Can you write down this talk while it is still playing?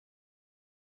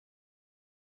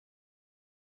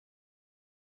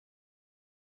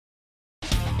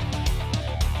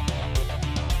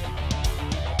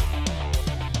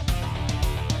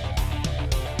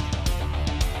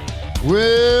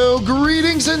Well,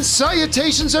 greetings and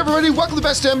salutations, everybody. Welcome to the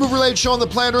best damn movie-related show on the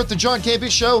planet Earth, the John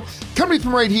Campea Show, coming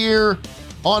from right here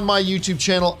on my YouTube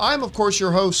channel. I'm, of course,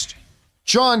 your host,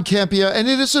 John Campea, and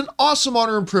it is an awesome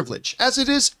honor and privilege, as it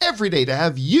is every day, to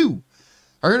have you,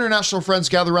 our international friends,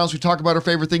 gather around as we talk about our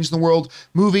favorite things in the world,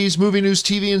 movies, movie news,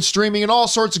 TV, and streaming, and all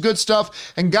sorts of good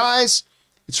stuff. And guys,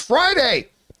 it's Friday.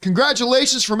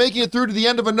 Congratulations for making it through to the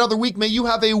end of another week. May you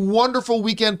have a wonderful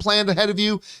weekend planned ahead of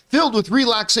you, filled with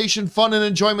relaxation, fun, and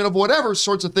enjoyment of whatever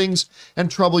sorts of things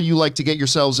and trouble you like to get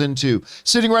yourselves into.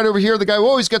 Sitting right over here, the guy who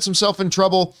always gets himself in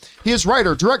trouble, he is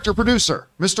writer, director, producer,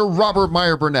 Mr. Robert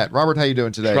Meyer Burnett. Robert, how you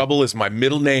doing today? Trouble is my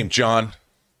middle name, John.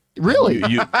 Really?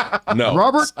 No.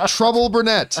 Robert Trouble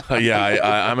Burnett.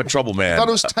 I'm a trouble man. I thought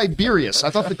it was Tiberius.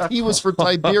 I thought the T was for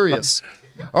Tiberius.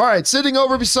 All right, sitting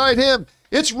over beside him,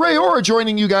 it's Ray Ora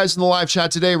joining you guys in the live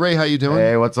chat today. Ray, how you doing?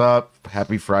 Hey, what's up?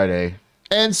 Happy Friday.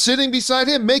 And sitting beside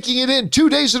him, making it in 2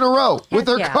 days in a row with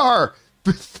her car,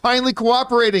 finally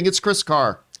cooperating, it's Chris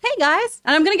Carr. Hey guys,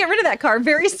 and I'm going to get rid of that car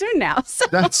very soon now. So.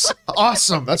 That's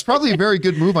awesome. That's probably a very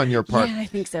good move on your part. Yeah, I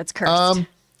think so. It's cursed.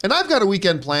 And I've got a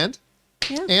weekend planned.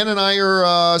 Yeah. Ann and I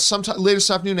are, sometime later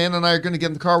this afternoon, Ann and I are going to get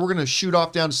in the car. We're going to shoot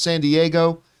off down to San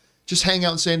Diego. Just hang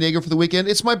out in San Diego for the weekend.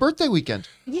 It's my birthday weekend.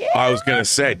 Yeah. I was going to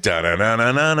say,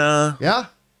 da-na-na-na-na-na. Yeah.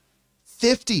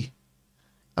 50.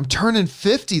 I'm turning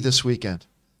 50 this weekend.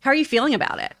 How are you feeling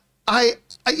about it?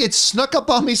 It snuck up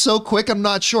on me so quick, I'm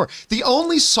not sure. The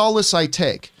only solace I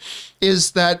take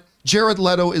is that Jared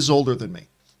Leto is older than me.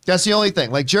 That's the only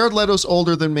thing. Like, Jared Leto's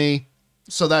older than me,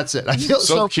 so that's it. I feel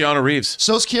So Keanu Reeves.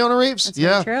 So's Keanu Reeves. That's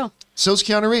yeah. very true. So's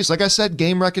Keanu Reeves. Like I said,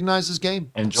 game recognizes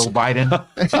game. And Joe Biden.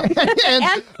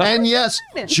 and yes,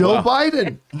 Joe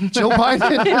Biden. Joe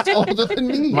Biden is older than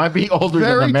me. Might be older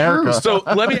Very than America. true. So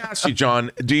let me ask you, John,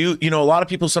 do you know, a lot of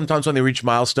people sometimes when they reach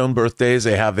milestone birthdays,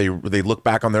 they look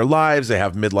back on their lives, they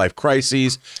have midlife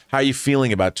crises. How are you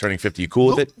feeling about turning 50? You cool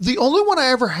with it? The only one I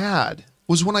ever had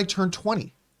was when I turned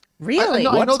 20. Really?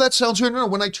 I know that sounds weird. No,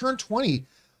 when I turned 20,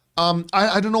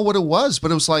 I don't know what it was, but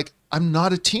it was like, I'm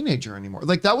not a teenager anymore.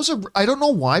 Like, that was I don't know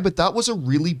why, but that was a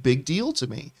really big deal to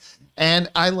me. And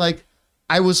I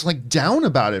was like down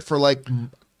about it for like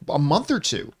a month or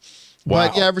two. Wow.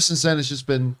 But yeah, ever since then, it's just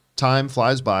been time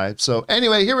flies by. So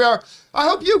anyway, here we are. I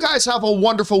hope you guys have a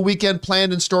wonderful weekend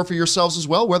planned in store for yourselves as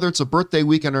well, whether it's a birthday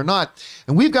weekend or not.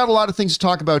 And we've got a lot of things to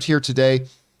talk about here today.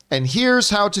 And here's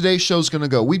how today's show's going to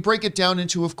go. We break it down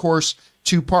into, of course,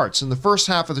 two parts. In the first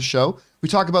half of the show, we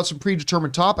talk about some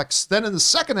predetermined topics. Then in the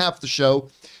second half of the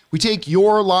show, we take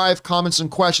your live comments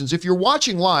and questions. If you're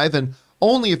watching live, and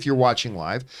only if you're watching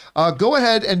live, go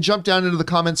ahead and jump down into the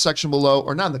comments section below,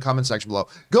 or not in the comments section below.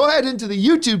 Go ahead into the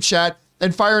YouTube chat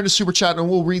and fire in a super chat, and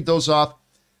we'll read those off.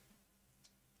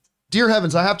 Dear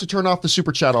heavens, I have to turn off the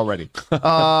super chat already.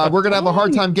 We're going to have a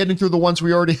hard time getting through the ones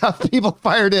we already have people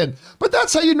fired in. But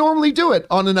that's how you normally do it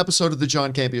on an episode of The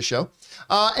John Campea Show.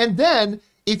 And then,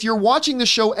 if you're watching the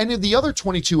show any of the other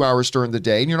 22 hours during the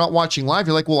day and you're not watching live,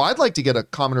 you're like, well, I'd like to get a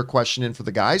comment or question in for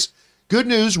the guys. Good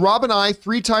news, Rob and I,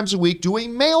 3 times a week, do a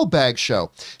mailbag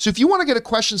show. So if you want to get a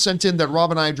question sent in that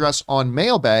Rob and I address on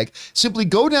mailbag, simply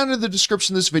go down to the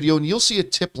description of this video and you'll see a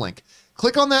tip link.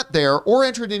 Click on that there or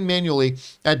enter it in manually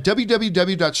at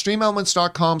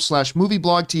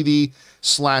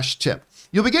www.streamelements.com/movieblogtv/tip.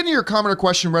 You'll be getting your comment or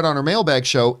question read on our mailbag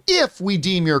show if we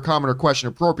deem your comment or question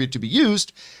appropriate to be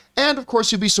used. And of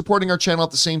course, you'll be supporting our channel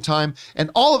at the same time. And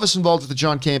all of us involved with the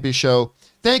John Campea Show,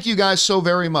 thank you guys so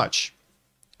very much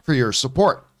for your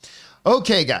support.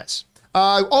 Okay, guys.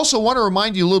 I also want to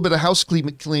remind you a little bit of house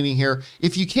cleaning here.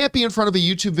 If you can't be in front of a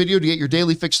YouTube video to get your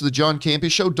daily fix of the John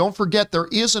Campea Show, don't forget there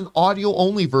is an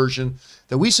audio-only version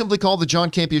that we simply call the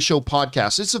John Campea Show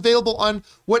podcast. It's available on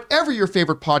whatever your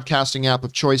favorite podcasting app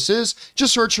of choice is.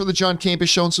 Just search for the John Campea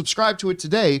Show and subscribe to it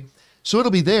today, so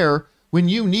it'll be there when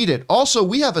you need it. Also,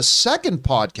 we have a second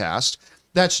podcast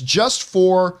that's just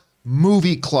for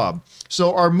Movie Club.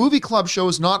 So our Movie Club show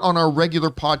is not on our regular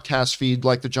podcast feed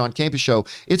like the John Campea Show.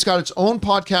 It's got its own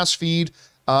podcast feed,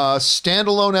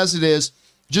 standalone as it is.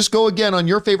 Just go again on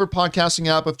your favorite podcasting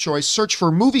app of choice, search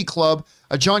for Movie Club,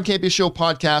 a John Campea Show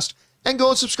podcast, and go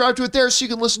and subscribe to it there so you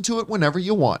can listen to it whenever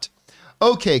you want.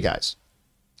 Okay, guys.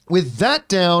 With that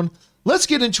down, let's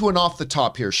get into an off the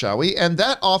top here, shall we? And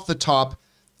that off the top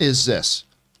is this.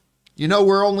 You know,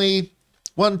 we're only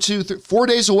 4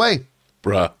 days away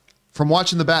from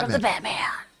watching The Batman. The Batman.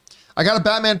 I got a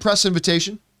Batman press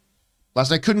invitation.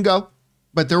 Last night couldn't go,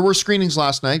 but there were screenings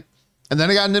last night. And then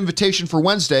I got an invitation for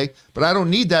Wednesday, but I don't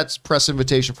need that press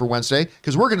invitation for Wednesday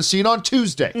because we're going to see it on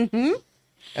Tuesday. Mm-hmm.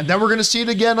 And then we're going to see it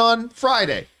again on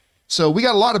Friday. So we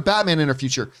got a lot of Batman in our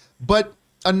future. But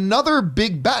another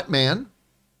big Batman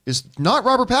is not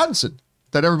Robert Pattinson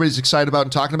that everybody's excited about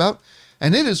and talking about,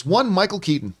 and it is one Michael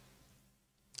Keaton.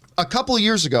 A couple of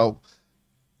years ago,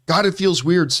 God, it feels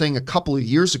weird saying a couple of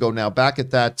years ago now, back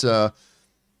at that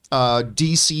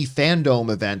DC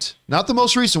Fandom event, not the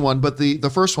most recent one, but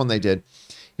the first one they did.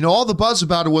 You know, all the buzz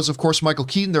about it was, of course, Michael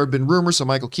Keaton. There had been rumors that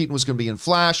Michael Keaton was going to be in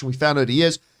Flash, and we found out he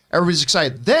is. Everybody's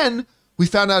excited. Then we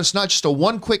found out it's not just a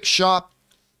one quick shot,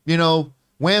 you know,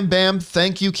 wham, bam,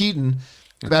 thank you, Keaton,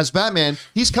 as Batman.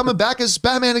 He's coming back as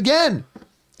Batman again,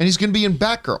 and he's going to be in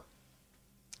Batgirl.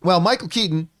 Well, Michael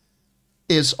Keaton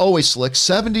is always slick,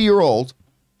 70-year-old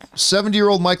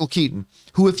Michael Keaton,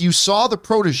 who, if you saw The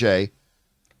Protege,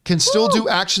 can still do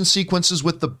action sequences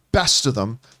with the best of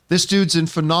them. This dude's in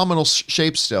phenomenal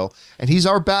shape still, and he's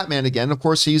our Batman again. Of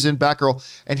course, he's in Batgirl,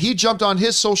 and he jumped on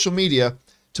his social media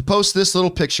to post this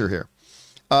little picture here.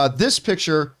 This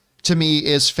picture, to me,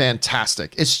 is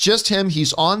fantastic. It's just him.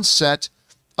 He's on set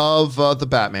of the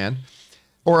Batman,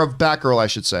 or of Batgirl, I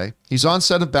should say. He's on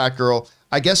set of Batgirl.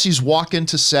 I guess he's walking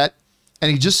to set,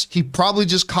 and he probably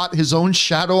just caught his own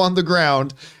shadow on the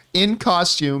ground in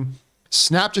costume,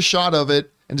 snapped a shot of it,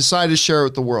 and decided to share it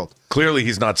with the world. Clearly,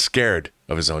 he's not scared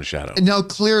of his own shadow. No,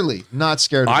 clearly not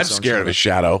scared of his own I'm scared shadow. of his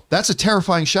shadow. That's a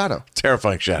terrifying shadow.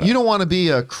 Terrifying shadow. You don't want to be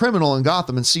a criminal in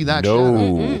Gotham and see that shadow.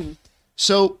 No.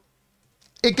 So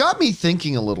it got me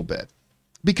thinking a little bit,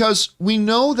 because we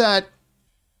know that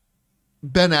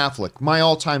Ben Affleck, my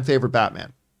all-time favorite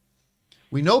Batman,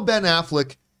 we know Ben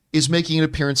Affleck is making an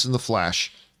appearance in The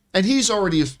Flash, and he's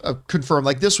already confirmed,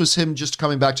 like this was him just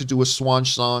coming back to do a swan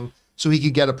song so he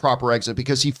could get a proper exit,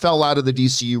 because he fell out of the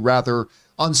DCU rather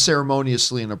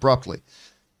unceremoniously and abruptly.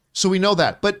 So we know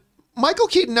that. But Michael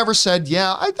Keaton never said,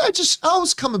 yeah, I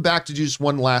was coming back to do just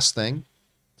one last thing.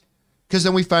 Because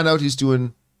then we found out he's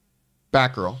doing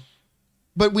Batgirl.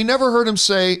 But we never heard him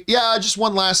say, yeah, just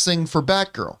one last thing for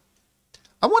Batgirl.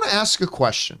 I want to ask a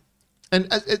question.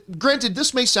 And granted,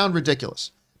 this may sound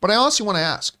ridiculous, but I also want to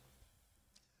ask.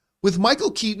 With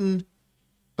Michael Keaton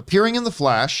appearing in The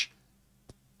Flash,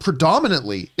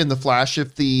 predominantly in The Flash,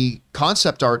 if the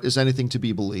concept art is anything to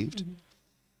be believed,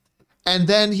 and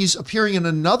then he's appearing in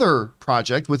another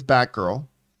project with Batgirl,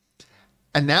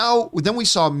 and then we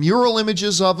saw mural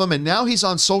images of him, and now he's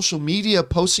on social media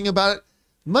posting about it.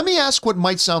 Let me ask what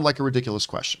might sound like a ridiculous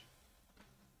question.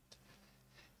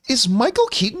 Is Michael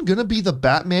Keaton going to be the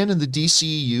Batman in the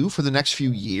DCEU for the next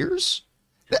few years?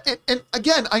 And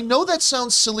again, I know that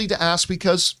sounds silly to ask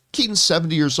because Keaton's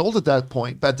 70 years old at this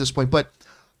point, but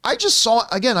I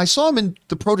saw him in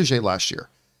The Protege last year.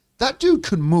 That dude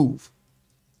could move.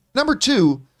 Number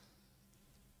two,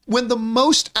 when the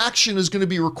most action is going to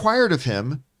be required of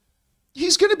him,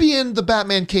 he's going to be in the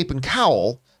Batman cape and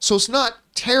cowl, so it's not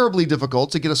terribly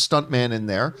difficult to get a stuntman in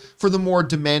there for the more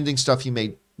demanding stuff he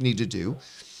may need to do.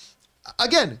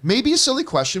 Again, maybe a silly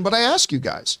question, but I ask you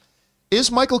guys,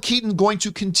 is Michael Keaton going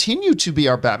to continue to be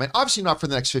our Batman? Obviously not for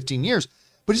the next 15 years,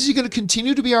 but is he going to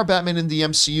continue to be our Batman in the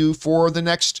MCU for the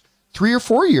next 3 or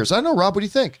 4 years? I don't know, Rob, what do you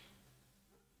think?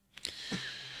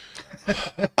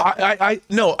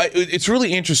 It's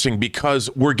really interesting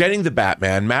because we're getting the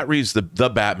Batman. Matt Reeves, the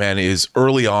Batman, is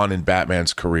early on in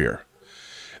Batman's career.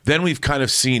 Then we've kind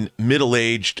of seen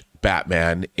middle-aged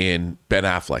Batman in Ben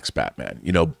Affleck's Batman.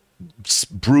 You know,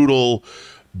 brutal,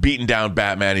 beaten down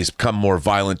Batman. He's become more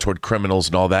violent toward criminals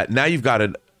and all that. Now you've got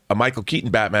a Michael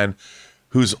Keaton Batman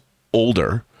who's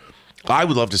older. I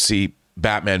would love to see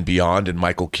Batman Beyond and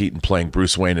Michael Keaton playing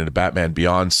Bruce Wayne in a Batman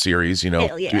Beyond series, you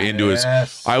know, into his.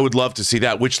 I would love to see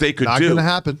that, which they could do. Not going to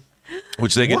happen.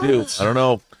 Which they could do. I don't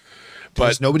know.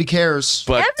 But nobody cares.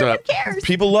 But Everyone cares.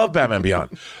 People love Batman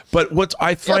Beyond. But what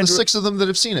I find the 6 of them that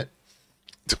have seen it.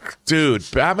 Dude,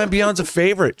 Batman Beyond's a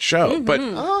favorite show.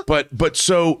 But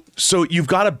so you've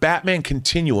got a Batman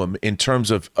continuum in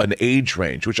terms of an age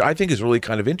range, which I think is really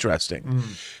kind of interesting.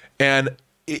 And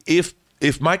if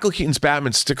Michael Keaton's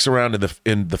Batman sticks around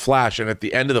in the Flash, and at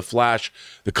the end of the Flash,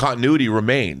 the continuity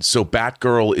remains, so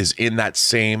Batgirl is in that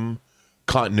same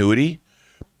continuity,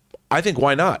 I think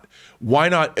why not? Why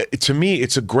not? To me,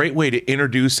 it's a great way to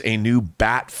introduce a new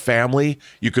Bat family.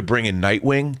 You could bring in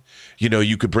Nightwing, you know,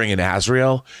 you could bring in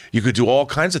Azrael, you could do all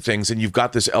kinds of things, and you've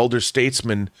got this elder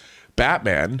statesman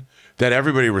Batman that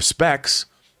everybody respects,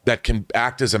 that can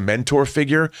act as a mentor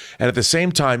figure, and at the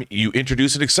same time, you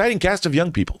introduce an exciting cast of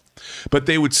young people, but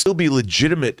they would still be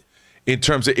legitimate in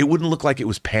terms of, it wouldn't look like it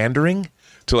was pandering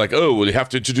to like, oh, well, you have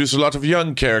to introduce a lot of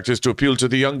young characters to appeal to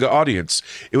the younger audience.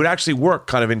 It would actually work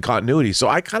kind of in continuity. So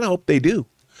I kind of hope they do.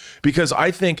 because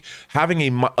I think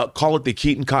having call it the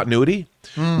Keaton continuity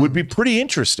would be pretty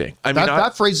interesting. I mean,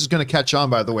 that phrase is going to catch on,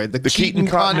 by the way. The Keaton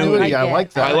continuity. I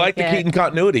like that. I like the Keaton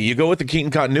continuity. You go with the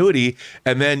Keaton continuity,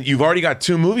 and then you've already got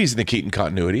 2 movies in the Keaton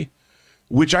continuity,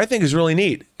 which I think is really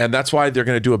neat. And that's why they're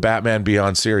going to do a Batman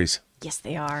Beyond series. Yes,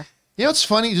 they are. You know, it's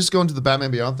funny, just going to the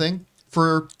Batman Beyond thing.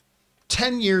 For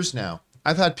 10 years now,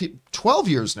 I've had 12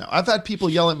 years now, I've had people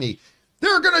yell at me,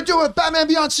 they're going to do a Batman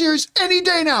Beyond series any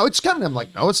day now. It's coming. I'm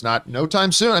like, no, it's not. No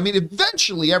time soon. I mean,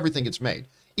 eventually everything gets made.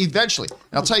 Eventually.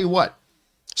 And I'll tell you what,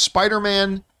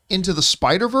 Spider-Man Into the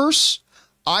Spider-Verse,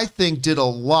 I think did a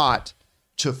lot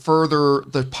to further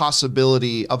the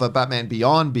possibility of a Batman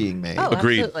Beyond being made. Oh,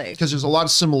 Agreed. absolutely. Because there's a lot of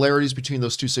similarities between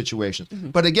those two situations.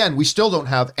 But again, we still don't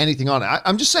have anything on it.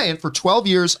 I'm just saying, for 12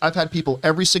 years, I've had people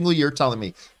every single year telling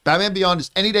me, Batman Beyond is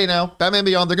any day now. Batman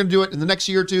Beyond, they're going to do it. In the next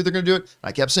year or two, they're going to do it.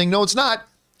 I kept saying, no, it's not.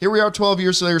 Here we are 12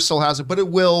 years later, still hasn't. But it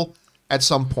will at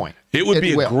some point. It would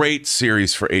be will. a great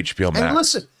series for HBO Max. And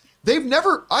listen,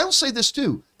 I'll say this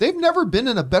too, they've never been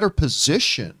in a better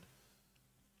position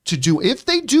to do, if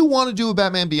they do want to do a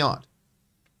Batman Beyond,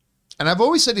 and I've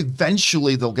always said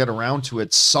eventually they'll get around to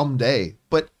it someday,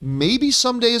 but maybe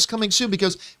someday is coming soon,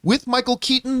 because with Michael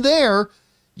Keaton there,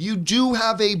 you do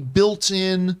have a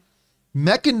built-in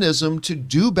mechanism to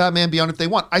do Batman Beyond if they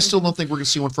want. I still don't think we're going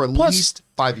to see one for at least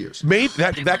 5 years. Maybe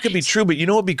that could be true, but you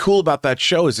know what'd be cool about that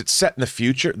show is it's set in the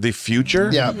future.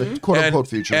 Yeah, the quote-unquote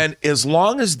future. And as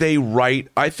long as they write,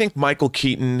 I think Michael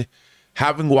Keaton,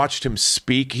 having watched him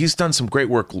speak, he's done some great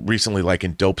work recently, like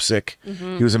in Dope Sick.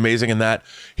 He was amazing in that.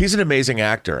 He's an amazing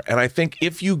actor. And I think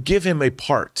if you give him a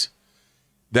part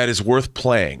that is worth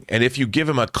playing, and if you give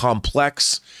him a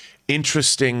complex,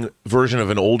 interesting version of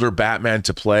an older Batman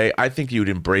to play, I think you'd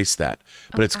embrace that.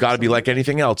 But it's got to be like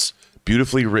anything else,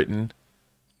 beautifully written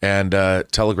and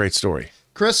tell a great story.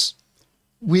 Chris,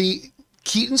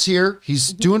 Keaton's here.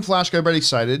 He's doing Flash, got everybody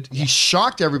excited. He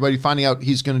shocked everybody finding out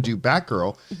he's going to do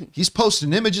Batgirl. He's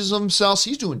posting images of himself.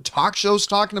 He's doing talk shows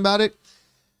talking about it.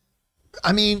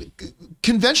 I mean,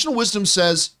 conventional wisdom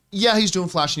says, yeah, he's doing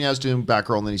Flash and yeah, he's doing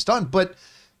Batgirl and then he's done. But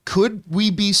could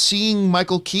we be seeing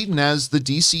Michael Keaton as the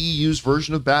DCEU's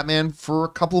version of Batman for a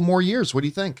couple more years? What do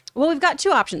you think? Well, we've got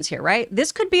 2 options here, right?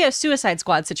 This could be a Suicide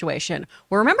Squad situation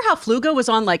where, remember how Flugo was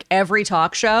on like every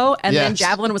talk show and then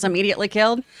Javelin was immediately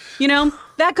killed? You know,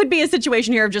 that could be a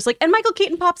situation here of just like, and Michael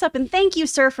Keaton pops up and thank you,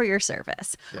 sir, for your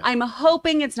service. Yeah. I'm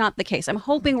hoping it's not the case. I'm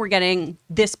hoping we're getting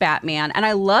this Batman. And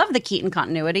I love the Keaton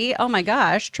continuity. Oh my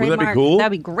gosh. Trademark. Would that be cool?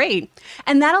 That'd be great.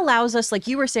 And that allows us, like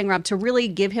you were saying, Rob, to really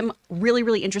give him really,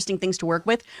 really interesting things to work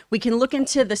with. We can look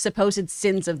into the supposed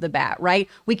sins of the Bat, right?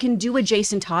 We can do a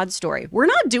Jason Todd story. We're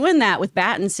not doing that with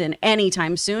Battinson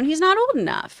anytime soon. He's not old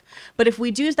enough. But if we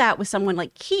do that with someone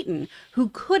like Keaton, who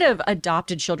could have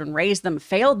adopted children, raised them,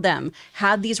 failed them,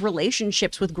 had these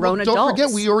relationships with grown adults. Don't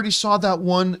forget, we already saw that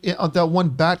one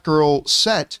Batgirl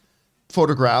set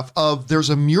photograph of, there's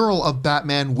a mural of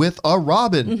Batman with a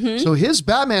Robin. So his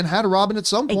Batman had a Robin at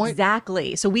some point.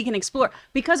 Exactly. So we can explore,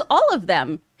 because all of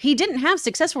them, he didn't have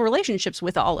successful relationships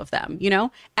with all of them. You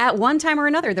know, at one time or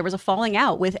another, there was a falling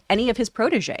out with any of his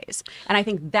proteges. And I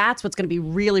think that's what's going to be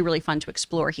really, really fun to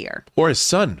explore here. Or his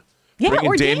son. Yeah, Bring in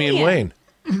or Damian Wayne.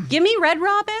 Give me Red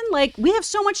Robin. Like, we have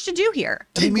so much to do here.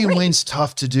 Damian Wayne's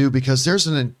tough to do because there's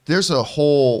a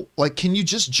whole, like, can you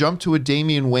just jump to a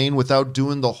Damian Wayne without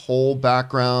doing the whole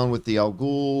background with the Al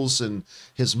Ghuls and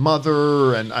his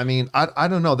mother? And I mean, I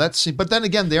don't know. But then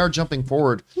again, they are jumping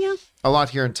forward a lot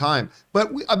here in time.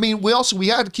 But we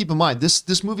had to keep in mind,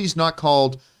 this movie's not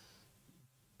called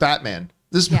Batman.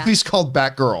 This movie's called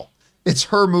Batgirl. It's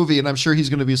her movie, and I'm sure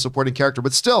he's going to be a supporting character.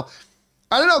 But still,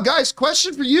 I don't know, guys,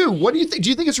 question for you. What do you think? Do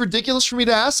you think it's ridiculous for me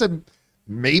to ask that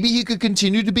maybe he could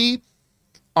continue to be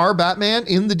our Batman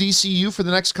in the DCU for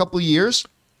the next couple of years?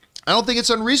 I don't think it's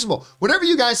unreasonable. Whatever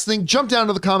you guys think, jump down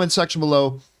to the comment section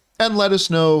below and let us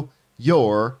know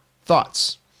your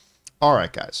thoughts. All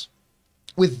right, guys.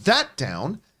 With that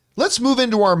down, let's move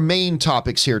into our main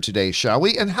topics here today, shall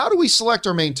we? And how do we select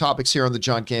our main topics here on the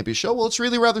John Campea Show? Well, it's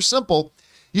really rather simple.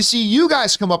 You see, you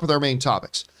guys come up with our main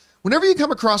topics. Whenever you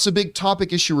come across a big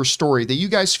topic, issue, or story that you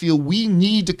guys feel we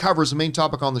need to cover as a main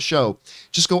topic on the show,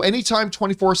 just go anytime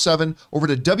 24/7 over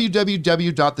to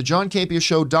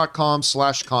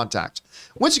www.thejohncampeashow.com/contact.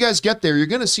 Once you guys get there, you're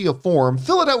going to see a form.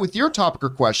 Fill it out with your topic or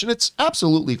question. It's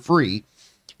absolutely free.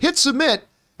 Hit submit,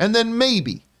 and then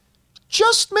maybe,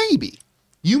 just maybe,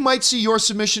 you might see your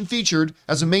submission featured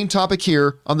as a main topic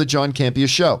here on the John Campea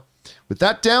Show. With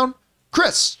that down,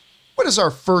 Chris, what is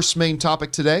our first main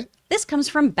topic today? This comes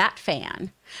from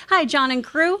Batfan. Hi, John and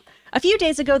crew. A few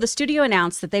days ago, the studio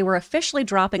announced that they were officially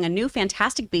dropping a new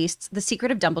Fantastic Beasts: The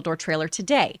Secret of Dumbledore trailer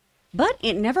today, but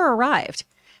it never arrived.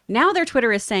 Now their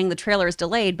Twitter is saying the trailer is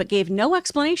delayed, but gave no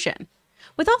explanation.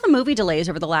 With all the movie delays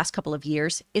over the last couple of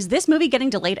years, is this movie getting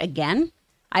delayed again?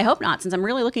 I hope not, since I'm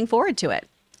really looking forward to it.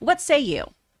 What say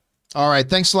you? All right.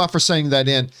 Thanks a lot for saying that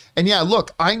in. And yeah,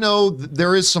 look, I know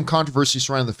there is some controversy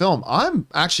surrounding the film. I'm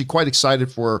actually quite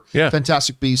excited for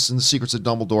Fantastic Beasts and the Secrets of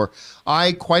Dumbledore.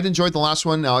 I quite enjoyed the last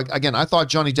one. Now, again, I thought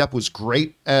Johnny Depp was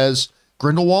great as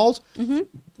Grindelwald.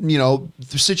 You know,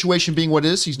 the situation being what it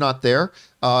is, he's not there.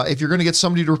 If you're going to get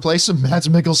somebody to replace him, Mads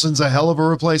Mikkelsen's a hell of a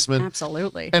replacement.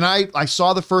 Absolutely. And I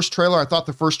saw the first trailer. I thought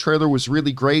the first trailer was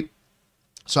really great.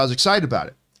 So I was excited about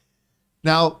it.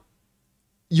 Now,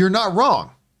 you're not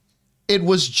wrong. It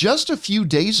was just a few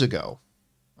days ago,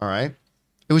 all right?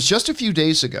 It was just a few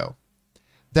days ago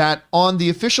that on the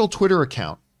official Twitter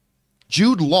account,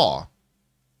 Jude Law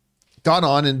got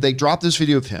on and they dropped this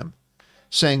video of him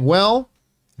saying, well,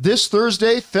 this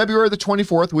Thursday, February the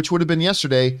 24th, which would have been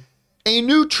yesterday, a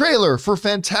new trailer for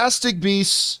Fantastic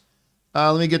Beasts,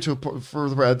 let me get to it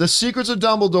further, The Secrets of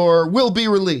Dumbledore will be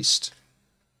released.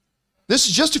 This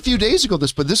is just a few days ago,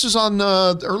 but this is on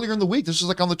earlier in the week. This is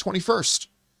like on the 21st.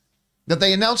 That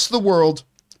they announced to the world,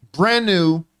 brand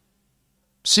new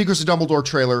Secrets of Dumbledore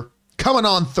trailer coming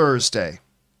on Thursday.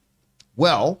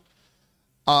 Well,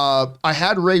 I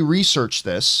had Ray research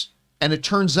this, and it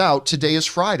turns out today is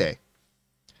Friday.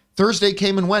 Thursday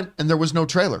came and went, and there was no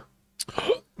trailer.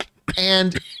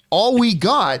 And all we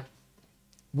got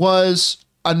was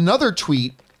another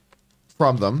tweet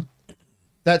from them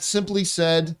that simply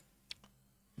said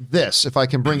this, if I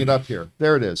can bring it up here.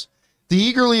 There it is. The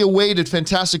eagerly awaited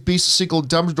Fantastic Beasts: The Secret of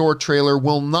Dumbledore trailer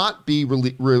will not be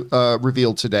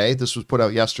revealed today. This was put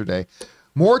out yesterday.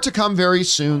 More to come very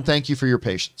soon. Thank you for your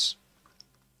patience.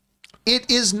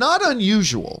 It is not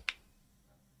unusual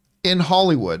in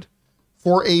Hollywood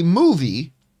for a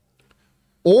movie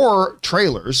or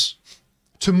trailers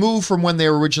to move from when they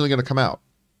were originally going to come out.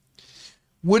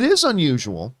 What is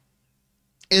unusual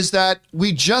is that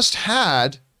we just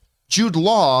had Jude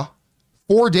Law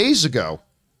 4 days ago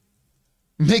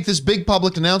make this big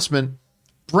public announcement,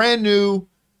 brand new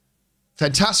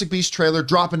Fantastic Beasts trailer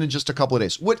dropping in just a couple of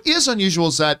days. What is unusual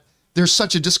is that there's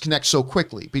such a disconnect so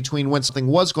quickly between when something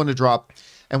was going to drop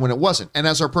and when it wasn't. And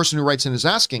as our person who writes in is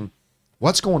asking,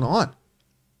 what's going on?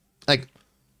 Like,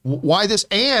 why this?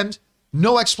 And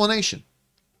no explanation.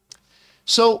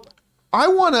 So I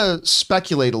want to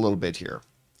speculate a little bit here.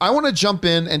 I want to jump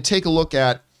in and take a look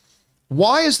at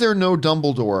why is there no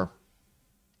Dumbledore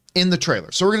in the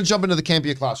trailer. So we're going to jump into the Can't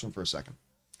Be a Classroom for a second.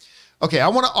 Okay, I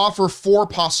want to offer 4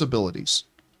 possibilities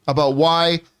about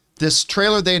why this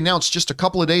trailer they announced just a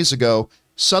couple of days ago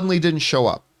suddenly didn't show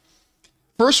up.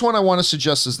 First one I want to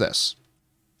suggest is this.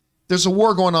 There's a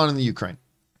war going on in the Ukraine.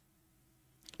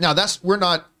 Now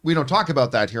we don't talk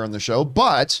about that here on the show,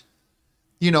 but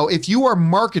you know, if you are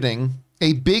marketing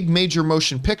a big major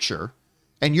motion picture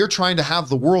and you're trying to have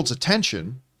the world's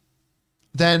attention,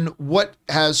 then what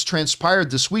has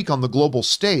transpired this week on the global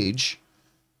stage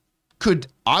could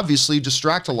obviously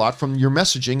distract a lot from your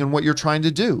messaging and what you're trying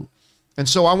to do. And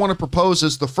so I want to propose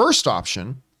as the first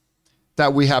option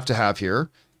that we have to have here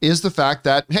is the fact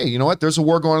that, hey, you know what? There's a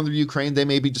war going on in the Ukraine. They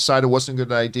maybe decided it wasn't a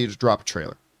good idea to drop a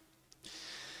trailer.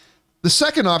 The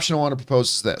second option I want to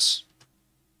propose is this.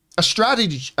 A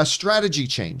strategy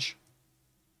change.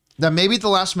 That maybe at the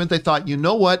last minute they thought, you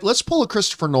know what? Let's pull a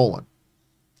Christopher Nolan.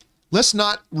 Let's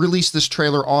not release this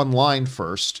trailer online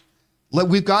first.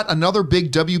 We've got another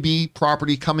big WB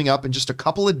property coming up in just a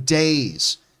couple of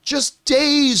days. Just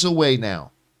days away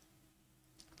now.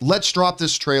 Let's drop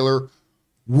this trailer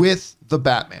with the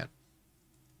Batman.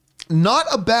 Not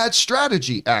a bad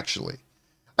strategy, actually.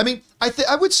 I mean,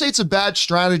 I would say it's a bad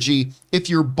strategy if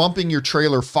you're bumping your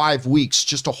trailer 5 weeks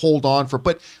just to hold on for,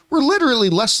 but we're literally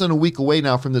less than a week away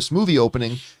now from this movie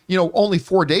opening, you know, only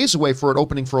 4 days away for it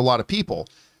opening for a lot of people.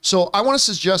 So I want to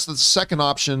suggest that the second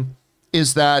option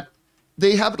is that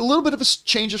they have a little bit of a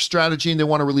change of strategy and they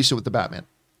want to release it with the Batman.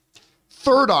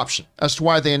 Third option as to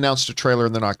why they announced a trailer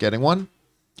and they're not getting one.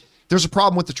 There's a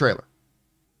problem with the trailer.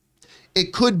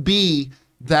 It could be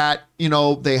that, you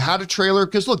know, they had a trailer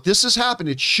because look, this has happened.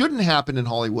 It shouldn't happen in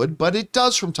Hollywood, but it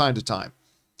does from time to time.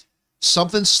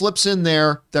 Something slips in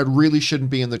there that really shouldn't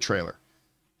be in the trailer.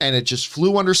 And it just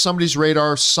flew under somebody's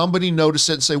radar. Somebody noticed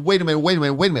it and say, wait a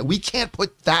minute. We can't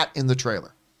put that in the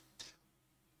trailer.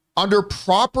 Under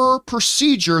proper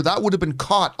procedure, that would have been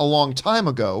caught a long time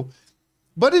ago.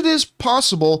 But it is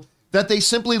possible that they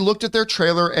simply looked at their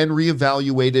trailer and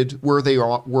reevaluated where they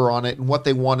were on it and what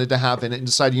they wanted to have in it and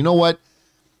decided, you know what?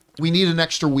 We need an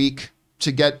extra week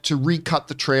to recut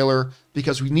the trailer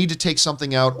because we need to take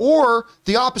something out, or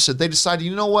the opposite. They decided,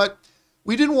 you know what?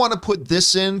 We didn't want to put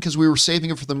this in because we were saving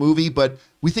it for the movie, but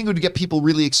we think it would get people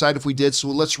really excited if we did, so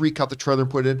let's recut the trailer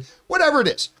and put it in. Whatever it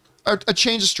is, a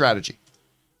change of strategy.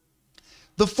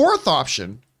 The fourth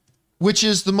option, which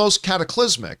is the most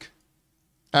cataclysmic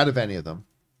out of any of them,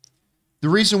 the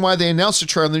reason why they announced the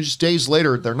trailer and then just days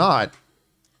later they're not,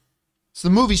 it's the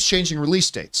movie's changing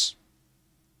release dates.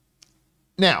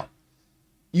 Now,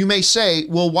 you may say,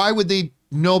 well, why would they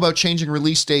know about changing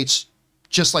release dates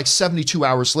just like 72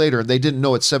 hours later? They didn't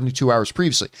know it 72 hours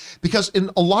previously. Because in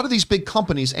a lot of these big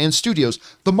companies and studios,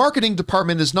 the marketing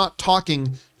department is not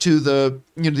talking to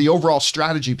the overall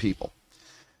strategy people.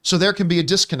 So there can be a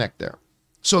disconnect there.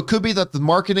 So it could be that the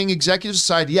marketing executives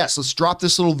decide, yes, let's drop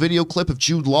this little video clip of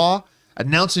Jude Law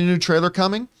announcing a new trailer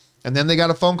coming. And then they got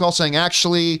a phone call saying,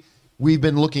 actually, we've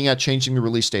been looking at changing the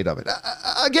release date of it.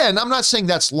 Again, I'm not saying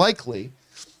that's likely,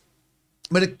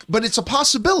 but it's a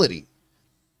possibility.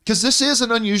 Because this is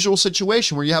an unusual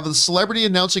situation where you have a celebrity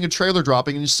announcing a trailer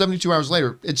dropping and 72 hours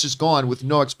later, it's just gone with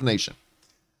no explanation.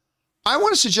 I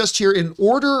want to suggest here, in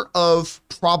order of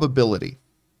probability,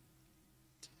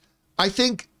 I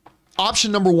think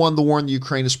option number one, the war in the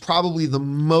Ukraine, is probably the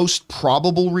most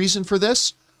probable reason for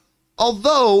this.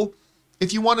 Although,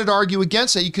 if you wanted to argue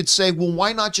against it, you could say, well,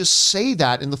 why not just say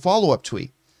that in the follow-up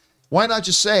tweet? Why not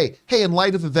just say, hey, in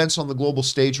light of events on the global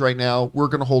stage right now, we're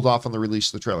going to hold off on the release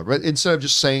of the trailer, but instead of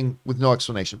just saying with no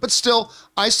explanation. But still,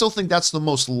 I still think that's the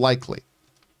most likely.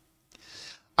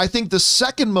 I think the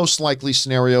second most likely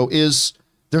scenario is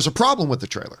there's a problem with the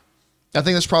trailer. I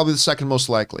think that's probably the second most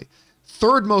likely.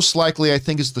 Third most likely, I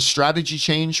think, is the strategy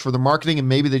change for the marketing, and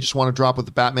maybe they just want to drop with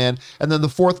the Batman. And then the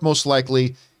fourth most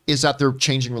likely is that they're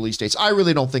changing release dates. I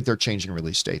really don't think they're changing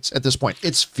release dates at this point.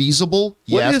 It's feasible,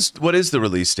 yes. What is the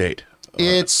release date?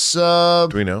 It's do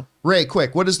we know? Ray,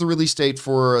 quick, what is the release date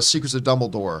for Secrets of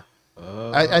Dumbledore?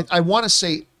 I want to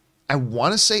say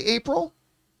April.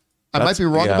 I might be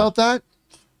wrong about that,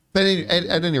 but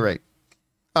at any rate,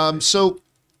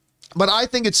 but I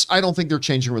don't think they're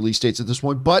changing release dates at this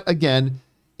point. But again,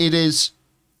 it is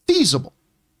feasible.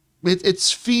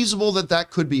 It's feasible that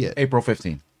could be it. April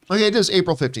 15th. Okay, it is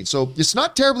April 15th. So it's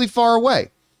not terribly far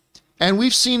away. And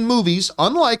we've seen movies,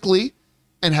 unlikely,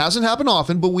 and hasn't happened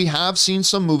often, but we have seen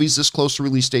some movies this close to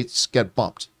release dates get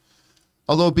bumped.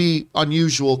 Although it'd be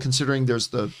unusual considering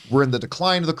we're in the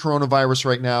decline of the coronavirus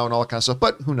right now and all that kind of stuff,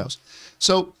 but who knows?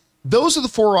 So those are the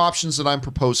four options that I'm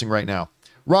proposing right now.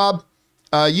 Rob,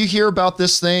 you hear about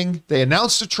this thing. They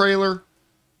announced a trailer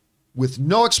with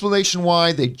no explanation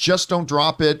why. They just don't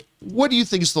drop it. What do you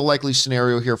think is the likely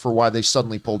scenario here for why they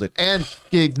suddenly pulled it and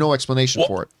gave no explanation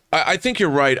for it? I think you're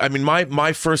right. I mean,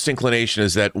 my first inclination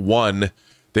is that, one,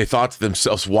 they thought to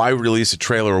themselves, why release a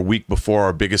trailer a week before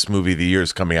our biggest movie of the year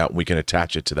is coming out and we can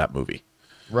attach it to that movie?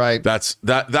 Right.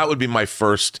 That would be my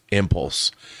first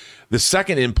impulse. The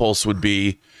second impulse would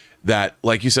be that,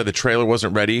 like you said, the trailer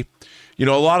wasn't ready. You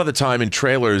know, a lot of the time in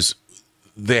trailers,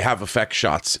 they have effect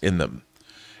shots in them.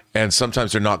 And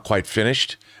sometimes they're not quite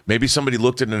finished. Maybe somebody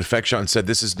looked at an effect shot and said,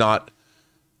 this is not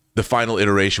the final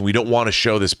iteration. We don't want to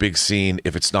show this big scene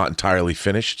if it's not entirely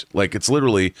finished. Like, it's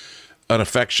literally an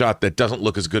effect shot that doesn't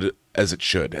look as good as it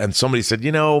should. And somebody said,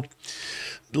 you know,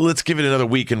 let's give it another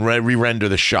week and re-render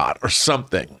the shot or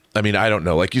something. I mean, I don't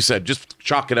know. Like you said, just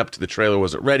chalk it up to the trailer.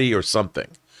 Was it ready or something?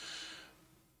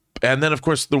 And then, of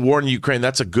course, the war in Ukraine,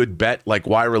 that's a good bet. Like,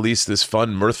 why release this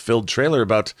fun, mirth-filled trailer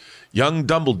about young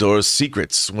Dumbledore's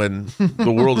secrets when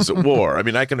the world is at war? I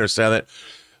mean, I can understand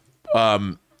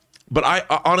that. But I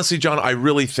honestly, John, I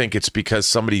really think it's because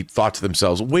somebody thought to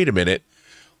themselves, wait a minute,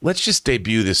 let's just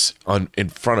debut this in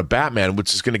front of Batman,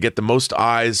 which is going to get the most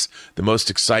eyes, the most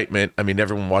excitement. I mean,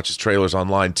 everyone watches trailers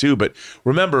online too. But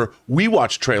remember, we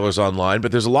watch trailers online,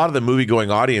 but there's a lot of the movie-going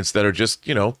audience that are just,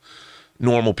 you know,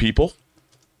 normal people.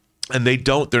 And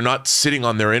they're not sitting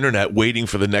on their internet waiting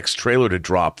for the next trailer to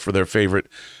drop for their favorite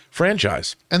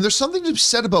franchise. And there's something to be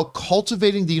said about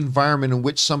cultivating the environment in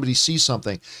which somebody sees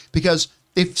something. Because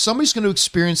if somebody's going to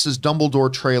experience this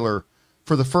Dumbledore trailer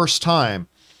for the first time,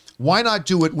 why not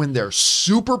do it when they're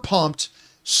super pumped,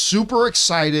 super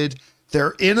excited,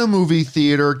 they're in a movie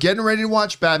theater, getting ready to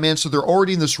watch Batman, so they're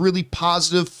already in this really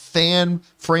positive fan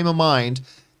frame of mind,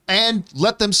 and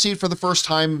let them see it for the first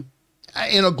time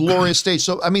in a glorious stage.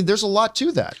 So, I mean, there's a lot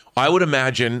to that. I would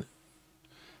imagine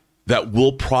that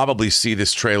we'll probably see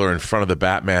this trailer in front of the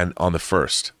Batman on the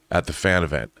 1st at the fan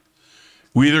event.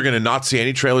 We're either going to not see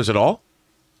any trailers at all,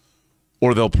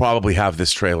 or they'll probably have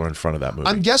this trailer in front of that movie.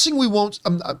 I'm guessing we won't.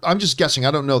 I'm just guessing.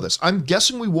 I don't know this. I'm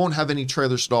guessing we won't have any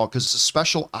trailers at all because it's a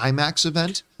special IMAX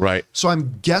event. Right. So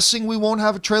I'm guessing we won't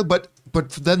have a trailer. But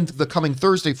then the coming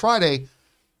Thursday, Friday,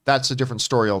 that's a different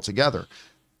story altogether.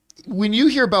 When you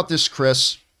hear about this,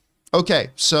 Chris, okay,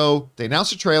 so they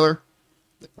announced a trailer.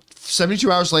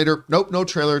 72 hours later, nope, no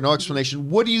trailer, no explanation.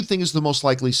 What do you think is the most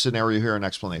likely scenario here in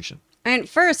explanation? And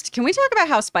first, can we talk about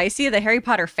how spicy the Harry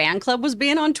Potter fan club was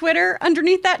being on Twitter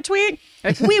underneath that tweet?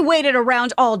 Like, we waited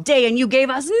around all day and you gave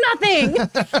us nothing.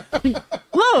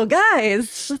 Whoa,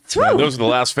 guys. Man, those are the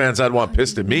last fans I'd want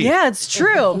pissed at me. Yeah, it's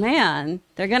true, man.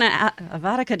 They're going to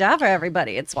Avada Kedavra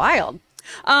everybody. It's wild.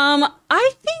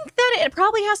 I think that it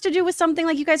probably has to do with something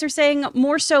like you guys are saying,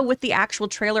 more so with the actual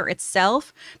trailer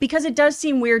itself, because it does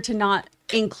seem weird to not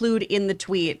include in the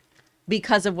tweet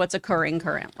because of what's occurring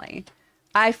currently.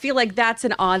 I feel like that's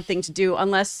an odd thing to do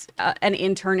unless an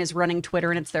intern is running Twitter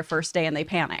and it's their first day and they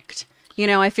panicked. You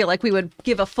know, I feel like we would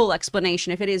give a full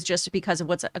explanation if it is just because of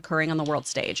what's occurring on the world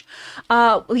stage.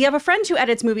 We have a friend who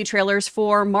edits movie trailers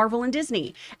for Marvel and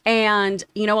Disney. And,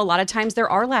 you know, a lot of times there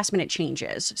are last minute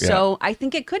changes. Yeah. So I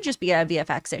think it could just be a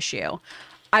VFX issue.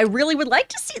 I really would like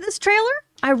to see this trailer.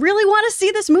 I really want to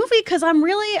see this movie because I'm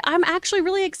actually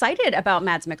really excited about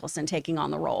Mads Mikkelsen taking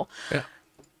on the role. Yeah.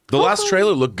 The last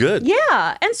trailer looked good.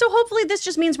 Yeah. And so hopefully this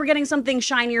just means we're getting something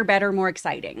shinier, better, more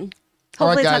exciting. All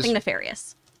right, Hopefully it's guys. nothing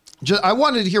nefarious. I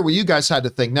wanted to hear what you guys had to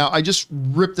think. Now, I just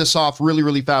ripped this off really,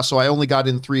 really fast, so I only got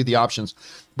in 3 of the options.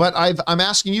 But I'm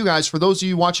asking you guys, for those of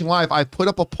you watching live, I've put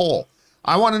up a poll.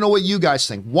 I want to know what you guys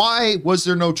think. Why was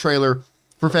there no trailer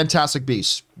for Fantastic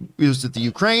Beasts? Is it the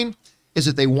Ukraine? Is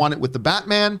it they want it with the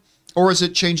Batman? Or is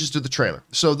it changes to the trailer?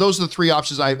 So those are the 3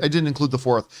 options. I didn't include the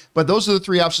 4th, but those are the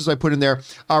 3 options I put in there.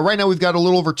 Right now, we've got a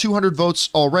little over 200 votes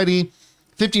already.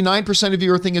 59% of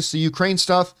you are thinking it's the Ukraine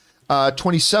stuff.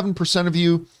 27% of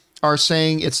you are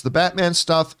saying it's the Batman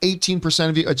stuff. 18%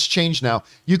 of you, it's changed now.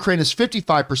 Ukraine is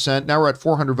 55%. Now we're at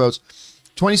 400 votes.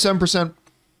 27%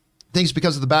 think it's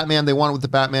because of the Batman. They want it with the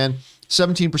Batman.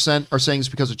 17% are saying it's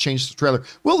because it changed the trailer.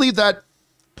 We'll leave that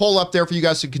poll up there for you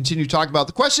guys to continue talking about.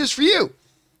 The question is for you.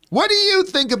 What do you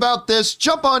think about this?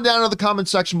 Jump on down to the comment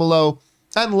section below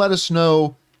and let us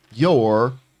know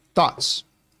your thoughts.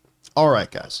 All right,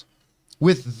 guys.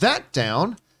 With that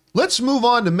down, let's move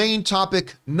on to main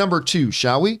topic number 2,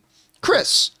 shall we?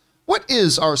 Chris, what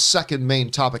is our second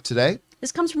main topic today?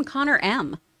 This comes from Connor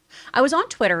M. I was on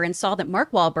Twitter and saw that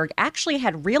Mark Wahlberg actually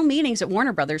had real meetings at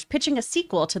Warner Brothers pitching a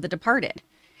sequel to The Departed.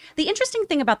 The interesting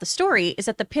thing about the story is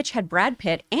that the pitch had Brad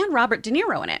Pitt and Robert De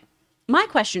Niro in it. My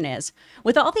question is,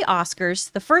 with all the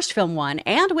Oscars the first film won,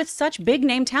 and with such big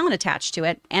name talent attached to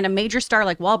it, and a major star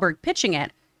like Wahlberg pitching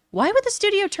it, why would the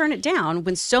studio turn it down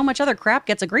when so much other crap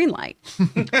gets a green light?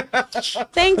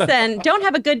 Thanks, and don't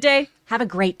have a good day. Have a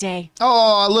great day.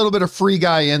 Oh, a little bit of free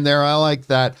guy in there. I like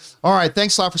that. All right.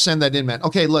 Thanks a lot for sending that in, man.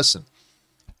 Okay, listen.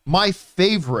 I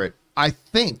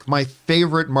think my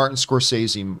favorite Martin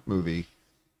Scorsese movie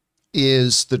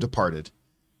is The Departed.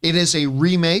 It is a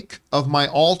remake of my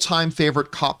all-time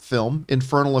favorite cop film,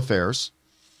 Infernal Affairs.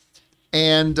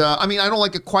 And, I don't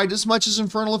like it quite as much as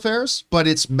Infernal Affairs, but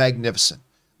it's magnificent.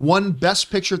 Won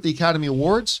Best Picture at the Academy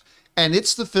Awards, and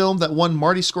it's the film that won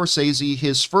Marty Scorsese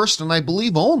his first, and I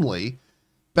believe only,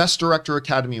 Best Director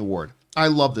Academy Award. I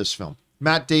love this film.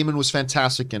 Matt Damon was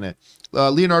fantastic in it.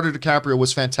 Leonardo DiCaprio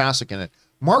was fantastic in it.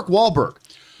 Mark Wahlberg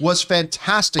was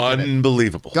fantastic in it.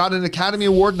 Unbelievable. Got an Academy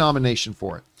Award nomination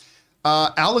for it.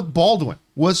 Alec Baldwin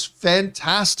was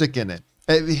fantastic in it.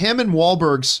 Him and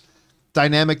Wahlberg's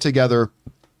dynamic together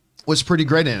was pretty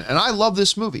great in it. And I love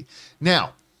this movie.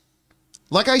 Now,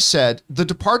 like I said, The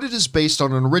Departed is based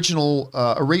on an original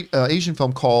Asian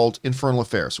film called Infernal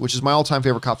Affairs, which is my all-time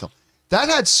favorite cop film. That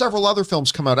had several other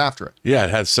films come out after it. Yeah,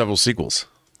 it had several sequels.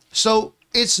 So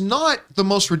it's not the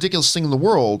most ridiculous thing in the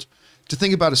world to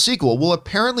think about a sequel. Well,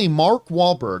 apparently Mark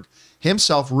Wahlberg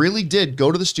himself really did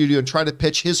go to the studio and try to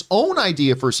pitch his own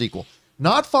idea for a sequel.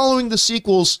 Not following the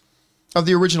sequels of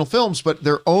the original films, but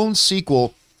their own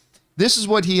sequel. This is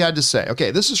what he had to say. Okay,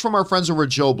 this is from our friends over at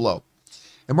Joe Blow.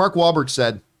 And Mark Wahlberg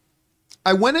said,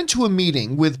 I went into a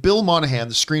meeting with Bill Monahan,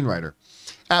 the screenwriter,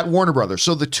 at Warner Brothers.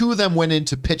 So the two of them went in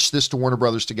to pitch this to Warner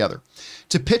Brothers together,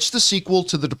 to pitch the sequel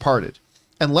to The Departed.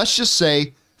 And let's just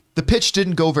say the pitch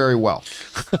didn't go very well.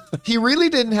 He really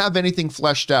didn't have anything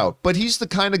fleshed out, but he's the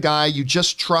kind of guy you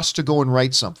just trust to go and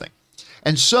write something.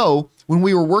 And so when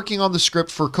we were working on the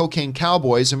script for Cocaine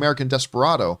Cowboys, American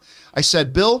Desperado, I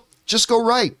said, Bill, just go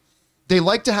write. They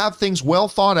like to have things well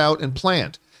thought out and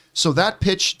planned. So that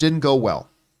pitch didn't go well.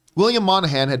 William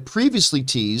Monahan had previously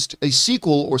teased a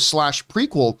sequel or /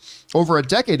 prequel over a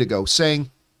decade ago,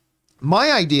 saying,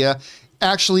 My idea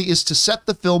actually is to set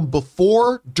the film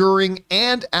before, during,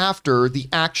 and after the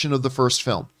action of the first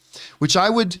film, which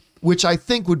I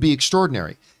think would be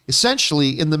extraordinary.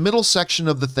 Essentially, in the middle section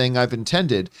of the thing I've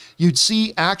intended, you'd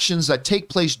see actions that take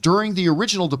place during the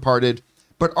original Departed,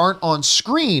 but aren't on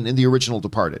screen in the original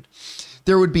Departed.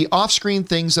 There would be off-screen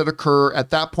things that occur at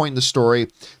that point in the story,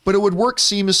 but it would work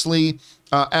seamlessly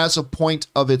as a point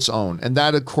of its own. And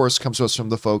that, of course, comes to us from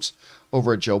the folks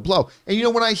over at Joe Blow. And, you know,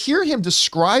 when I hear him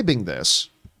describing this,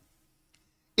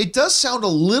 it does sound a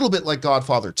little bit like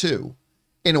Godfather 2.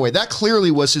 In a way, that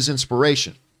clearly was his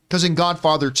inspiration. Because in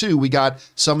Godfather 2, we got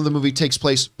some of the movie takes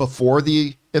place before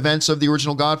the events of the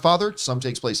original Godfather. Some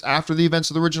takes place after the events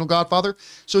of the original Godfather.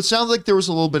 So it sounds like there was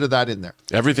a little bit of that in there.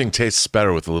 Everything tastes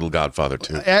better with a little Godfather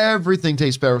 2. Everything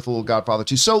tastes better with a little Godfather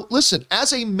 2. So listen,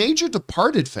 as a major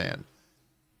Departed fan,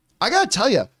 I got to tell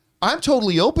you, I'm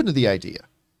totally open to the idea.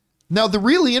 Now, the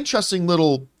really interesting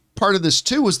little part of this,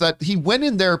 too, is that he went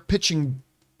in there pitching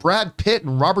Brad Pitt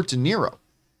and Robert De Niro.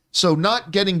 So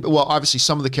not getting, well, obviously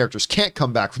some of the characters can't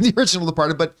come back from the original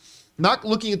Departed, but not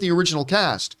looking at the original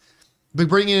cast, but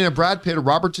bringing in a Brad Pitt, a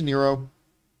Robert De Niro,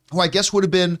 who I guess would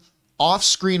have been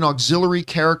off-screen auxiliary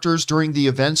characters during the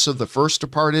events of the first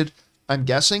Departed, I'm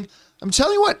guessing. I'm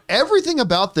telling you what, everything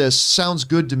about this sounds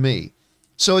good to me.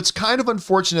 So it's kind of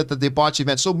unfortunate that they botched the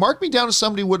event. So mark me down as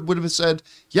somebody would have said,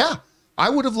 yeah, I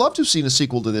would have loved to have seen a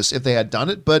sequel to this if they had done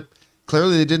it, but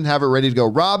clearly they didn't have it ready to go.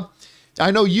 Rob,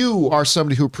 I know you are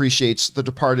somebody who appreciates The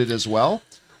Departed as well.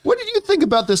 What did you think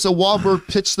about this? Wahlberg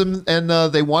pitched them and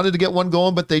they wanted to get one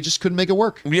going, but they just couldn't make it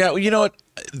work. Yeah, well, you know what?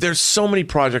 There's so many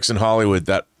projects in Hollywood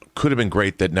that could have been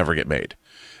great that never get made.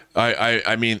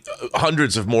 I mean,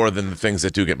 hundreds of more than the things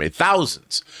that do get made,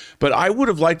 thousands. But I would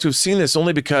have liked to have seen this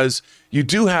only because you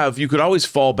could always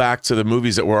fall back to the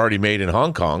movies that were already made in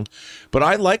Hong Kong. But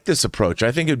I like this approach.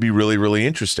 I think it'd be really, really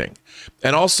interesting.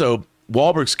 And also,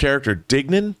 Wahlberg's character,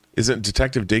 Dignan, isn't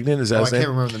Detective Dignan? Is that his name? I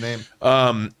can't remember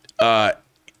the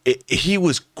name. He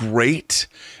was great.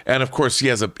 And of course, he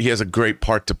has a great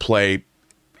part to play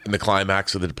in the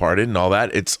climax of The Departed and all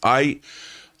that.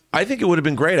 I think it would have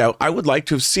been great. I would like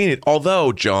to have seen it.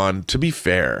 Although, John, to be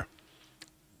fair,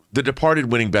 The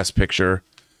Departed winning Best Picture,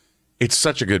 it's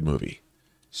such a good movie.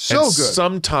 So and good.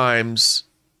 Sometimes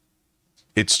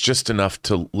it's just enough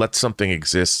to let something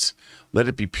exist. Let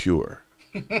it be pure.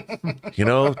 You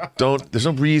know, there's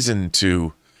no reason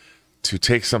to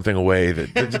take something away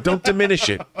that don't diminish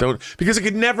it. Because it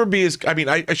could never be as, I mean,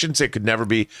 I shouldn't say it could never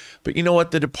be, but you know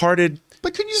what? The Departed.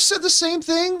 But couldn't you have said the same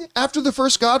thing after the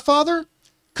first Godfather?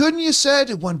 Couldn't you said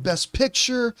it won Best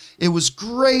Picture? It was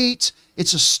great.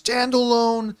 It's a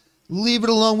standalone. Leave it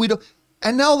alone. We don't.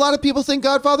 And now a lot of people think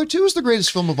Godfather 2 is the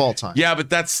greatest film of all time. Yeah, but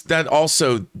that's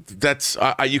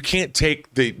you can't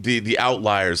take the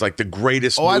outliers, like the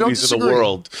greatest movies in the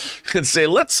world, and say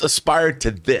let's aspire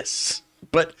to this.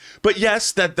 But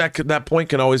yes, that point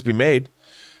can always be made.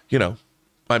 You know,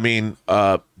 I mean,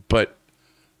 but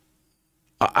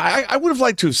I would have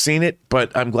liked to have seen it,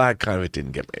 but I'm glad kind of it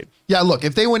didn't get made. Yeah, look,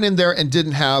 if they went in there and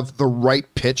didn't have the right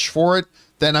pitch for it,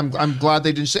 then I'm glad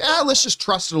they didn't say, let's just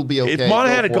trust it'll be okay. If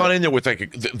Monahan had gone in there with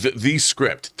like the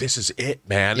script, this is it,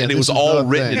 man, yeah, and it was all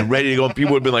written and ready to go, and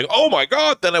people would have been like, oh my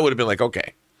God, then I would have been like,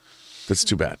 okay, that's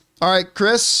too bad. All right,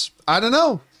 Chris, I don't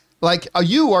know. Like,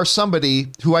 you are somebody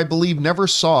who I believe never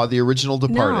saw the original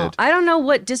Departed. No, I don't know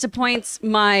what disappoints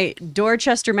my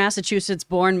Dorchester,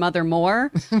 Massachusetts-born mother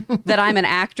more, that I'm an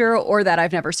actor or that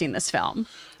I've never seen this film.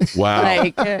 Wow.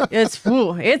 Like,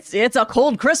 it's a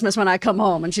cold Christmas when I come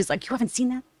home. And she's like, you haven't seen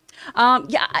that?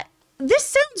 Yeah, this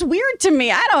sounds weird to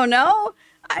me. I don't know.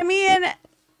 I mean,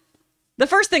 the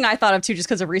first thing I thought of, too, just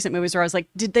because of recent movies where I was like,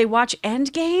 did they watch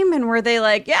Endgame? And were they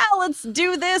like, yeah, let's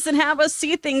do this and have us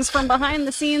see things from behind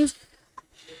the scenes?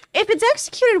 If it's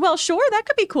executed well, sure, that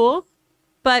could be cool.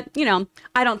 But, you know,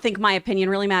 I don't think my opinion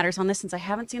really matters on this since I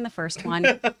haven't seen the first one.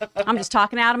 I'm just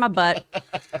talking out of my butt.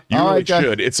 You really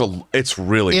should. It's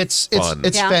really fun. It's Yeah. You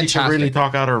should fantastic. really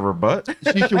talk out of her butt.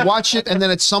 You should watch it, and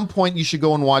then at some point you should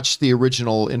go and watch the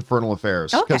original Infernal Affairs.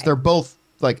 Because Okay. they're both,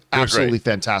 like, They're absolutely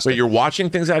great. fantastic. But you're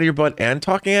watching things out of your butt and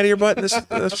talking out of your butt? This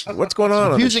what's going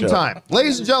on? Confusing on this show? time.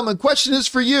 Ladies and gentlemen, question is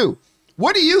for you.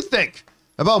 What do you think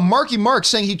about Marky Mark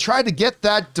saying he tried to get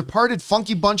that Departed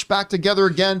Funky Bunch back together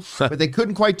again, but they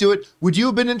couldn't quite do it? Would you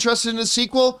have been interested in a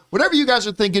sequel? Whatever you guys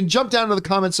are thinking, jump down to the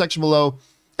comment section below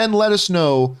and let us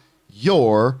know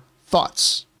your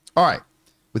thoughts. All right,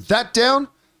 with that down,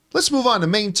 let's move on to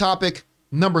main topic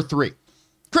number 3.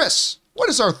 Chris, what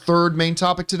is our third main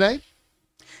topic today?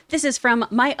 This is from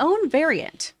my own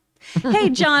variant. Hey,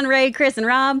 John, Ray, Chris, and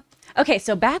Rob. Okay,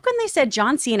 so back when they said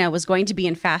John Cena was going to be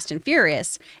in Fast and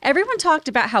Furious, everyone talked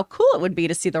about how cool it would be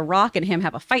to see The Rock and him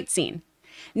have a fight scene.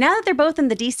 Now that they're both in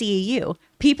the DCEU,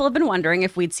 people have been wondering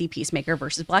if we'd see Peacemaker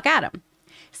versus Black Adam.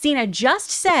 Cena just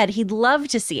said he'd love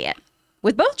to see it.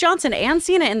 With both Johnson and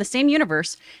Cena in the same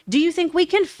universe, do you think we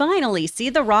can finally see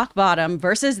the rock bottom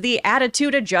versus the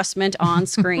attitude adjustment on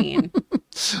screen?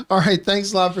 All right,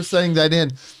 thanks a lot for saying that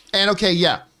in. And okay,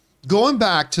 yeah, going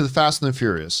back to the Fast and the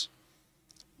Furious,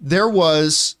 there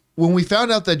was, when we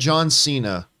found out that John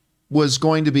Cena was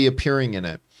going to be appearing in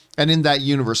it and in that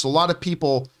universe, a lot of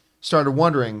people started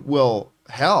wondering, well,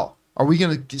 hell, are we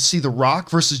going to see The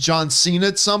Rock versus John Cena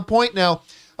at some point? Now,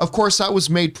 of course, that was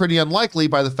made pretty unlikely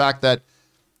by the fact that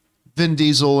Vin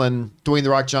Diesel and Dwayne The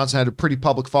Rock Johnson had a pretty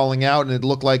public falling out, and it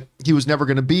looked like he was never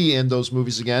going to be in those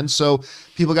movies again. So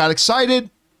people got excited,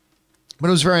 but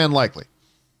it was very unlikely.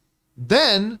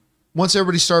 Then, once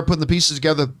everybody started putting the pieces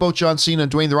together, both John Cena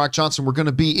and Dwayne The Rock Johnson were going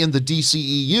to be in the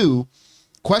DCEU,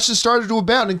 questions started to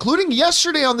abound, including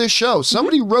yesterday on this show.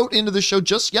 Somebody wrote into the show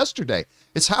just yesterday.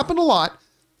 It's happened a lot,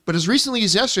 but as recently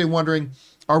as yesterday, wondering,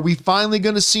 are we finally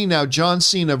going to see now John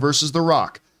Cena versus The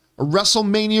Rock? A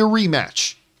WrestleMania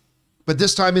rematch, but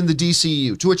this time in the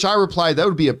DCEU, to which I replied, that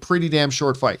would be a pretty damn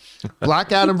short fight.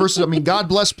 Black Adam versus, I mean, God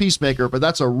bless Peacemaker, but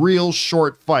that's a real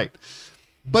short fight.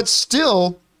 But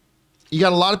still, you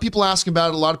got a lot of people asking about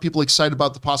it, a lot of people excited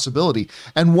about the possibility.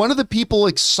 And one of the people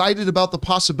excited about the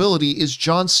possibility is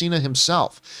John Cena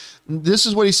himself. This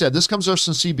is what he said. This comes to us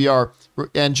from CBR,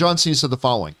 and John Cena said the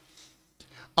following.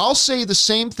 I'll say the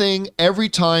same thing every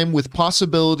time with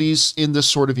possibilities in this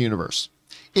sort of universe.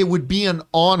 It would be an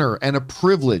honor and a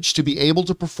privilege to be able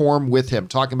to perform with him,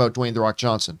 talking about Dwayne The Rock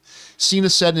Johnson. Cena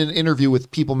said in an interview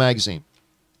with People magazine,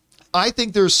 I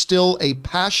think there's still a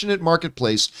passionate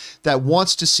marketplace that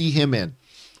wants to see him in.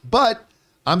 But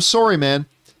I'm sorry, man,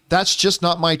 that's just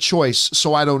not my choice,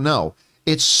 so I don't know.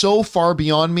 It's so far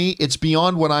beyond me, it's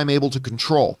beyond what I'm able to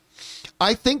control.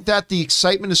 I think that the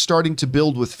excitement is starting to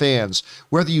build with fans,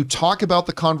 whether you talk about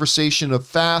the conversation of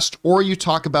Fast or you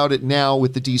talk about it now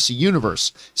with the DC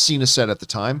Universe, Cena said at the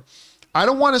time. I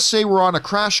don't want to say we're on a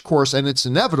crash course and it's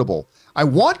inevitable. I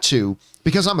want to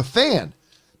because I'm a fan,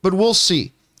 but we'll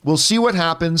see. We'll see what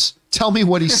happens. Tell me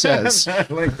what he says. I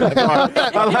like that part.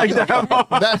 I like that part.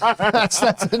 That's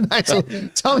a nice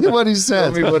one. Tell me what he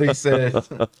says. Tell me what he says.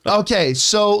 Okay,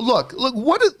 so look,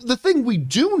 the thing we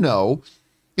do know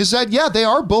is that, yeah, they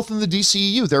are both in the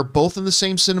DCEU. They're both in the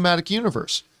same cinematic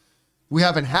universe. We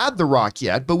haven't had The Rock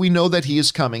yet, but we know that he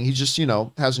is coming. He just,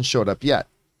 hasn't showed up yet.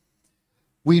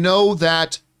 We know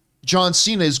that John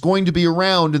Cena is going to be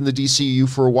around in the DCEU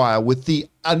for a while with the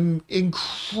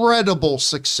incredible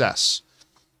success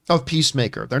of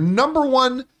Peacemaker. Their number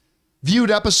one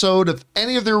viewed episode of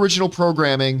any of their original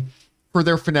programming for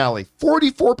their finale.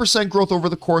 44% growth over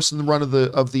the course and the run of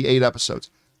the 8 episodes.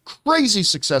 Crazy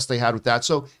success they had with that.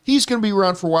 So he's going to be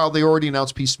around for a while. They already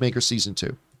announced Peacemaker Season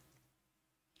 2.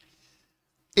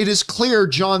 It is clear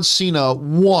John Cena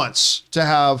wants to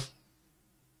have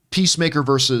Peacemaker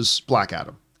versus Black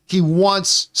Adam. He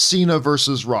wants Cena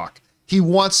versus Rock. He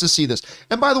wants to see this.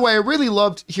 And by the way, I really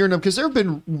loved hearing him because there have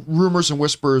been rumors and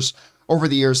whispers over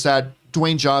the years that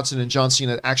Dwayne Johnson and John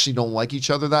Cena actually don't like each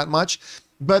other that much.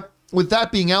 But with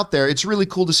that being out there, it's really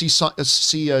cool to see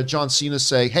John Cena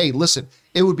say, hey, listen,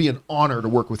 it would be an honor to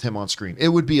work with him on screen. It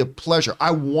would be a pleasure.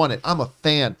 I want it. I'm a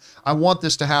fan. I want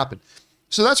this to happen.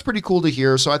 So that's pretty cool to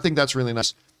hear. So I think that's really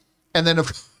nice. And then, of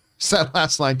course, that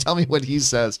last line, tell me what he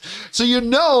says.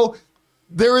 So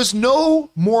there is no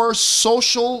more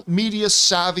social media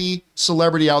savvy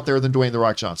celebrity out there than Dwayne The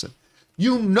Rock Johnson.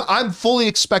 I'm fully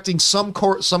expecting some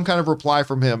kind of reply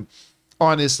from him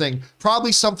on his thing.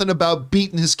 Probably something about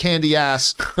beating his candy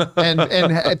ass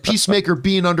and Peacemaker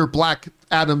being under Black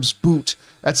Adam's boot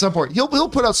at some point. He'll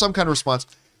put out some kind of response.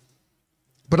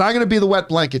 But I'm going to be the wet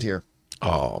blanket here.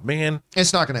 Oh, man.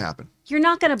 It's not going to happen. You're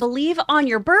not going to believe on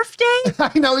your birthday?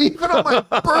 I know, even on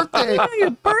my birthday. On your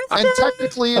birthday? And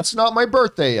technically, it's not my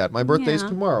birthday yet. My birthday's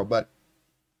tomorrow, but...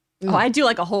 Oh, I do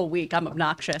like a whole week. I'm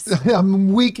obnoxious.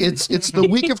 I'm weak. It's the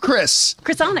week of Chris.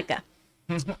 Chrisonica.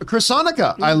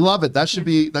 Chrisonica. I love it. That should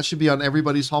be on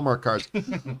everybody's Hallmark cards.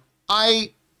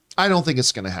 I don't think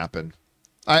it's going to happen.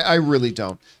 I really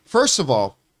don't. First of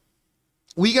all,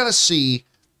 we got to see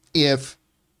if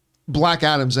Black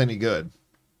Adam's any good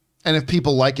and if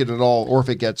people like it at all or if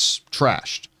it gets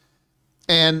trashed.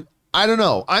 And I don't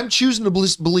know. I'm choosing to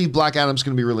believe Black Adam's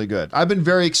going to be really good. I've been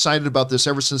very excited about this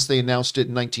ever since they announced it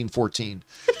in 1914.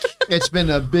 It's been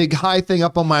a big high thing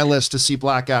up on my list to see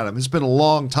Black Adam. It's been a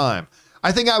long time.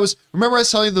 I think remember I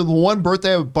was telling you the one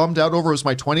birthday I was bummed out over was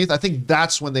my 20th? I think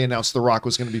that's when they announced The Rock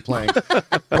was going to be playing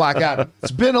Black Adam.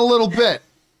 It's been a little bit.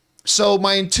 So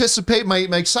my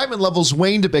excitement levels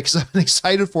waned a bit because I've been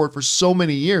excited for it for so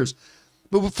many years.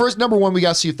 But first, number one, we got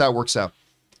to see if that works out.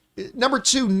 Number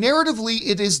two, narratively,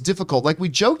 it is difficult. Like we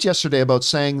joked yesterday about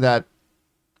saying that,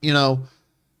 you know,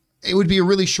 it would be a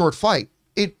really short fight.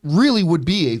 It really would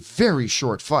be a very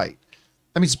short fight.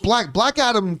 I mean, it's Black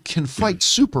Adam can fight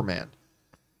Superman.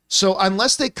 So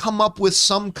unless they come up with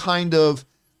some kind of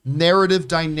narrative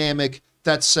dynamic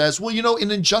that says, well, you know,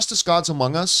 in Injustice Gods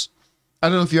Among Us, I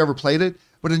don't know if you ever played it,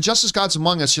 but in Injustice Gods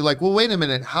Among Us, you're like, well, wait a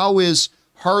minute. How is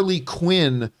Harley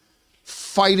Quinn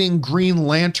fighting Green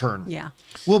Lantern? Yeah.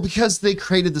 Well, because they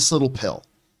created this little pill.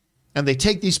 And they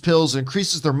take these pills, it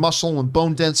increases their muscle and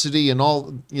bone density and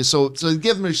all. You know, so they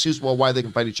give them an excuse why they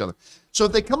can fight each other. So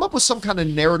if they come up with some kind of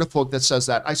narrative hook that says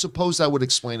that, I suppose that would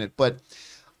explain it. But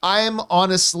I'm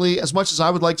honestly, as much as I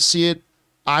would like to see it,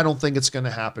 I don't think it's going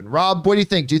to happen. Rob, what do you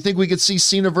think? Do you think we could see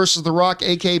Cena versus The Rock,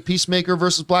 aka Peacemaker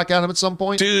versus Black Adam at some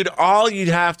point? Dude, all you'd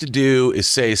have to do is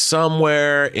say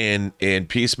somewhere in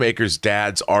Peacemaker's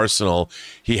dad's arsenal,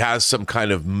 he has some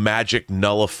kind of magic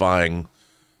nullifying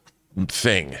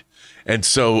thing. And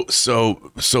so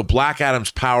Black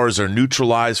Adam's powers are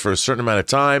neutralized for a certain amount of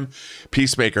time.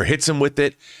 Peacemaker hits him with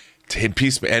it.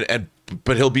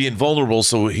 But he'll be invulnerable,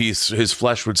 so his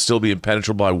flesh would still be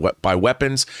impenetrable by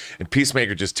weapons. And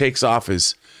Peacemaker just takes off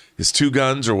his two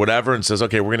guns or whatever and says,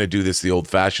 okay, we're going to do this the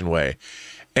old-fashioned way.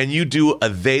 And you do a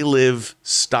They Live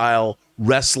style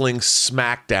wrestling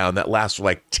smackdown that lasts for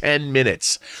like 10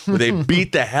 minutes where they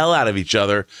beat the hell out of each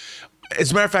other.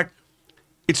 As a matter of fact,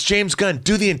 it's James Gunn.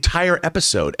 Do the entire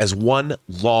episode as one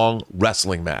long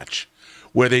wrestling match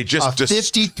where they just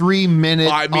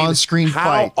 53-minute on-screen fight.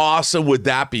 How awesome would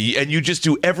that be? And you just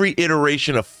do every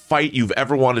iteration of fight you've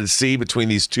ever wanted to see between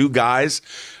these two guys.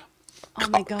 Oh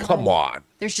my God. Come on.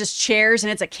 There's just chairs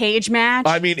and it's a cage match.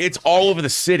 I mean, it's all over the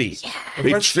city.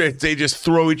 Yeah. They just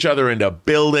throw each other into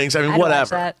buildings. I mean,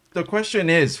 whatever. The question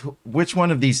is, which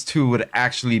one of these two would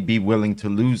actually be willing to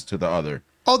lose to the other?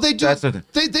 Oh, they do.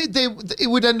 It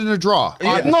would end in a draw.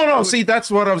 No. See,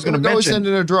 that's what I was going to mention. It would always end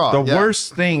in a draw. The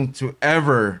worst thing to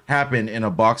ever happen in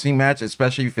a boxing match,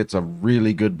 especially if it's a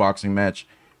really good boxing match,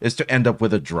 is to end up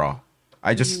with a draw.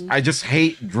 I just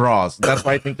hate draws. That's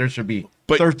why I think there should be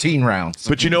 13 rounds.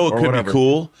 But you know what could be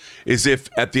cool is if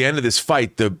at the end of this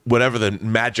fight, whatever the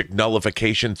magic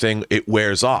nullification thing, it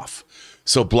wears off.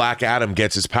 So Black Adam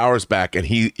gets his powers back, and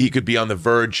he could be on the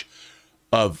verge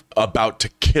of about to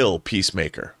kill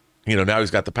Peacemaker. You know, now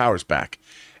he's got the powers back.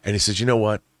 And he says, you know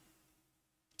what?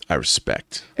 I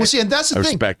respect. Well, see, and that's the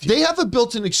thing. They have a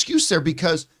built-in excuse there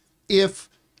because if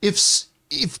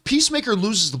Peacemaker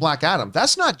loses to Black Adam,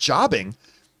 that's not jobbing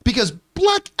because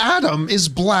Black Adam is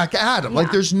Black Adam. Yeah.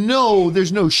 Like there's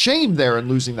no shame there in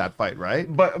losing that fight, right?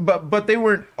 But they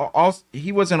weren't also,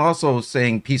 he wasn't also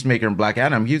saying Peacemaker and Black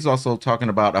Adam. He's also talking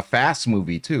about a Fast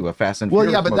movie too, a Fast and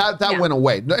Furious movie. That went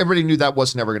away. Everybody knew that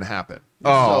was never going to happen.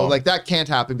 So like that can't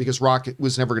happen because Rock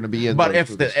was never going to be in. But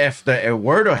if it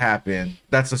were to happen,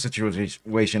 that's the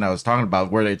situation I was talking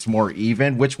about, where it's more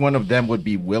even. Which one of them would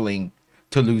be willing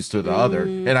to lose to the other?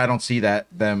 And I don't see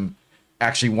them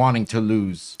actually wanting to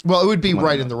lose. Well, it would be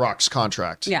right in The Rock's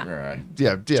contract. Yeah. Right.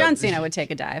 Yeah. John Cena would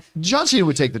take a dive. John Cena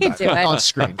would take the dive on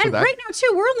screen for and that. right now,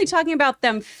 too, we're only talking about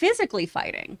them physically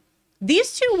fighting.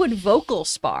 These two would vocal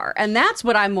spar, and that's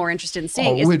what I'm more interested in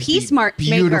seeing. Is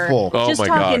Peacemaker just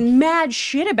talking mad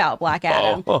shit about Black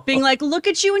Adam, being like, "Look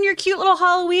at you in your cute little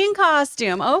Halloween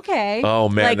costume." Okay. Oh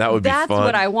man, like, that would be fun. That's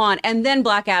what I want. And then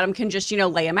Black Adam can just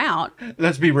lay him out.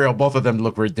 Let's be real. Both of them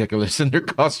look ridiculous in their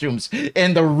costumes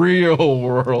in the real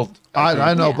world.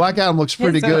 I know. Yeah. Black Adam looks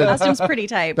pretty good. Costume's pretty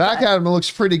tight. Black Adam looks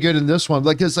pretty good in this one.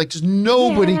 Like, it's like just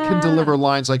nobody can deliver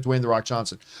lines like Dwayne "The Rock"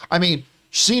 Johnson. I mean,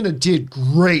 Cena did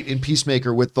great in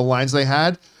Peacemaker with the lines they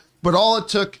had, but all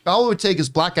it would take is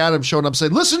Black Adam showing up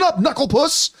saying, "Listen up, Knuckle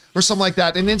Puss," or something like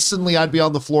that, and instantly I'd be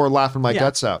on the floor laughing my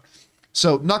guts out.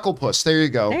 So Knuckle Puss, there you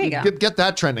go. There you go. Get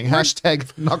that trending.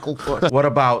 Hashtag Knuckle Puss. What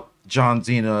about John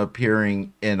Cena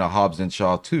appearing in a Hobbs and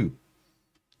Shaw 2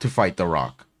 to fight The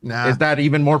Rock? Nah. Is that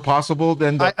even more possible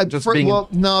than being? Well,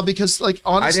 no, because like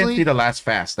honestly, I didn't see the last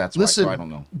Fast. That's why. So I don't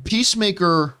know.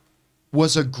 Peacemaker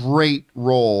was a great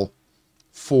role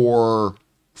for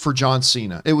John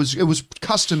Cena. It was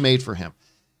custom made for him,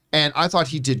 and I thought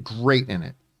he did great in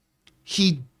it.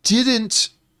 He didn't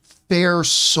fare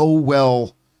so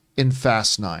well in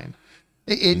Fast 9.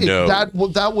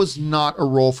 That was not a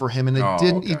role for him, and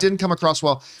it didn't come across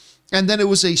well. And then it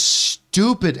was a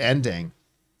stupid ending.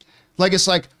 Like it's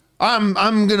like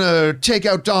I'm gonna take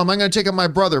out Dom. I'm gonna take out my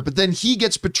brother. But then he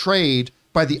gets betrayed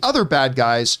by the other bad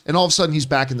guys, and all of a sudden he's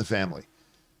back in the family.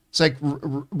 It's like,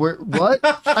 what?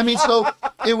 I mean, so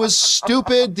it was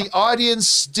stupid. The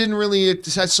audience didn't really.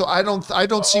 So I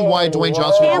don't see why Dwayne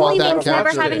Johnson would want Family that means never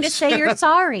character. having to say you're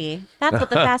sorry. That's what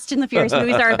the Fast and the Furious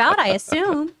movies are about, I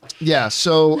assume. Yeah.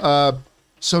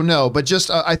 So no, but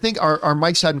just I think our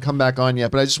mics hadn't come back on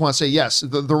yet. But I just want to say yes,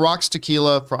 the Rock's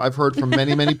tequila. I've heard from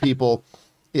many people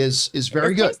is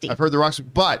very good. Tasty. I've heard the Rock's,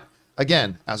 but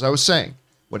again, as I was saying,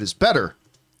 what is better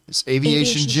is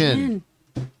Aviation Gin.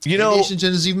 You know, Aviation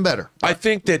Gin is even better. I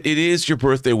think that it is your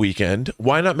birthday weekend.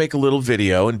 Why not make a little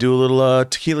video and do a little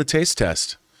tequila taste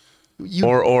test?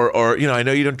 Or you know, I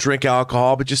know you don't drink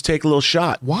alcohol, but just take a little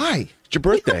shot. Why? It's your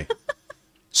birthday.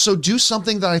 So do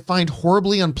something that I find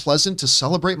horribly unpleasant to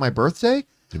celebrate my birthday?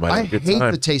 You might have a good hate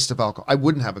time. the taste of alcohol. I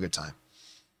wouldn't have a good time.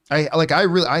 I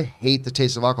hate the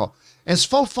taste of alcohol. And it's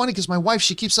so funny because my wife,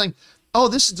 she keeps saying, "Oh,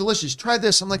 this is delicious. Try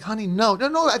this." I'm like, "Honey, no.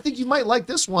 I think you might like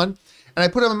this one." And I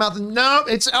put it in my mouth and no,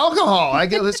 it's alcohol.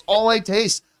 That's all I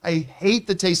taste. I hate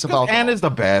the taste of alcohol. Anne is the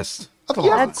best. Of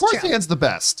course, Anne's the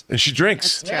best. And she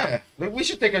drinks. Yeah, like, we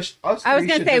should take a. I was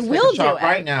gonna say, we'll do it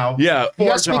right now. Yeah. You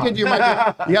got to speak into your mic. You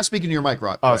got to speak into your mic,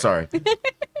 Rod. Oh, sorry.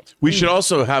 We should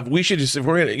also have. We should just if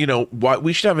we're gonna, you know,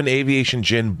 we should have an Aviation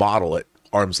Gin bottle at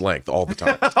arm's length all the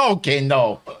time. Okay,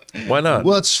 no. Why not?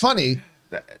 Well, it's funny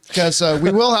because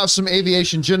we will have some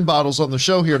Aviation Gin bottles on the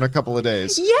show here in a couple of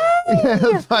days.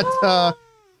 Yay! But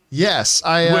yes,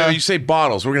 When you say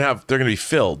bottles, they're gonna be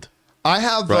filled. I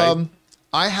have Right.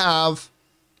 I have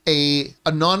a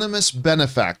anonymous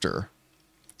benefactor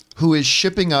who is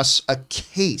shipping us a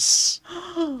case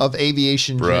of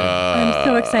Aviation Gin. I'm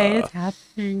so excited it's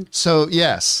happening. So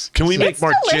yes, Can we make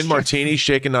gin delicious. martinis,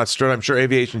 shaken not stirred? I'm sure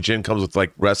Aviation Gin comes with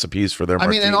like recipes for their I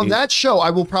mean, martinis. and on that show, I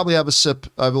will probably have a sip.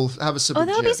 I will have a sip Oh, of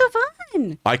that gin. would be so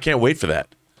fun. I can't wait for that.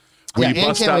 When Yeah, you Ann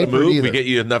bust can't out a wait for it move, we either. get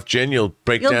you enough gin, you'll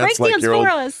break You'll dance break like dance your for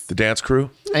old us. the dance crew.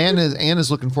 Anne is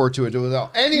looking forward to it as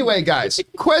well. Anyway, guys,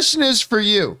 question is for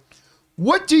you.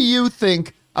 What do you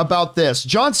think about this?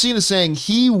 John Cena saying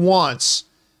he wants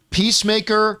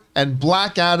Peacemaker and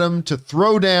Black Adam to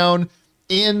throw down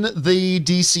in the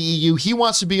DCEU. He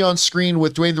wants to be on screen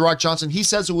with Dwayne "The Rock" Johnson. He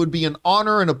says it would be an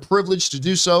honor and a privilege to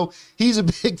do so. He's a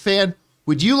big fan.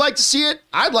 Would you like to see it?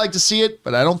 I'd like to see it,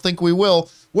 but I don't think we will.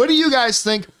 What do you guys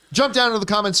think? Jump down to the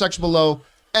comment section below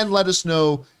and let us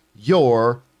know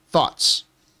your thoughts.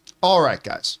 All right,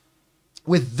 guys.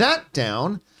 With that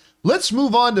down, let's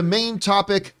move on to main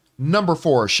topic number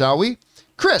 4, shall we?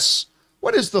 Chris,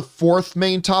 what is the 4th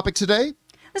main topic today?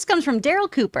 This comes from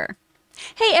Daryl Cooper.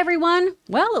 Hey everyone.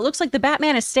 Well, it looks like the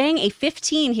Batman is staying a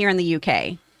 15 here in the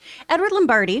UK. Edward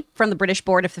Lombardi, from the British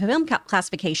Board of Film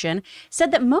Classification,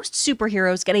 said that most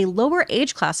superheroes get a lower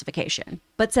age classification,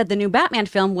 but said the new Batman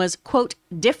film was, quote,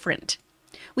 different.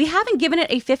 We haven't given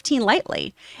it a 15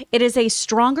 lightly. It is a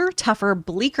stronger, tougher,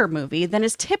 bleaker movie than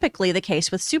is typically the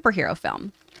case with superhero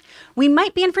film. We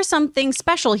might be in for something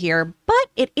special here, but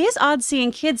it is odd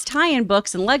seeing kids tie-in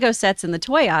books and Lego sets in the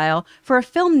toy aisle for a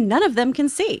film none of them can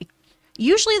see.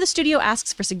 Usually the studio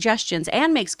asks for suggestions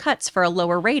and makes cuts for a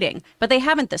lower rating, but they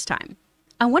haven't this time.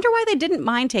 I wonder why they didn't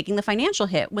mind taking the financial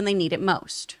hit when they need it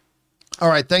most. All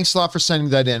right, thanks a lot for sending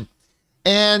that in.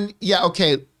 And yeah,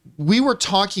 okay, we were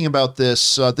talking about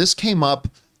this. This came up,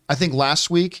 I think last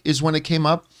week is when it came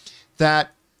up,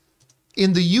 that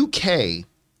in the UK,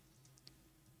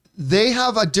 they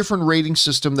have a different rating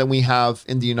system than we have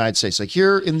in the United States. Like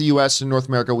here in the US and North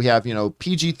America, we have,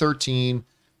 PG-13,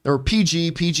 or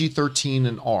PG, PG-13,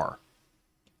 and R.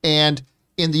 And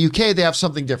in the UK, they have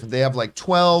something different. They have like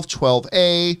 12,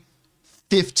 12A,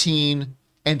 15,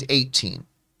 and 18.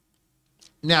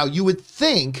 Now, you would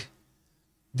think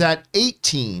that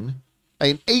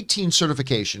an 18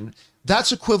 certification,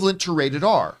 that's equivalent to rated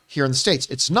R here in the States.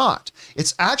 It's not.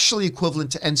 It's actually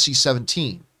equivalent to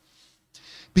NC-17.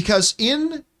 Because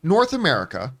in North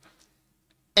America,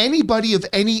 anybody of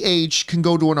any age can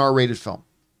go to an R-rated film.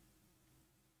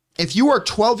 If you are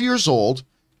 12 years old,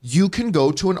 you can go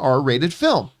to an R-rated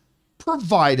film,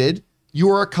 provided you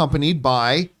are accompanied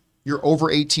by your over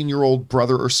 18-year-old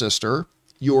brother or sister,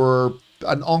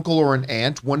 an uncle or an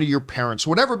aunt, one of your parents,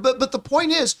 whatever. But the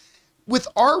point is, with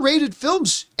R-rated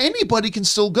films, anybody can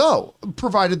still go,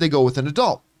 provided they go with an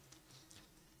adult.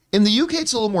 In the UK,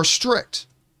 it's a little more strict.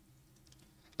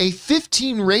 A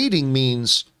 15 rating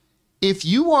means if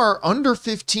you are under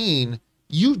 15,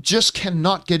 you just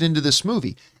cannot get into this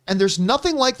movie. And there's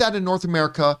nothing like that in North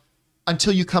America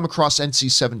until you come across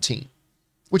NC-17,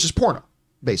 which is porno,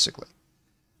 basically.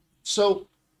 So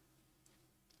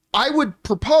I would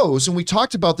propose, and we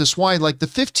talked about this, why like the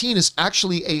 15 is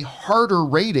actually a harder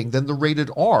rating than the rated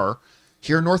R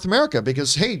here in North America,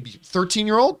 because hey,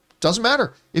 13-year-old, doesn't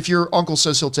matter if your uncle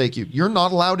says he'll take you. You're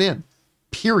not allowed in,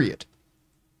 period.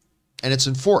 And it's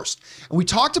enforced. And we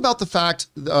talked about the fact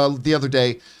the other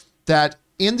day that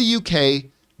in the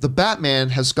UK, the Batman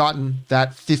has gotten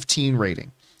that 15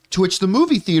 rating, to which the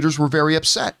movie theaters were very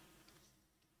upset.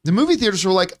 The movie theaters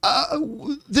were like,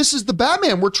 this is the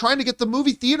Batman. We're trying to get the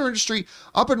movie theater industry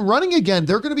up and running again.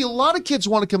 There are going to be a lot of kids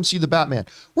who want to come see the Batman.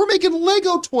 We're making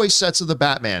Lego toy sets of the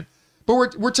Batman.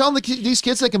 But we're telling these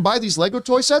kids they can buy these Lego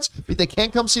toy sets, but they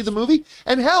can't come see the movie.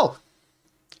 And hell,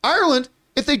 Ireland,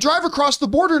 if they drive across the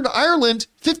border into Ireland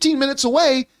 15 minutes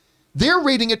away, they're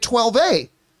rating it 12A.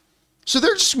 So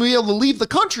they're just going to be able to leave the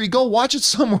country, go watch it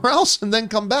somewhere else, and then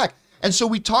come back. And so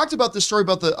we talked about this story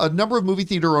about a number of movie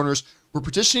theater owners were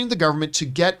petitioning the government to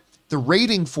get the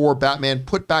rating for Batman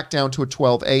put back down to a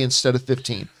 12A instead of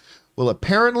 15. Well,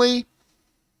 apparently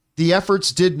the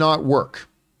efforts did not work,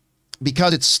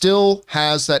 because it still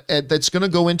has that's going to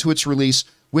go into its release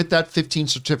with that 15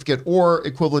 certificate, or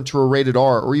equivalent to a rated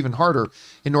R, or even harder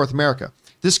in North America.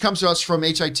 This comes to us from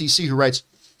HITC, who writes,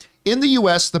 in the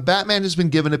US, the Batman has been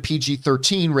given a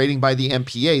PG-13 rating by the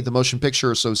MPA, the Motion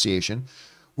Picture Association,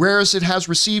 whereas it has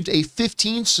received a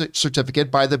 15 certificate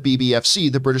by the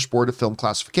BBFC, the British Board of Film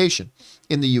Classification,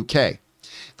 in the UK.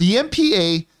 The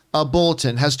MPA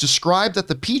bulletin has described that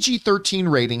the PG-13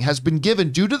 rating has been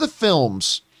given due to the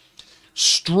film's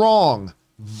strong,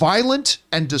 violent,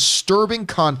 and disturbing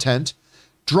content,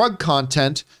 drug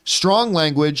content, strong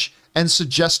language, and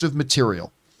suggestive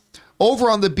material.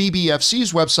 Over on the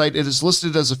BBFC's website, it is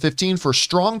listed as a 15 for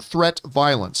strong threat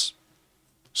violence.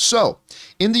 So,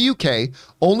 in the UK,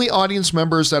 only audience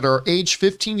members that are age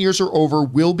 15 years or over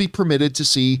will be permitted to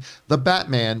see the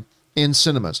Batman in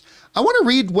cinemas. I want to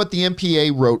read what the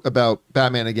MPA wrote about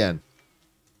Batman again.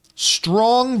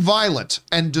 Strong, violent,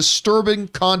 and disturbing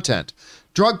content.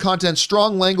 Drug content,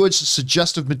 strong language,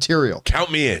 suggestive material.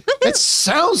 Count me in. It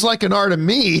sounds like an R to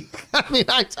me. I mean,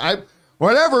 I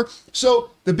whatever.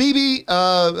 So the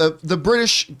the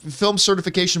British Film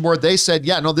Certification Board, they said,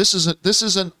 yeah, no, this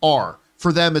is an R.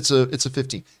 For them, it's a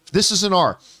 15. This is an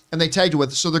R, and they tagged it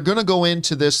with it. So they're going to go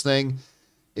into this thing.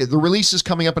 The release is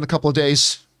coming up in a couple of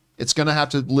days. It's going to have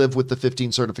to live with the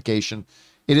 15 certification.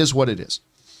 It is what it is.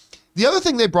 The other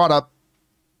thing they brought up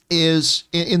is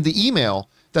in the email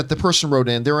that the person wrote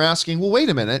in, they were asking, well, wait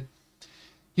a minute.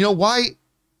 You know, why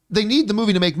they need the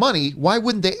movie to make money. Why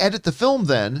wouldn't they edit the film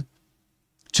then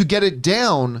to get it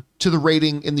down to the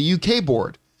rating in the UK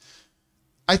board?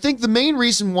 I think the main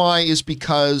reason why is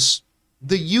because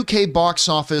the UK box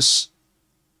office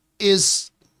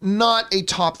is not a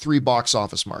top 3 box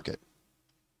office market.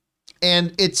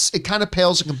 And it kind of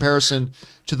pales in comparison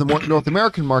to the North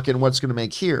American market and what it's going to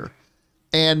make here.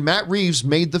 And Matt Reeves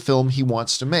made the film he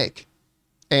wants to make.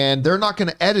 And they're not going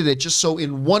to edit it just so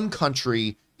in one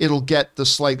country it'll get the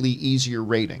slightly easier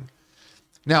rating.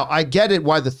 Now, I get it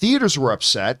why the theaters were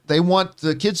upset. They want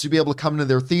the kids to be able to come into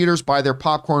their theaters, buy their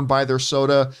popcorn, buy their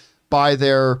soda, buy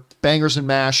their bangers and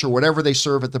mash or whatever they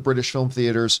serve at the British film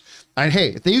theaters. And hey,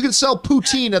 if you can sell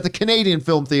poutine at the Canadian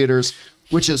film theaters,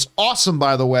 which is awesome,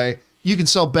 by the way, you can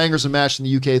sell bangers and mash in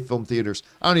the UK film theaters.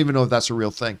 I don't even know if that's a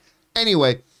real thing.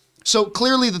 Anyway, so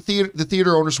clearly the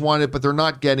theater owners want it, but they're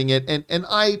not getting it. And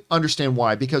I understand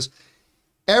why, because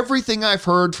everything I've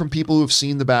heard from people who have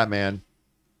seen the Batman,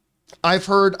 I've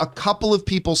heard a couple of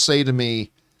people say to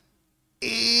me,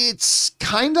 it's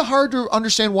kind of hard to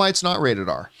understand why it's not rated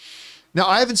R. Now,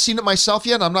 I haven't seen it myself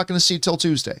yet. I'm not going to see it till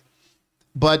Tuesday.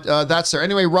 But that's there.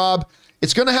 Anyway, Rob,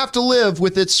 it's going to have to live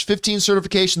with its 15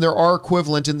 certification. There are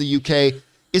equivalent in the UK.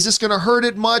 Is this going to hurt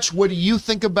it much? What do you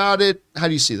think about it? How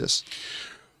do you see this?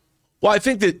 Well, I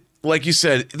think that, like you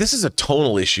said, this is a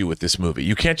tonal issue with this movie.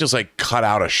 You can't just like cut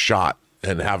out a shot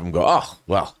and have them go, oh,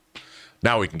 well,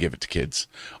 now we can give it to kids.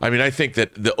 I mean, I think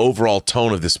that the overall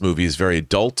tone of this movie is very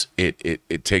adult.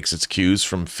 It takes its cues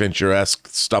from Fincher-esque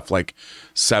stuff like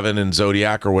Seven and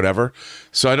Zodiac or whatever.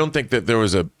 So I don't think that there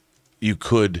was you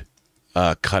could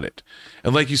cut it.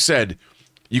 And like you said,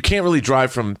 you can't really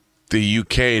drive from the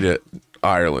UK to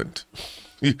Ireland.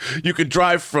 You could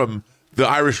drive from the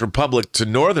Irish Republic to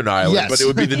Northern Ireland, yes. But it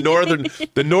would be the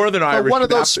northern Irish. One of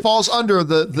those falls under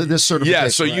this certification. Yeah,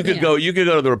 so you could go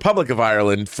to the Republic of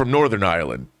Ireland from Northern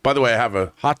Ireland. By the way, I have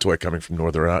a hot toy coming from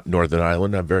Northern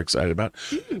Ireland. I'm very excited about.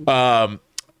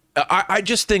 I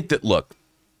just think that, look,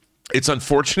 it's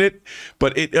unfortunate,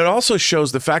 but it also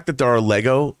shows the fact that there are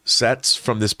Lego sets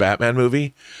from this Batman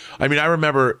movie. I mean, I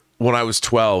remember when I was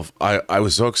 12, I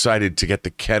was so excited to get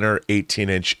the Kenner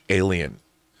 18-inch Alien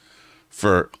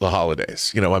for the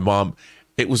holidays. You know, my mom,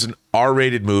 it was an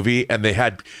R-rated movie, and they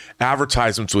had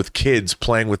advertisements with kids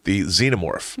playing with the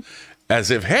Xenomorph,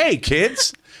 as if, hey,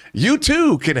 kids, you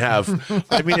too can have.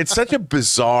 I mean, it's such a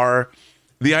bizarre.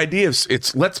 The idea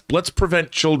is let's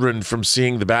prevent children from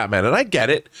seeing the Batman, and I get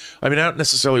it. I mean, I don't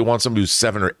necessarily want somebody who's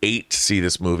 7 or 8 to see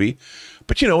this movie,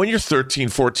 but you know, when you're 13,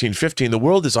 14, 15, the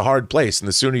world is a hard place, and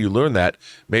the sooner you learn that,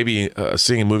 maybe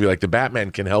seeing a movie like the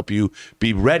Batman can help you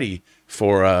be ready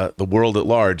for the world at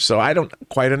large. So I don't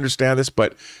quite understand this,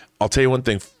 but I'll tell you one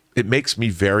thing: it makes me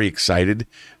very excited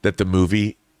that the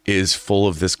movie is full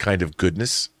of this kind of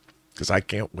goodness, because I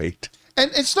can't wait. And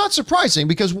it's not surprising,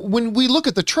 because when we look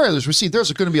at the trailers, we see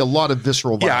there's going to be a lot of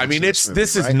visceral violence. Yeah, I mean, this movie,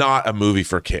 is not a movie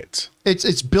for kids.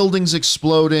 It's buildings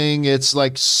exploding. It's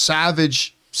like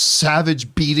savage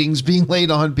beatings being laid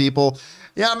on people.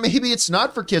 Yeah, maybe it's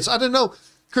not for kids. I don't know.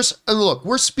 Chris, look,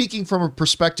 we're speaking from a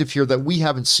perspective here that we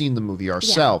haven't seen the movie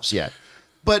ourselves yet.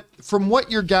 But from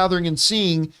what you're gathering and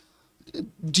seeing,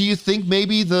 do you think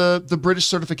maybe the British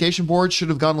Certification Board should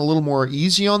have gotten a little more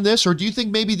easy on this? Or do you think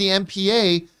maybe the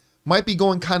MPA might be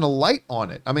going kind of light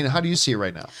on it? I mean, how do you see it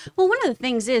right now? Well, one of the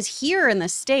things is, here in the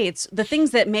States, the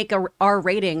things that make a R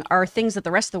rating are things that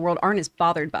the rest of the world aren't as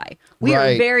bothered by. We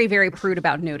are very, very prude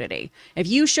about nudity. If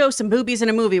you show some boobies in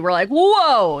a movie, we're like,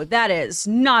 whoa, that is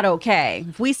not okay.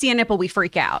 If we see a nipple, we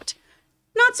freak out.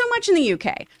 Not so much in the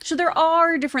UK. So there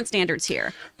are different standards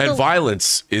here. And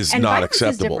violence is not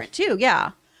acceptable. Is different too,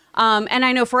 yeah. And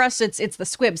I know for us, it's the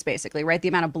squibs, basically, right? The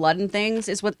amount of blood and things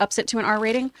is what ups it to an R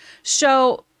rating.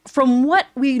 So from what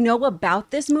we know about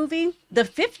this movie, the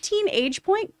 15 age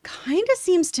point kind of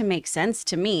seems to make sense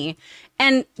to me.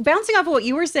 And bouncing off of what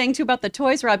you were saying too about the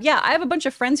toys, Rob, yeah, I have a bunch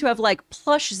of friends who have like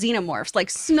plush xenomorphs, like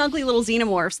snuggly little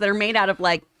xenomorphs that are made out of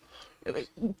like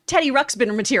Teddy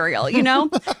Ruxpin material, you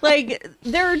know? Like,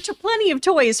 there are plenty of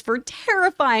toys for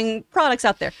terrifying products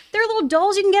out there. There are little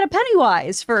dolls you can get at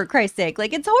Pennywise, for Christ's sake.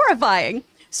 Like, it's horrifying.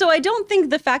 So I don't think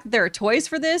the fact that there are toys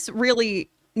for this really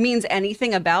means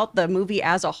anything about the movie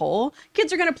as a whole.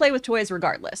 Kids are going to play with toys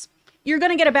regardless. You're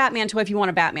going to get a Batman toy if you want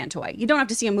a Batman toy. You don't have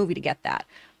to see a movie to get that.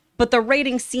 But the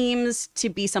rating seems to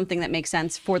be something that makes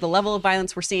sense for the level of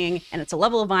violence we're seeing, and it's a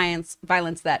level of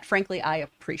violence that, frankly, I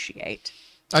appreciate.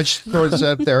 I just throw this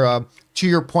out there. To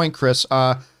your point, Chris,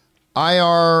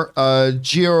 IR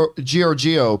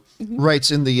Giorgio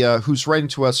writes in the who's writing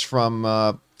to us from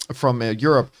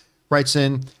Europe, writes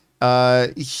in,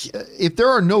 if there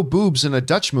are no boobs in a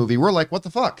Dutch movie, we're like, what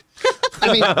the fuck?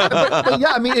 I mean, but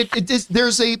yeah, I mean, there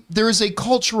is a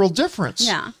cultural difference.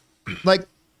 Yeah, like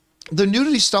the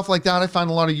nudity stuff like that. I find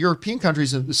a lot of European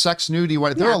countries, the sex nudity,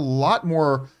 they're a lot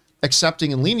more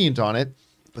accepting and lenient on it,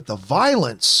 but the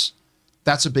violence,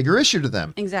 that's a bigger issue to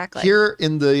them. Exactly. Here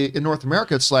in North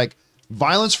America, it's like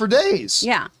violence for days.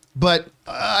 Yeah. But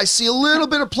I see a little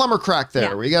bit of plumber crack there.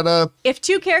 Yeah. We gotta. If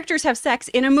two characters have sex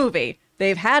in a movie,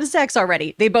 they've had sex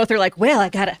already. They both are like, well, I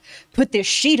gotta put this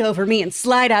sheet over me and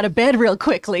slide out of bed real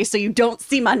quickly so you don't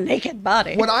see my naked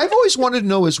body. What I've always wanted to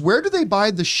know is, where do they buy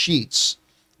the sheets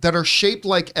that are shaped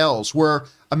like L's, where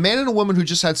a man and a woman who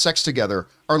just had sex together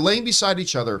are laying beside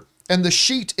each other, and the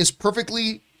sheet is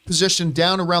perfectly positioned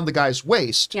down around the guy's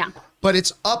waist, but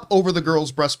it's up over the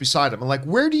girl's breast beside him. And like,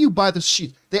 where do you buy the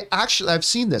sheet? They actually, I've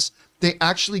seen this. They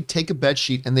actually take a bed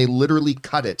sheet and they literally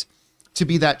cut it to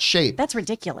be that shape. That's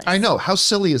ridiculous. I know. How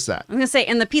silly is that? I'm going to say,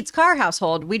 in the Pete's Car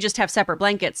household, we just have separate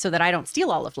blankets so that I don't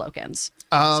steal all of Logan's.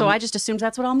 So I just assumed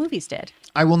that's what all movies did.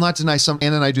 I will not deny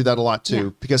Ann and I do that a lot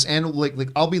too, because Ann, like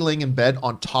I'll be laying in bed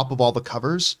on top of all the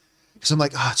covers, because I'm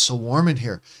like, it's so warm in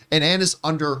here. And Ann is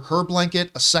under her blanket,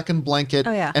 a second blanket,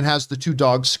 and has the two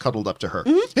dogs cuddled up to her.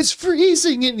 It's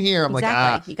freezing in here. I'm like,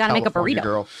 you got to make a burrito.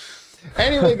 Girl.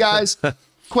 Anyway, guys,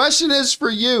 question is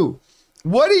for you.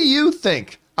 What do you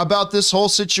think about this whole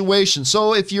situation?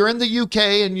 So if you're in the UK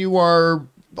and you are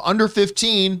under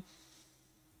 15,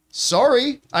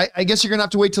 sorry, I guess you're going to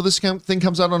have to wait till this thing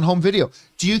comes out on home video.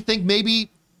 Do you think maybe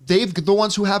they're the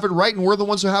ones who have it right and we're the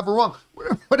ones who have it wrong?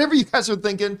 Whatever you guys are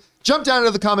thinking, jump down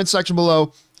into the comment section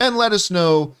below and let us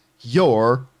know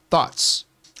your thoughts.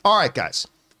 All right, guys,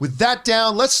 with that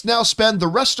down, let's now spend the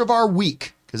rest of our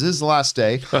week, because this is the last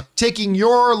day, taking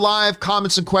your live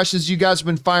comments and questions you guys have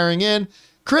been firing in.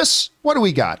 Chris, what do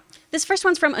we got? This first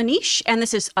one's from Anish, and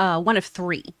this is one of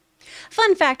 3.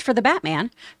 Fun fact for the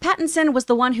Batman, Pattinson was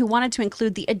the one who wanted to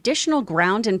include the additional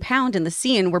ground and pound in the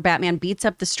scene where Batman beats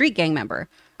up the street gang member.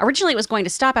 Originally, it was going to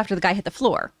stop after the guy hit the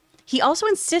floor. He also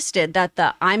insisted that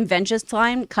the "I'm vengeance"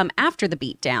 line come after the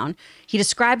beatdown. He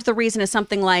described the reason as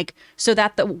something like, so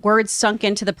that the words sunk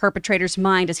into the perpetrator's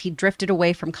mind as he drifted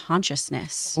away from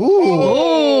consciousness.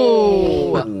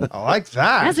 Ooh. I like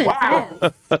that. That's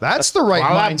intense. That's the right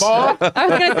mindset. I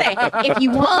was going to say, if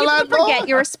you want people to forget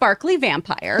you're a sparkly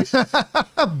vampire,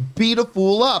 Beat a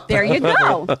fool up. there you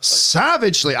go.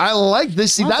 Savagely. I like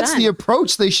this. See, Well that's done. the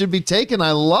approach they should be taking.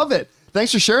 I love it.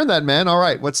 Thanks for sharing that, man. All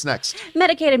right, what's next?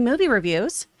 Medicated movie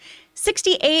reviews.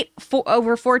 68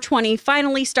 over 420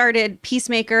 finally started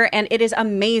Peacemaker, and it is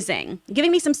amazing.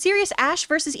 Giving me some serious Ash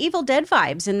versus Evil Dead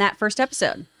vibes in that first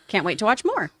episode. Can't wait to watch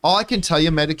more. All I can tell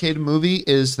you, Medicated movie,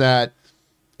 is that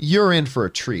you're in for a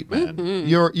treat, man.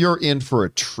 You're in for a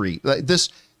treat. Like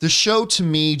the show to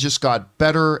me just got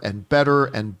better and better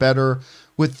and better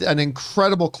with an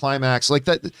incredible climax. Like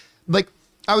that, like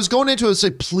I was going into it and say,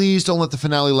 please don't let the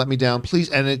finale let me down, please.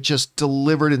 And it just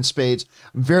delivered in spades.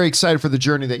 I'm very excited for the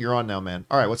journey that you're on now, man.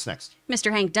 All right, what's next?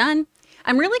 Mr. Hank Dunn.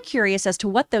 I'm really curious as to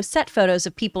what those set photos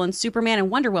of people in Superman and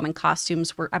Wonder Woman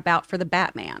costumes were about for the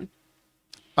Batman.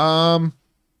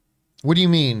 What do you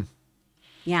mean?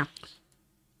 Yeah.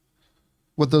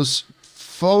 What those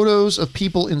photos of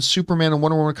people in Superman and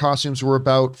Wonder Woman costumes were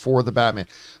about for the Batman?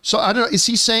 So I don't know. Is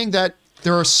he saying that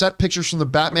there are set pictures from the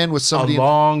Batman with somebody? A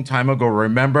long time ago,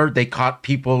 remember they caught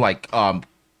people like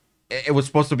it was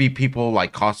supposed to be people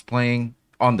like cosplaying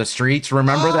on the streets.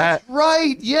 Remember that?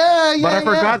 Right. Yeah. But I yeah.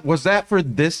 forgot. Was that for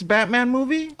this Batman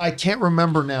movie? I can't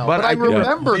remember now, But but I I-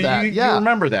 remember You- that. you yeah.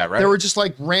 remember that, right? There were just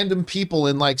like random people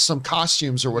in like some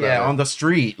costumes or whatever. Yeah, on the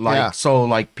street. Like Yeah. so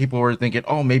like people were thinking,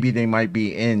 oh, maybe they might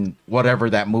be in whatever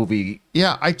that movie.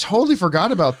 Yeah, I totally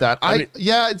forgot about that. I mean-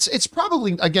 It's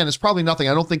probably, again, it's probably nothing.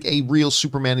 I don't think a real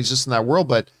Superman exists in that world,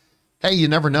 but hey, you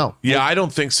never know. Yeah, I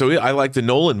don't think so. I like the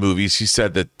Nolan movies. He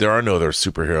said that there are no other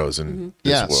superheroes in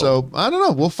this Yeah, world. so I don't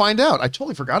know. We'll find out. I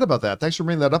totally forgot about that. Thanks for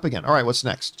bringing that up again. All right, what's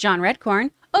next? John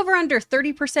Redcorn. Over under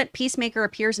 30% Peacemaker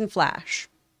appears in Flash.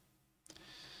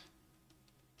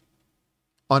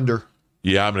 Under.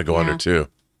 Yeah, I'm going to go under too.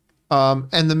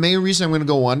 And the main reason I'm going to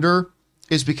go under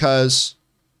is because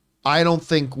I don't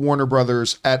think Warner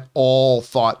Brothers at all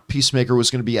thought Peacemaker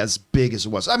was going to be as big as it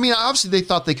was. I mean, obviously they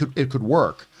thought it could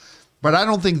work, but I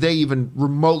don't think they even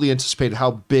remotely anticipated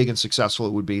how big and successful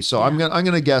it would be. So I'm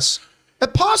gonna guess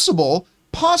possible,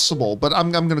 but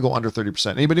I'm gonna go under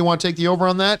 30%. Anybody want to take the over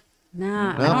on that?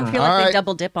 Nah, I don't feel like All they right.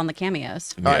 double dip on the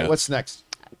cameos. All right, Yeah. what's next?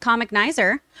 Comic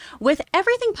Nizer. With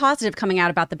everything positive coming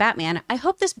out about the Batman, I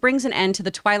hope this brings an end to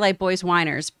the Twilight Boys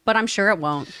whiners, but I'm sure it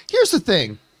won't. Here's the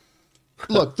thing.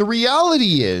 Look, the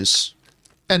reality is,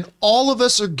 and all of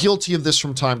us are guilty of this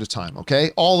from time to time,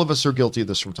 okay? All of us are guilty of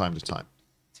this from time to time.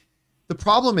 The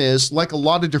problem is, like a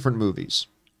lot of different movies,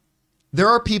 there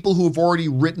are people who have already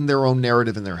written their own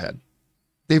narrative in their head.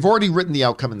 They've already written the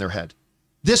outcome in their head.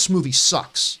 This movie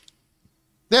sucks.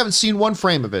 They haven't seen one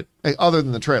frame of it other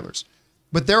than the trailers.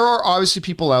 But there are obviously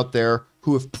people out there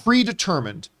who have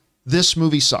predetermined this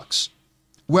movie sucks.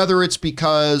 Whether it's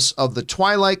because of the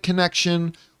Twilight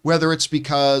connection, whether it's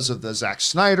because of the Zack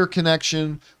Snyder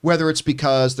connection, whether it's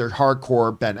because they're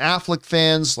hardcore Ben Affleck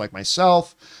fans like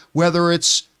myself, whether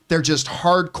it's they're just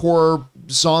hardcore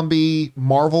zombie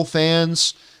Marvel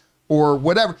fans or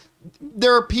whatever.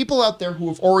 There are people out there who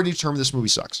have already determined this movie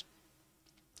sucks.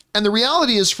 And the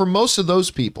reality is, for most of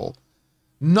those people,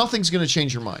 nothing's going to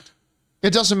change your mind.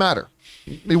 It doesn't matter.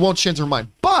 It won't change their mind.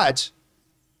 But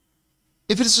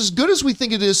if it's as good as we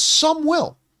think it is, some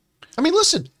will. I mean,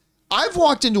 listen, I've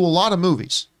walked into a lot of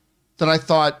movies that I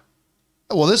thought,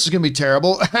 well, this is going to be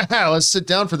terrible. Let's sit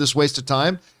down for this waste of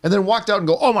time. And then walked out and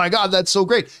go, oh my God, that's so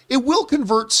great. It will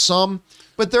convert some,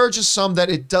 but there are just some that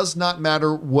it does not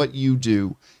matter what you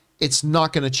do. It's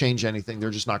not going to change anything.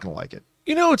 They're just not going to like it.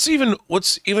 You know,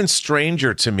 what's even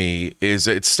stranger to me is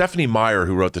it's Stephanie Meyer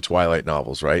who wrote the Twilight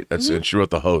novels, right? And she wrote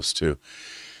The Host too.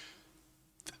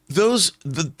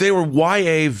 They were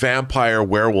YA vampire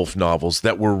werewolf novels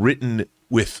that were written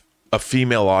with a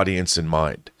female audience in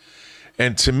mind.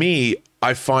 And to me,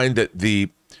 I find that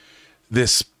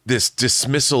this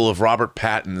dismissal of Robert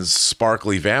Pattinson's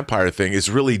sparkly vampire thing is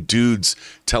really dudes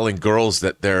telling girls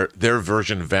that their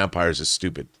version of vampires is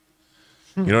stupid.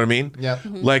 You know what I mean? Yeah.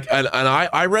 Like, and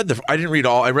I didn't read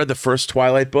all. I read the first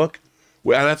Twilight book,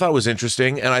 and I thought it was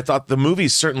interesting, and I thought the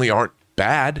movies certainly aren't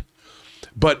bad,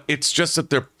 but it's just that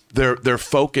their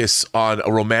focus on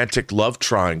a romantic love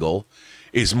triangle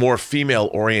is more female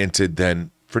oriented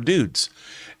than for dudes,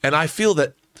 and I feel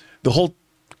that the whole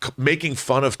making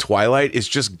fun of Twilight is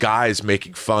just guys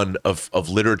making fun of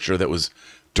literature that was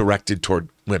directed toward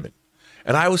women,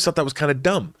 and I always thought that was kind of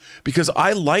dumb because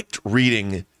I liked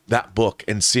reading that book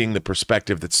and seeing the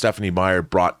perspective that Stephanie Meyer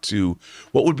brought to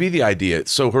what would be the idea.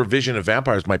 So her vision of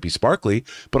vampires might be sparkly,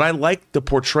 but I liked the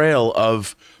portrayal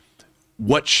of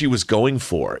what she was going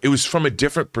for. It was from a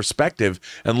different perspective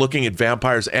and looking at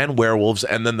vampires and werewolves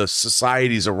and then the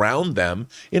societies around them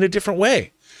in a different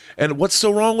way. And what's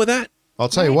so wrong with that? I'll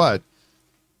tell you what.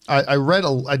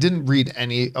 I didn't read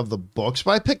any of the books,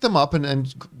 but I picked them up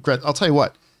and I'll tell you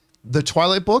what. The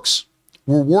Twilight books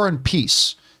were War and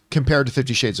Peace compared to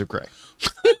 50 Shades of Grey.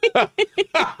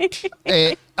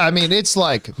 I mean, it's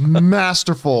like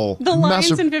masterful. The lines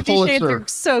master in 50 Shades Pulitzer. are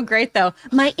so great, though.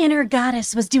 My inner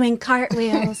goddess was doing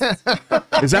cartwheels.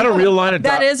 Is that a real line of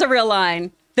That is a real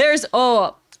line. There's,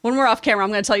 when we're off camera,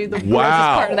 I'm going to tell you the grossest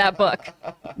part of that book.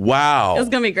 Wow. It's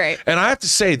going to be great. And I have to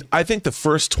say, I think the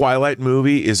first Twilight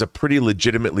movie is a pretty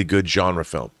legitimately good genre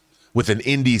film with an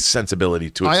indie sensibility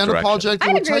to its I direction. unapologetically I'd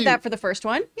will agree tell with you, that for the first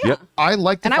one. Yeah. Yep. I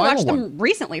like the And I final watched one. them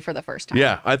recently for the first time.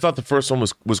 Yeah, I thought the first one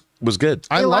was good.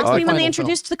 I It like lost the me when they final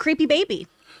introduced the creepy baby.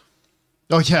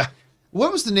 film. Oh yeah.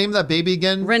 What was the name of that baby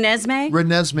again? Renesmee.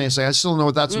 Renesmee. I still don't know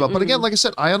what that's about. But again, like I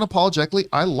said, I unapologetically,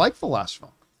 I like the last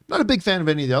film. Not a big fan of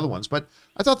any of the other ones, but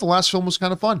I thought the last film was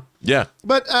kind of fun. Yeah.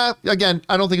 But again,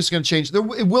 I don't think it's going to change.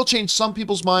 It will change some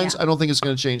people's minds. Yeah. I don't think it's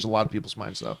going to change a lot of people's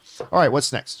minds, though. All right,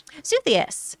 what's next?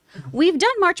 Suthius. We've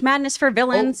done March Madness for Oh,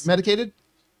 villains. medicated?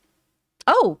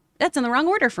 Oh, that's in the wrong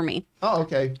order for me. Oh,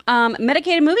 okay.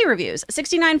 Medicated movie reviews.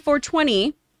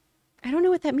 69,420. I don't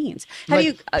know what that means. Have Like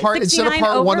you part instead of 69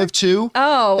 part one over? of two?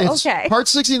 Oh, it's okay. Part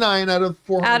 69 out of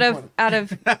 420. out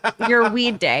of your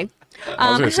weed day.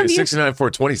 I was going to say have you- 69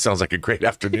 420 sounds like a great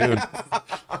afternoon.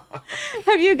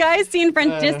 Have you guys seen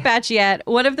French Dispatch yet?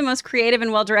 One of the most creative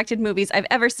and well-directed movies I've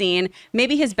ever seen.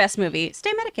 Maybe his best movie.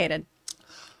 Stay medicated.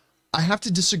 I have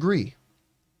to disagree.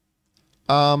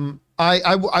 I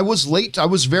was late. I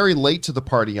was very late to the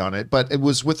party on it, but it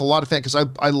was with a lot of fans because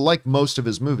I like most of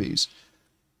his movies.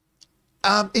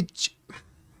 It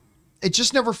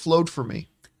just never flowed for me,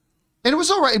 and it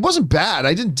was all right. It wasn't bad.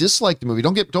 I didn't dislike the movie.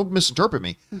 Don't misinterpret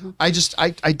me. I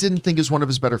didn't think it was one of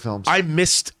his better films. I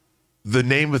missed the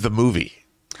name of the movie.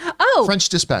 Oh, French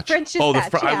Dispatch. French Oh,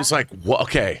 Dispatch. I yeah. was like, well,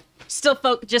 okay. Still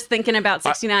just thinking about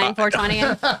 69,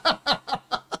 420.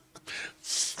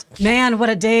 Man, what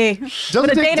a day.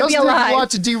 What a day to be doesn't take a alive. lot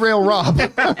to derail Rob.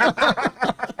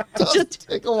 Doesn't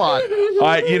take a lot.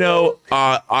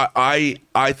 I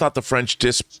thought the French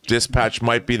Dispatch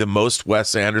might be the most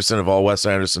Wes Anderson of all Wes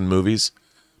Anderson movies,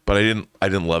 but I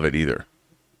didn't love it either.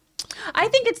 I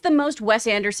think it's the most Wes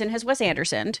Anderson has Wes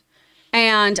Andersoned.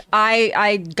 And I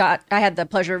had the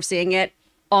pleasure of seeing it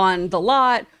on the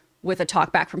lot with a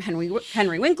talk back from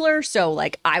Henry Winkler. So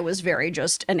like I was very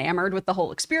just enamored with the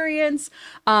whole experience.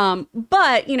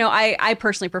 But you know, I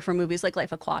personally prefer movies like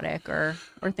Life Aquatic or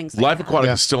things like Life that. Aquatic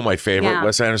is still my favorite Yeah.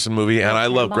 Wes Anderson movie, and I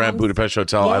love Grand Tenenbaums. Budapest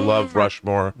Hotel. I love Yeah.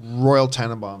 Rushmore Royal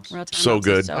Tenenbaums. Royal So Tenenbaums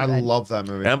good. is so I love that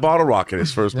movie. and Bottle Rocket,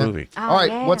 his first movie. All right,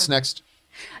 yeah. what's next?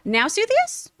 Now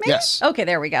Suthius? Maybe? Yes. Okay,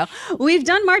 there we go. We've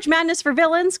done March Madness for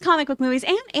villains, comic book movies,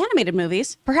 and animated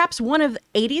movies. Perhaps one of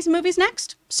 80s movies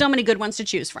next? So many good ones to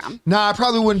choose from. Nah, I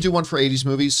probably wouldn't do one for 80s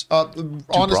movies. Honestly,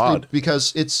 broad.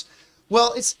 because it's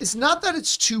not that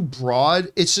it's too broad.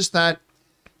 It's just that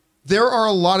there are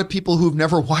a lot of people who've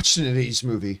never watched an 80s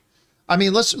movie. I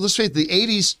mean, let's face it, the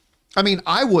 80s, I mean,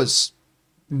 I was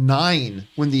 9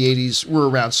 when the 80s were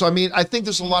around. So, I mean, I think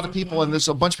there's a lot of people, and there's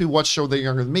a bunch of people watch the show that are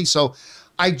younger than me. So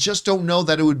I just don't know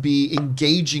that it would be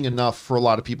engaging enough for a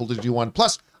lot of people to do one.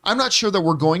 Plus, I'm not sure that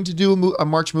we're going to do a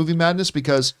March Movie Madness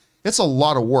because it's a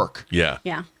lot of work. Yeah.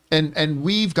 Yeah. And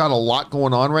we've got a lot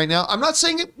going on right now. I'm not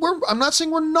saying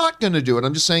we're not going to do it.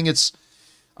 I'm just saying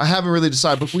I haven't really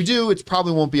decided. But if we do, it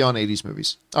probably won't be on 80s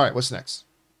movies. All right, what's next?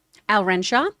 Al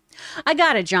Renshaw. I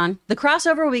got it, John. The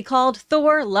crossover will be called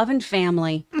Thor, Love and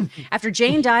Family. After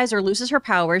Jane dies or loses her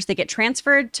powers, they get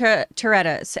transferred to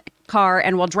Toretta's car,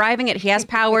 and while driving it, he has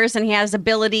powers and he has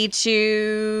ability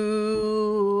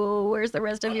to... Where's the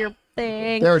rest of your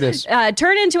thing? There it is.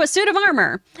 Turn into a suit of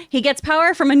armor. He gets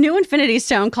power from a new Infinity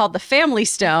Stone called the Family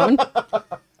Stone.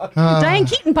 Diane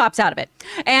Keaton pops out of it,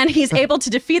 and he's able to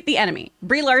defeat the enemy.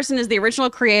 Brie Larson is the original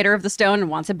creator of the stone and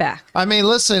wants it back. I mean,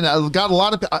 listen, I've got a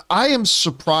lot of... I am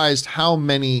surprised how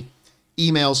many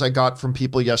emails I got from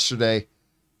people yesterday,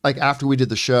 like after we did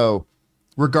the show,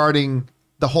 regarding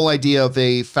the whole idea of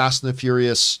a Fast and the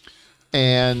Furious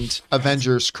and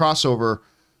Avengers crossover,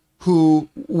 who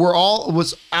were all of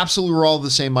the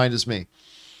same mind as me.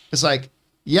 It's like,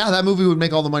 yeah, that movie would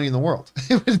make all the money in the world.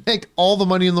 It would make all the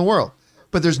money in the world,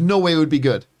 but there's no way it would be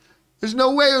good. There's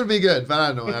no way it would be good, but I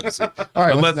don't know what I have to say. All right,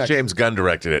 what's Unless next? James Gunn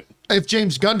directed it. If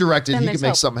James Gunn directed, Then he there's could make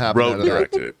hope. something happen. out Wrote of and that.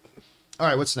 directed it. All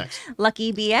right, what's next?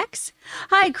 Lucky BX.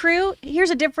 Hi, crew.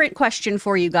 Here's a different question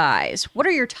for you guys. What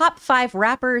are your top 5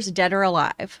 rappers, dead or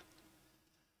alive?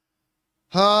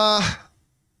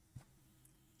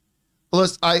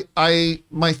 Listen,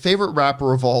 my favorite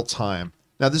rapper of all time.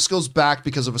 Now, this goes back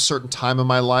because of a certain time in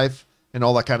my life and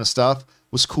all that kind of stuff.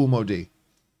 Was Kool Moe Dee.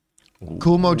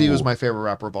 Kool Moe Dee was my favorite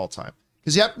rapper of all time.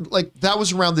 Because like that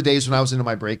was around the days when I was into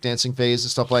my breakdancing phase and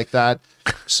stuff like that.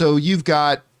 So you've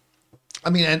got, I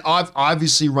mean, and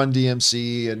obviously Run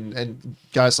DMC and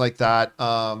guys like that.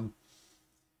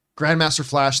 Grandmaster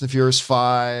Flash and the Furious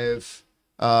Five.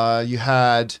 You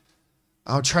had,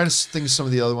 I'm trying to think of some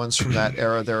of the other ones from that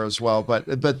era there as well.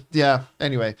 But yeah,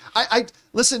 anyway, I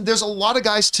listen, there's a lot of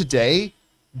guys today,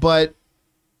 but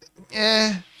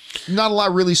not a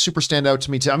lot really super stand out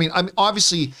to me too. I mean, I'm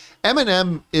obviously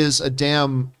Eminem is a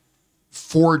damn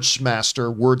forge master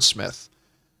wordsmith.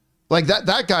 Like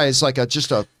that guy is like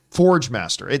just a forge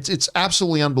master. It's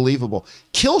absolutely unbelievable.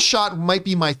 Killshot might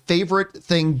be my favorite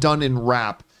thing done in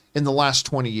rap in the last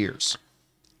 20 years.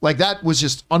 Like that was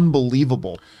just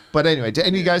unbelievable. But anyway, did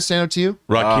any of you guys stand out to you?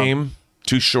 Rakim,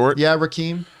 Too Short. Yeah,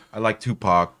 Rakim. I like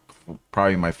Tupac,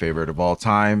 probably my favorite of all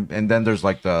time. And then there's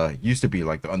like used to be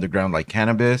like the underground, like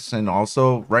Cannabis, and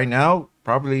also right now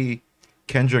probably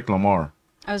Kendrick Lamar.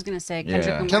 I was going to say Kendrick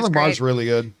Lamar's Kendrick Lamar's great. really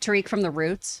good. Tariq from The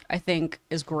Roots, I think,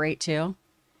 is great too.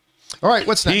 All right,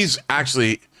 what's next? He's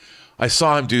actually, I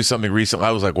saw him do something recently.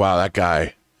 I was like, wow, that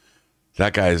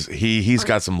guy's he's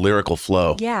got some lyrical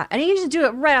flow. Yeah, and he used to do it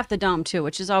right off the dome too,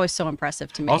 which is always so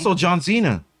impressive to me. Also John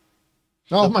Cena.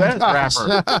 Oh the my best gosh.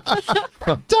 rapper.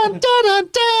 Dun, dun, dun,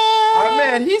 dun. Oh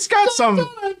man, he's got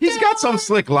some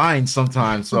slick lines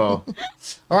sometimes. So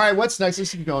All right, what's next?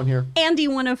 Let's keep going here. Andy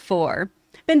 104.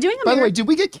 Been doing a By the way, did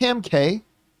we get Cam K?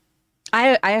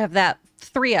 I have that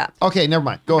 3 up. Okay, never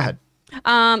mind. Go ahead.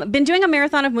 Been doing a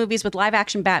marathon of movies with live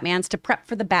action Batmans to prep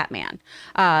for the Batman.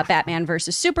 Batman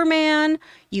versus Superman.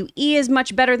 UE is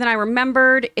much better than I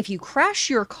remembered. If you crash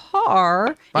your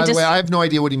car... By the way, I have no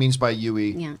idea what he means by UE.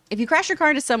 Yeah. If you crash your car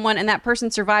into someone and that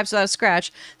person survives without a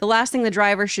scratch, the last thing the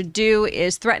driver should do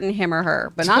is threaten him or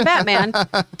her. But not Batman.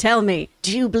 Tell me,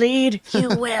 do you bleed? You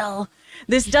will.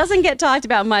 This doesn't get talked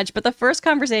about much, but the first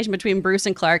conversation between Bruce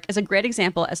and Clark is a great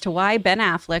example as to why Ben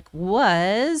Affleck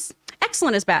was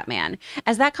excellent as Batman.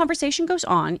 As that conversation goes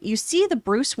on, you see the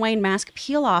Bruce Wayne mask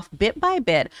peel off bit by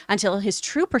bit until his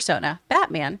true persona,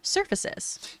 Batman,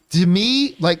 surfaces. To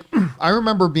me, like, I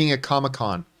remember being at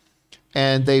Comic-Con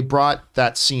and they brought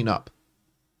that scene up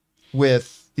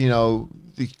with, you know,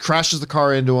 he crashes the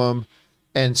car into him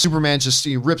and Superman just,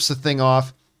 he rips the thing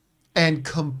off and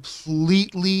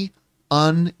completely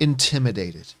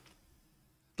unintimidated.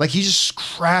 Like he just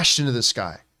crashed into this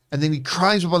guy. And then he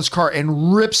climbs up on his car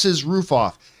and rips his roof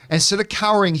off. And instead of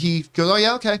cowering, he goes, oh,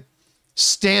 yeah, okay.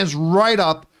 Stands right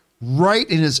up, right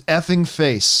in his effing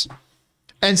face,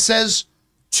 and says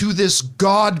to this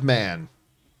God man,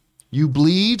 you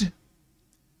bleed,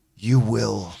 you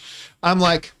will. I'm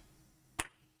like,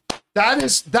 that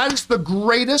is the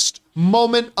greatest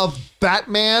moment of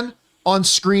Batman on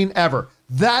screen ever.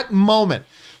 That moment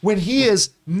when he is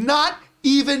not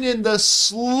even in the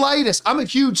slightest. I'm a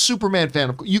huge Superman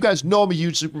fan. You guys know I'm a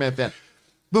huge Superman fan.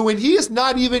 But when he is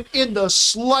not even in the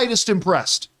slightest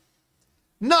impressed,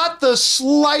 not the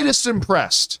slightest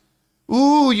impressed.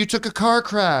 Ooh, you took a car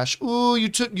crash. Ooh,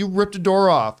 you ripped a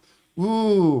door off.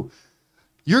 Ooh,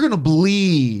 you're going to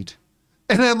bleed.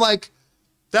 And I'm like,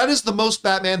 that is the most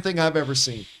Batman thing I've ever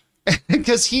seen.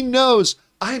 Because he knows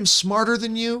I am smarter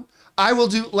than you. I will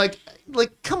do like,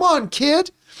 come on, kid.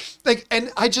 Like,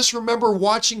 and I just remember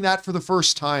watching that for the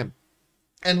first time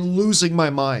and losing my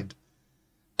mind.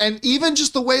 And even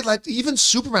just the way, like, even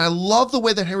Superman, I love the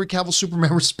way that Henry Cavill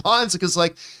Superman responds, because,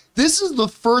 like, this is the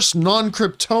first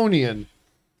non-Kryptonian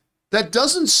that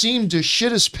doesn't seem to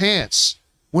shit his pants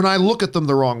when I look at them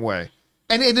the wrong way.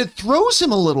 And it throws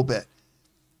him a little bit.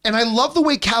 And I love the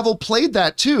way Cavill played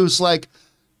that, too. It's like,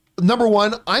 number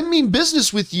one, I mean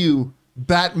business with you,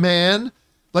 Batman.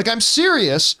 Like, I'm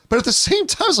serious, but at the same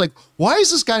time, it's like, why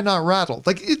is this guy not rattled?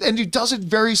 Like, and he does it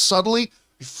very subtly.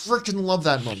 I freaking love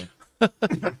that moment.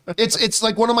 It's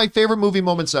like one of my favorite movie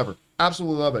moments ever.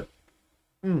 Absolutely love it.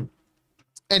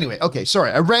 Anyway, okay,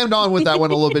 sorry. I rammed on with that one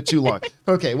a little bit too long.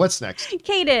 Okay, what's next?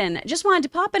 Kaden, just wanted to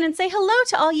pop in and say hello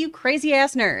to all you crazy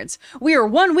ass nerds. We are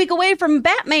 1 week away from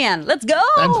Batman. Let's go!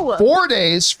 And 4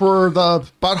 days for the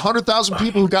about 100,000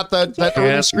 people who got that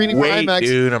early screening for Wait, IMAX.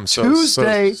 dude, I'm so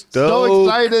Tuesday. So stoked.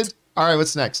 excited. All right,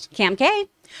 what's next? Cam K.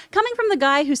 Coming from the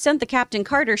guy who sent the Captain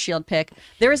Carter shield pic,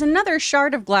 there is another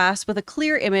shard of glass with a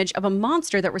clear image of a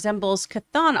monster that resembles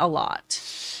Chthon a lot.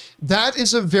 That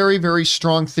is a very, very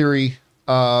strong theory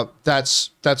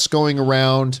that's going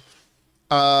around.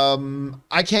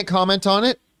 I can't comment on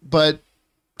it, but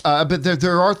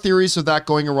there are theories of that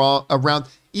going around.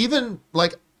 Even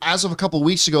like as of a couple of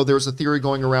weeks ago, there was a theory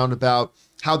going around about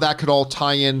how that could all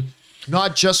tie in,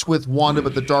 not just with Wanda,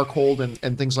 but the Darkhold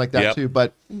and things like that too.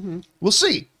 But we'll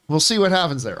see. We'll see what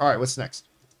happens there. All right, what's next?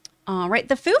 All right,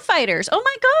 the Foo Fighters. Oh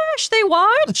my gosh, they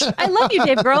watch. I love you,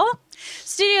 Dave Grohl.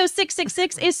 Studio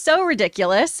 666 is so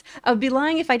ridiculous. I would be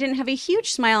lying if I didn't have a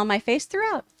huge smile on my face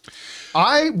throughout.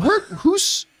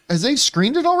 Has they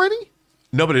screened it already?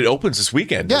 No, but it opens this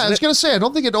weekend. Yeah, I was going to say, I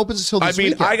don't think it opens until this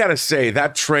weekend. I got to say,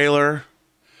 that trailer,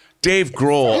 Dave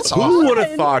Grohl, who would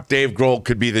have thought Dave Grohl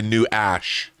could be the new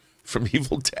Ash from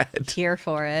Evil Dead? Here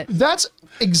for it. That's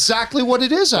exactly what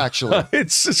it is, actually.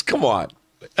 It's just, come on.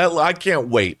 I can't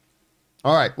wait.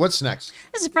 All right, what's next?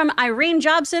 This is from Irene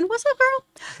Jobson. What's up,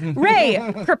 girl? Ray,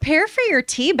 prepare for your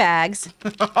tea bags. Who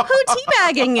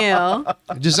teabagging you?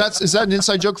 Is that an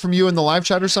inside joke from you in the live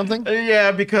chat or something?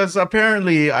 Yeah, because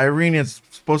apparently Irene is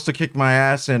supposed to kick my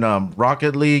ass in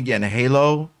Rocket League and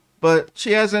Halo, but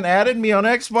she hasn't added me on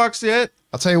Xbox yet.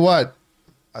 I'll tell you what,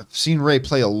 I've seen Ray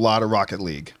play a lot of Rocket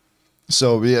League.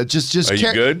 So yeah, just Are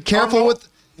you good? Careful with.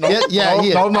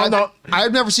 No.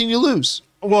 I've never seen you lose.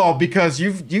 Well, because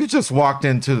you just walked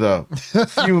into the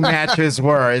few matches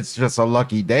where it's just a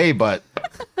lucky day, but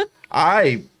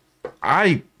that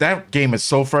game is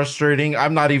so frustrating.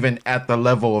 I'm not even at the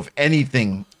level of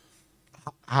anything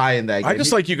high in that game. I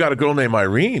just like you got a girl named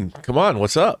Irene. Come on,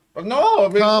 what's up? No,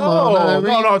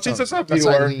 no. She's just a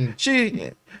viewer.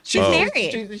 She's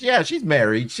married. She's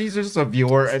married. She's just a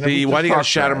viewer. And See, why do you gotta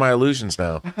shatter my illusions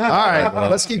now? All right,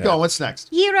 let's keep going. What's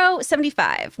next?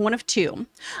 Hero75, one of two.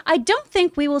 I don't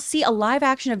think we will see a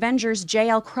live-action Avengers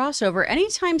JL crossover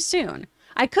anytime soon.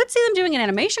 I could see them doing an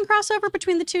animation crossover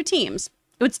between the two teams.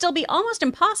 It would still be almost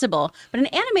impossible, but an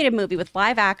animated movie with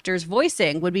live actors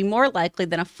voicing would be more likely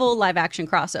than a full live-action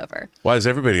crossover. Why does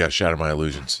everybody got to shatter my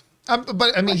illusions?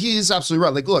 But I mean, he is absolutely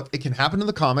right. Like, look, it can happen in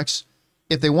the comics.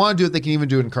 If they want to do it, they can even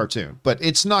do it in cartoon. But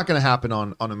it's not going to happen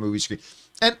on a movie screen.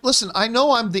 And listen, I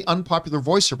know I'm the unpopular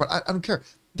voicer, but I don't care.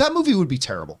 That movie would be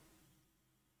terrible.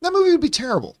 That movie would be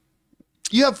terrible.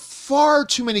 You have far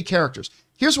too many characters.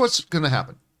 Here's what's going to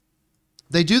happen.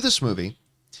 They do this movie,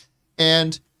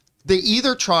 and they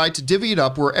either try to divvy it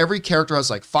up where every character has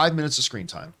like 5 minutes of screen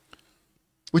time,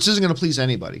 which isn't going to please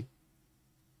anybody.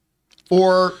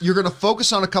 Or you're going to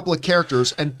focus on a couple of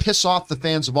characters and piss off the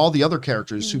fans of all the other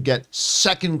characters who get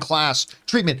second-class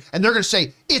treatment. And they're going to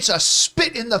say, it's a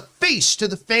spit in the face to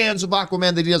the fans of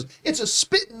Aquaman that he does. It's a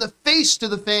spit in the face to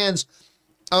the fans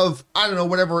of, I don't know,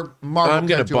 whatever Marvel. I'm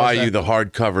going to buy you the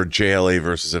hardcover JLA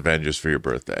versus Avengers for your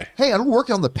birthday. Hey, I don't work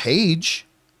on the page.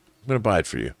 I'm going to buy it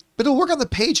for you. But it'll work on the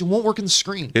page. It won't work on the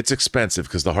screen. It's expensive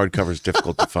because the hardcover is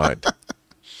difficult to find.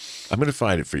 I'm going to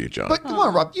find it for you, John. But come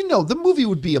on, Rob. You know, the movie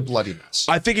would be a bloody mess.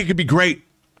 I think it could be great.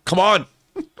 Come on.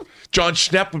 John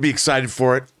Schnepp would be excited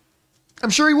for it. I'm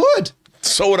sure he would.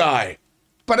 So would I.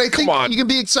 But I think you can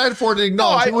be excited for it and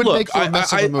acknowledge it would make for a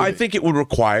mess of a movie. I think it would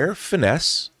require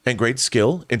finesse and great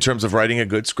skill in terms of writing a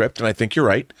good script, and I think you're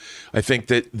right. I think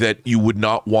that you would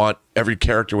not want every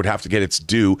character would have to get its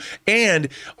due. And,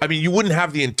 I mean, you wouldn't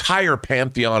have the entire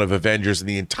pantheon of Avengers and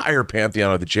the entire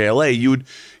pantheon of the JLA.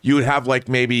 You would have like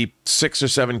maybe 6 or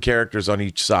 7 characters on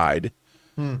each side.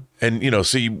 And, you know,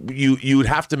 so you would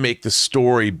have to make the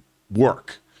story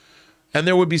work. And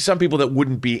there would be some people that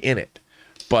wouldn't be in it.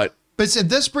 But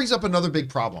this brings up another big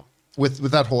problem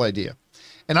with that whole idea.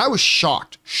 And I was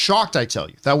shocked, I tell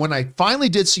you, that when I finally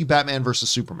did see Batman versus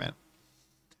Superman,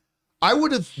 I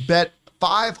would have bet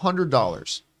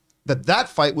 $500 that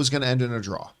fight was going to end in a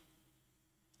draw.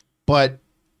 But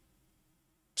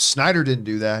Snyder didn't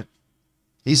do that.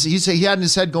 He had in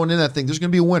his head going in that thing, there's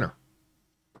going to be a winner.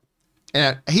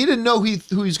 And he didn't know who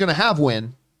he was going to have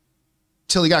win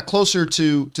till he got closer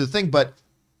to the thing. But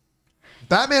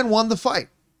Batman won the fight.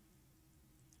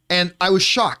 And I was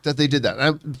shocked that they did that.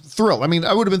 I'm thrilled. I mean,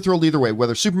 I would have been thrilled either way,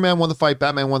 whether Superman won the fight,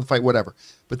 Batman won the fight, whatever.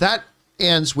 But that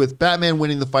ends with Batman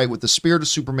winning the fight with the spear to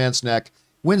Superman's neck,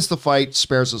 wins the fight,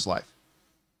 spares his life.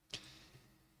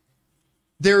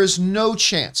 There is no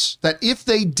chance that if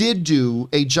they did do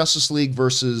a Justice League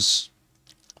versus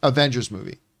Avengers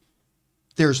movie,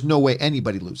 there's no way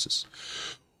anybody loses.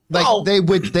 Like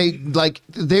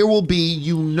there will be,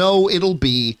 it'll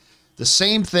be the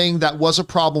same thing that was a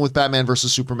problem with Batman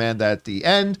versus Superman, that at the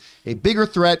end, a bigger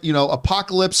threat,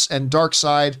 Apocalypse and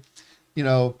Darkseid,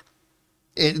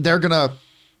 they're going to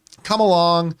come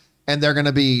along and they're going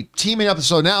to be teaming up.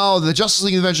 So now the Justice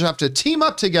League and Avengers have to team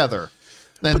up together.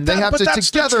 And they have to that's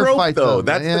together the trope, fight though. them.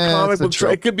 That's Yeah, the comic it's book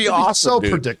trope. It could be awesome, so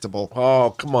dude. predictable.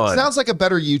 Oh, come on. Sounds like a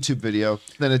better YouTube video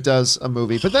than it does a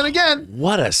movie. But then again,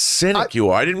 What a cynic you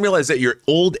are. I didn't realize that you're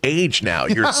old age now.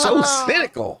 You're so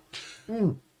cynical.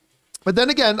 But then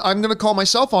again, I'm going to call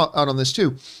myself out on this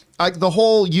too. The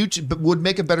whole YouTube would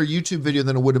make a better YouTube video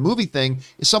than it would a movie thing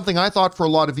is something I thought for a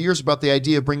lot of years about the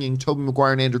idea of bringing Tobey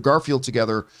Maguire and Andrew Garfield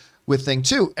together with Thing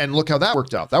 2. And look how that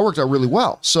worked out. That worked out really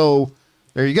well. So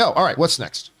there you go. All right, what's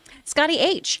next? Scotty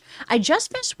H. I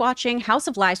just finished watching House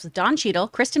of Lies with Don Cheadle,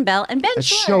 Kristen Bell, and Ben That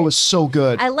Schwartz. show is so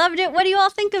good. I loved it. What do you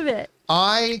all think of it?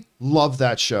 I love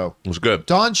that show. It was good.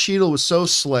 Don Cheadle was so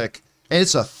slick. And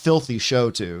it's a filthy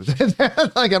show too.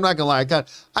 Like, I'm not gonna lie,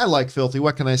 I like filthy.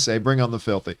 What can I say? Bring on the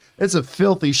filthy. It's a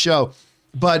filthy show.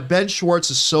 But Ben Schwartz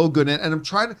is so good in it.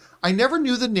 And I never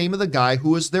knew the name of the guy who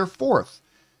was their fourth.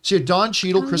 So you had Don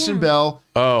Cheadle, Kristen Bell,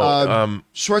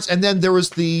 Schwartz, and then there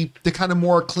was the kind of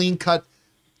more clean cut,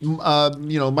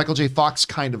 Michael J. Fox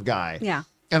kind of guy. Yeah.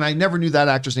 And I never knew that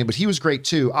actor's name, but he was great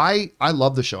too. I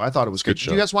love the show. I thought it was good.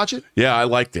 show. Did you guys watch it? Yeah, I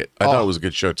liked it. I thought it was a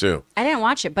good show, too. I didn't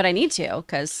watch it, but I need to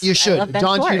because You should. I love Ben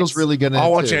Don Schwartz. Cheadle's really good in it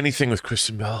I'll watch too. anything with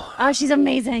Kristen Bell. Oh, she's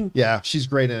amazing. Yeah, she's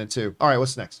great in it too. All right,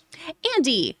 what's next?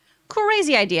 Andy,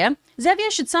 crazy idea.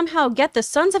 Zevia should somehow get the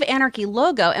Sons of Anarchy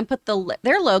logo and put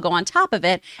their logo on top of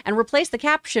it and replace the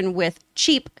caption with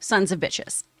cheap sons of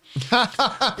bitches.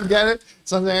 Get it?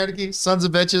 Sons of Anarchy, Sons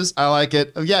of Bitches. I like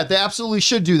it. Yeah, they absolutely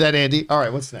should do that, Andy. All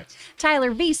right, what's next?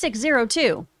 Tyler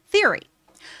V602. Theory.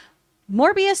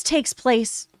 Morbius takes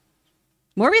place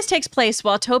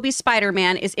while Tobey's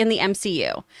Spider-Man is in the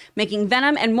MCU, making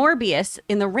Venom and Morbius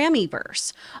in the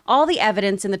Raimiverse. All the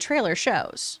evidence in the trailer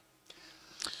shows.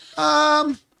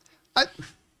 I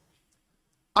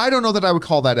don't know that I would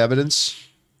call that evidence.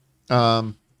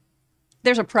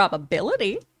 There's a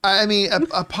probability. I mean,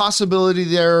 a possibility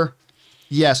there.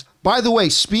 Yes. By the way,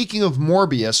 speaking of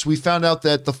Morbius, we found out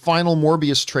that the final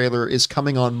Morbius trailer is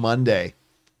coming on Monday,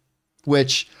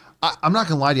 which I'm not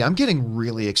going to lie to you. I'm getting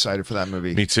really excited for that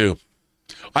movie. Me too.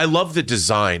 I love the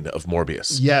design of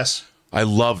Morbius. Yes. I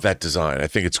love that design. I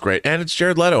think it's great. And it's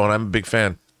Jared Leto, and I'm a big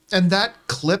fan. And that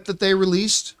clip that they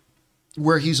released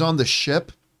where he's on the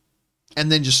ship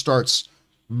and then just starts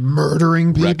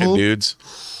murdering Wrecking people. dudes.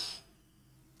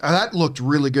 That looked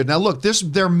really good. Now, look,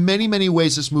 there are many, many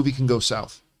ways this movie can go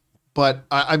south. But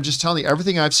I'm just telling you,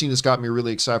 everything I've seen has got me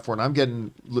really excited for it. And I'm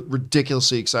getting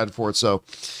ridiculously excited for it. So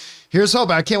here's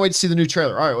hope. I can't wait to see the new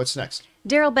trailer. All right, what's next?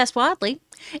 Daryl Best Wadley.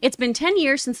 It's been 10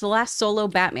 years since the last solo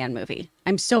Batman movie.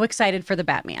 I'm so excited for the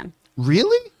Batman.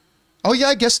 Really? Oh, yeah,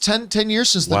 I guess 10 years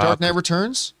since The Wow. Dark Knight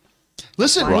Returns.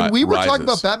 Listen, when we were talking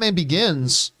Rises. about Batman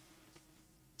Begins,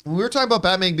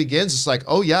 it's like,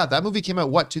 oh, yeah, that movie came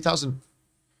out, what, 2000?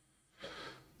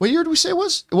 What year did we say it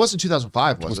was? It wasn't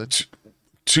 2005, was it?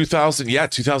 2000, yeah,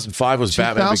 2005 was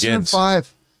Batman Begins.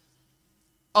 2005.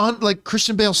 On like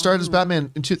Christian Bale started as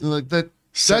Batman in like that.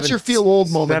 That's your feel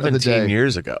old moment of the 17 day.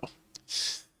 years ago.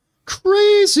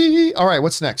 Crazy. All right,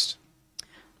 what's next?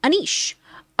 Anish.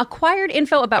 Acquired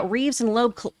info about Reeves and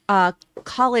Loeb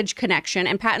college connection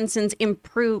and Pattinson's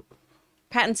improve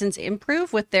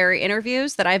with their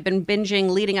interviews that I've been binging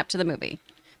leading up to the movie.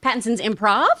 Pattinson's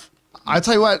improv? I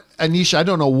tell you what, Anisha, I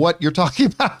don't know what you're talking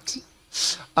about.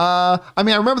 I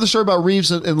mean, I remember the story about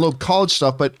Reeves and Loeb college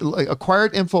stuff, but like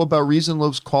acquired info about Reeves and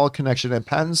Loeb's college connection and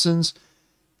Pattinson's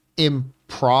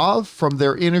improv from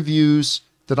their interviews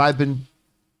that I've been.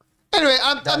 Anyway,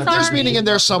 there's meaning in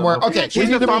there somewhere. Okay, He's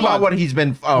just talking about what he's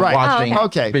been watching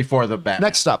okay. before the Batman.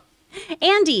 Next up.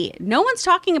 Andy, no one's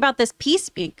talking about but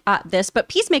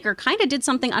Peacemaker kind of did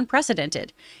something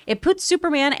unprecedented. It put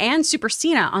Superman and Super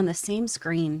Cena on the same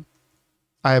screen.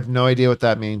 I have no idea what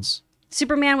that means.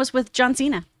 Superman was with John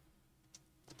Cena.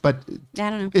 But I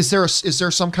don't know. is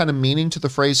there some kind of meaning to the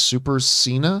phrase Super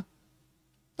Cena?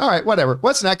 All right, whatever.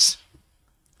 What's next?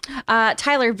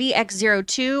 Tyler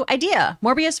VX02 idea.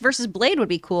 Morbius versus Blade would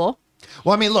be cool.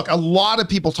 Well, I mean, look, a lot of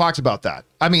people talked about that.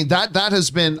 I mean, that has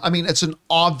been, I mean, it's an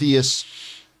obvious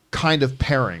kind of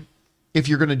pairing if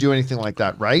you're going to do anything like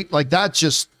that, right? Like that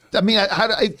just, I mean,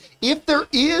 if there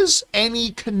is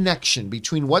any connection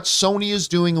between what Sony is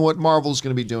doing and what Marvel is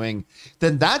going to be doing,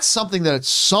 then that's something that at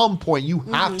some point you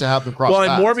have to have them cross Well, and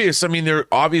paths. Morbius, I mean,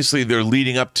 they're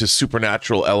leading up to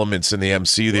supernatural elements in the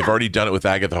MCU. They've already done it with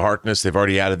Agatha Harkness. They've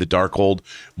already added the Darkhold.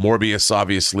 Morbius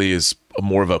obviously is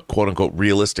more of a quote unquote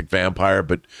realistic vampire,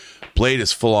 but Blade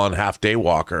is full on half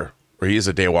daywalker, or he is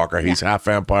a daywalker. He's half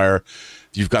vampire.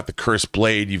 You've got the Cursed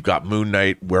Blade. You've got Moon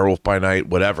Knight, Werewolf by Night,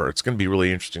 whatever. It's going to be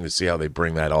really interesting to see how they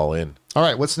bring that all in. All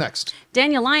right, what's next?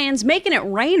 Daniel Lyons making it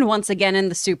rain once again in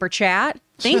the super chat.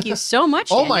 Thank you so much.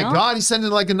 Oh my Daniel. God, he sent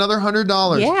in like another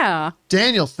 $100. Yeah.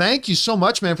 Daniel, thank you so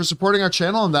much, man, for supporting our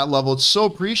channel on that level. It's so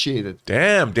appreciated.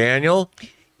 Damn, Daniel.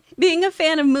 Being a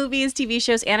fan of movies, TV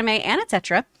shows, anime, and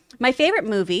etc., my favorite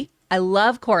movie, I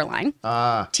love Coraline.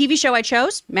 TV show I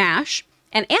chose, MASH.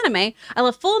 And anime, I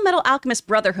love Full Metal Alchemist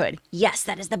Brotherhood. Yes,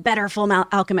 that is the better Full Metal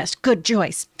Alchemist. Good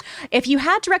choice. If you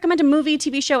had to recommend a movie,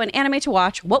 TV show, and anime to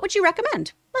watch, what would you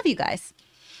recommend? Love you guys.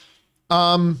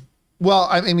 Well,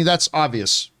 I mean, that's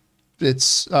obvious.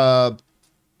 It's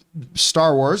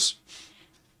Star Wars,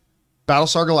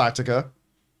 Battlestar Galactica,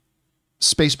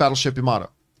 Space Battleship Yamato.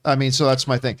 I mean, so that's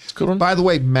my thing. good one. By the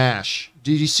way, MASH.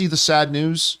 Did you see the sad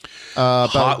news?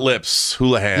 Hot Lips,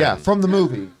 Houlihan. Yeah, from the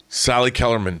movie. Sally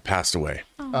Kellerman passed away.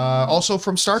 Also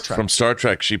from Star Trek. From Star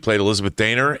Trek. She played Elizabeth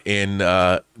Daner in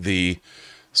the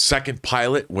second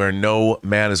pilot where no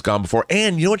man has gone before.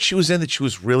 And you know what she was in that she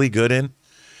was really good in?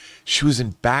 She was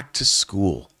in Back to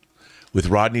School with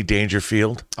Rodney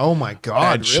Dangerfield. Oh my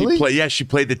God, And really? she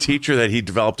played the teacher that he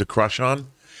developed a crush on.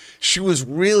 She was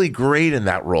really great in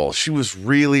that role. She was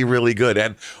really, really good.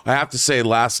 And I have to say,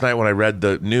 last night when I read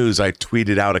the news, I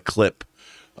tweeted out a clip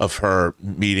of her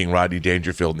meeting Rodney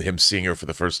Dangerfield and him seeing her for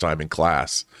the first time in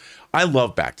class. I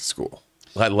love Back to School.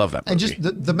 I love that movie. And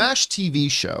just the MASH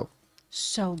TV show.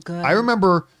 So good. I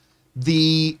remember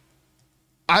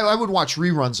I would watch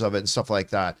reruns of it and stuff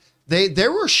like that. They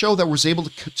were a show that was able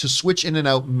to switch in and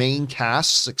out main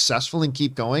casts successfully and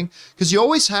keep going, because you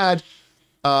always had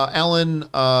Alan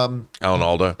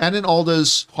Alda.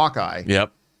 Alda's Hawkeye.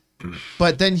 Yep.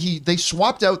 But then they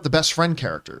swapped out the best friend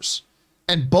characters,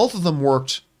 and both of them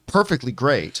worked perfectly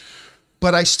great.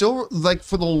 But I still, like,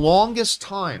 for the longest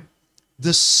time,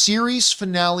 the series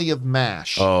finale of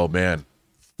MASH Oh, man.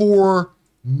 for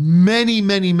many,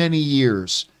 many, many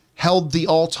years held the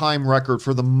all-time record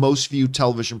for the most viewed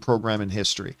television program in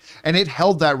history. And it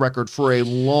held that record for a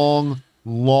long,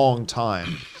 long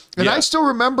time. And Yeah. I still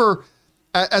remember,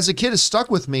 as a kid, it stuck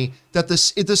with me that the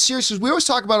series, we always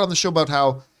talk about on the show about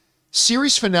how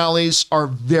series finales are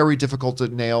very difficult to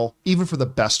nail, even for the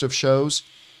best of shows.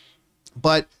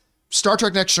 But Star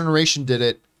Trek Next Generation did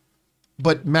it,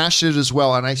 but MASH did it as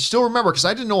well. And I still remember, because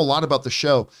I didn't know a lot about the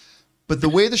show, but the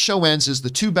way the show ends is the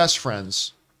two best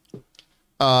friends,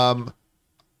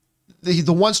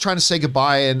 the one's trying to say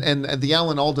goodbye, and the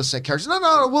Alan Alda character,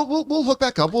 no, we'll hook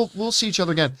back up. We'll see each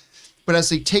other again. But as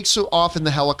he takes off in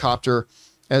the helicopter,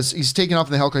 as he's taking off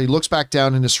in the helicopter, he looks back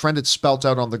down, and his friend had spelt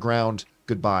out on the ground,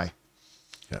 goodbye.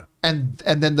 Yeah. And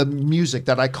then the music,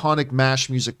 that iconic MASH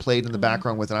music, played in the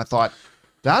background with it. And I thought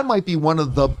that might be one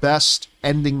of the best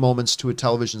ending moments to a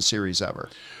television series ever.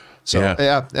 So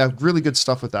yeah, really good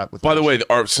stuff with that. By the way,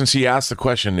 since he asked the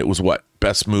question, it was what?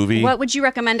 Best movie? What would you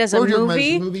recommend as a What would you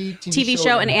movie, recommend as a movie, TV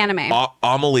show, and anime?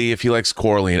 Amelie, if he likes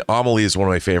Coraline. Amelie is one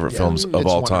of my favorite films of It's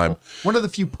all wonderful. time. One of the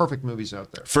few perfect movies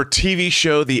out there. For TV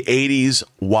show, the 80s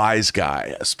Wise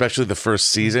Guy, especially the first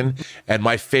season. And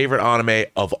my favorite anime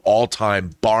of all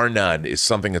time, bar none, is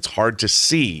something that's hard to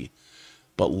see,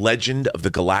 but Legend of the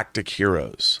Galactic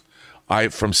Heroes.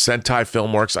 From Sentai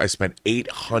Filmworks, I spent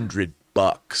 $800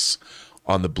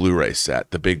 on the Blu-ray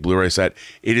set, the big Blu-ray set.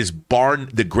 It is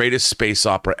the greatest space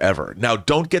opera ever. Now,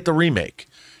 don't get the remake.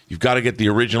 You've got to get the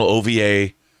original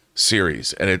OVA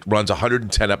series, and it runs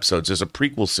 110 episodes. There's a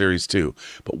prequel series too,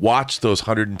 but watch those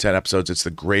 110 episodes. It's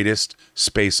the greatest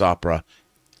space opera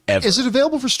ever. Is it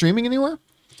available for streaming anywhere?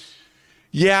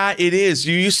 Yeah, it is.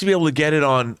 You used to be able to get it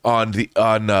on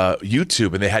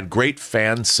YouTube, and they had great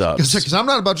fan subs. Because I'm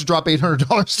not about to drop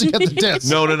 $800 to get the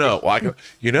disc. No. Well, I don't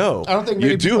think you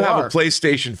many do people have are. a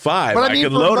PlayStation 5. But I can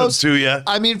for load most- them to you.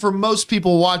 I mean, for most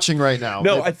people watching right now.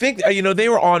 No, I think they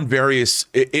were on various.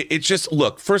 It's just,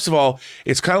 look. First of all,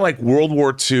 it's kind of like World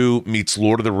War II meets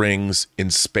Lord of the Rings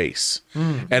in space,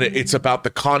 and it's about the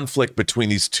conflict between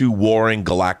these two warring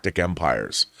galactic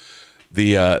empires.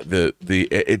 And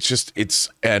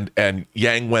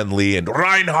Yang Wen Li and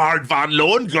Reinhard von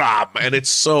Lohengrin, and it's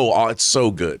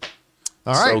so good.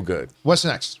 All right. So good. What's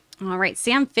next? All right,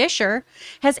 Sam Fisher.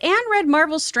 Has Anne read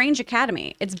Marvel's Strange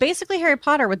Academy? It's basically Harry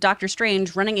Potter with Doctor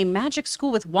Strange running a magic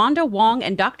school with Wanda Wong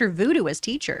and Dr. Voodoo as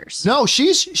teachers. No,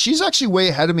 she's actually way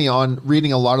ahead of me on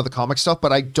reading a lot of the comic stuff,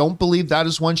 but I don't believe that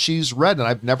is one she's read, and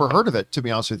I've never heard of it, to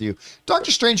be honest with you. Doctor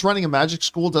Strange running a magic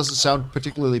school doesn't sound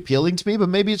particularly appealing to me, but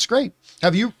maybe it's great.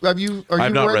 Are you I've not aware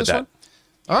of read this that. one?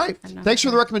 All right. Thanks for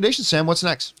the recommendation, Sam. What's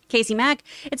next? Casey Mack.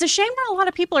 It's a shame not a lot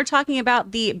of people are talking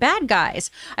about the bad guys.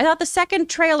 I thought the second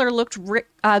trailer looked great.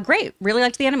 Really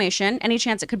liked the animation. Any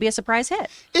chance it could be a surprise hit?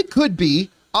 It could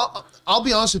be. I'll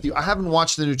be honest with you. I haven't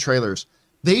watched the new trailers.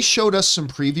 They showed us some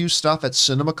preview stuff at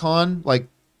CinemaCon like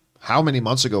how many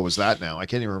months ago was that now? I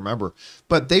can't even remember.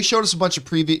 But they showed us a bunch of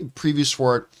previews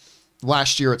for it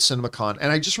last year at CinemaCon.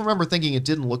 And I just remember thinking it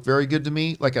didn't look very good to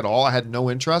me, like at all. I had no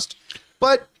interest.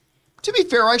 But to be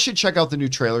fair, I should check out the new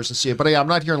trailers and see it. But yeah, I'm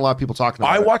not hearing a lot of people talking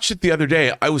about it. I watched it the other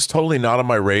day. I was totally not on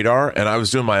my radar, and I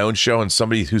was doing my own show, and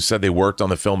somebody who said they worked on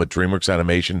the film at DreamWorks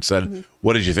Animation said,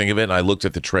 "What did you think of it?" And I looked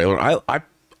at the trailer. I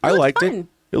liked it.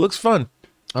 It looks fun.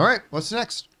 All right, what's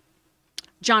next?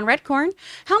 John Redcorn,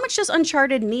 how much does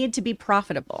Uncharted need to be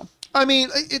profitable? I mean,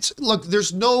 look,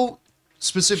 there's no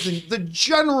specific thing. The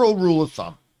general rule of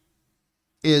thumb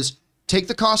is take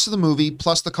the cost of the movie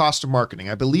plus the cost of marketing.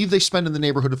 I believe they spend in the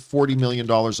neighborhood of $40 million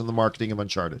on the marketing of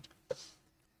Uncharted.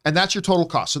 And that's your total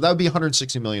cost. So that would be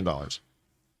 $160 million.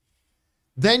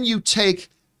 Then you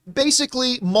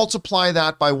basically multiply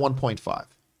that by 1.5.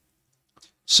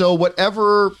 So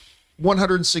whatever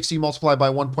 160 multiplied by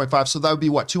 1.5, so that would be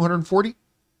what, 240?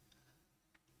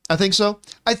 I think so.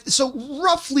 So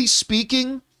roughly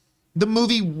speaking, the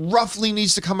movie roughly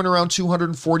needs to come in around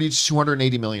 240 to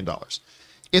 280 million dollars.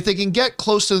 If they can get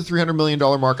close to the $300 million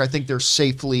mark, I think they're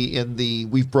safely in the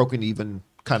we've broken even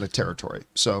kind of territory.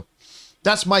 So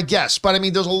that's my guess. But I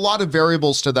mean, there's a lot of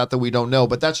variables to that we don't know,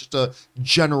 but that's just a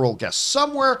general guess.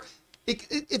 Somewhere,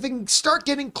 if they can start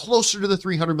getting closer to the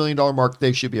 $300 million mark,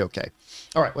 they should be okay.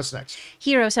 All right, what's next?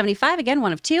 Hero 75, again,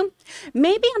 one of two.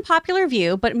 Maybe unpopular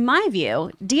view, but in my view,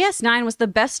 DS9 was the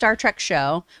best Star Trek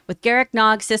show with Garrick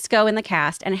Nog, Sisko in the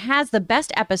cast, and has the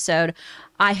best episode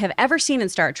I have ever seen in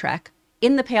Star Trek,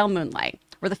 In the Pale Moonlight,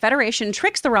 where the Federation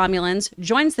tricks the Romulans,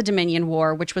 joins the Dominion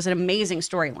War, which was an amazing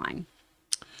storyline.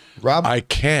 Rob? I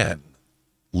can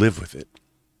live with it.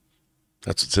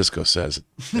 That's what Cisco says.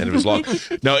 And it was long.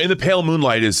 No, In the Pale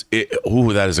Moonlight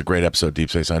that is a great episode,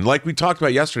 Deep Space Nine. Like we talked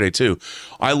about yesterday, too.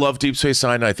 I love Deep Space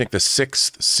Nine. I think the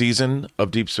 6th season of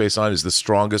Deep Space Nine is the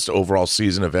strongest overall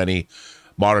season of any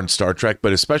modern Star Trek,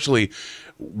 but especially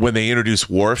when they introduced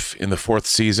Worf in the 4th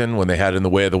season, when they had In the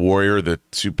Way of the Warrior, the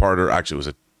two-parter, actually it was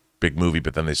a big movie,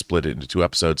 but then they split it into 2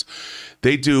 episodes.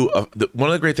 They do, one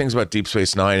of the great things about Deep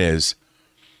Space Nine is,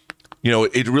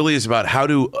 it really is about how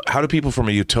do people from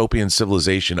a utopian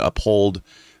civilization uphold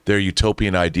their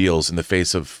utopian ideals in the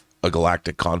face of a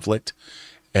galactic conflict,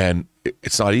 and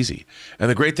it's not easy. And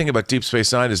the great thing about Deep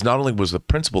Space Nine is not only was the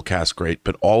principal cast great,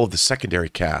 but all of the secondary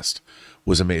cast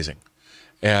was amazing,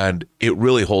 and it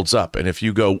really holds up. And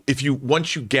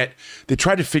once you get, they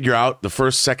tried to figure out the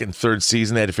 1st, 2nd, 3rd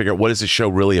season, they had to figure out what is the show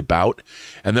really about,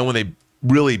 and then when they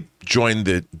really joined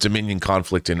the Dominion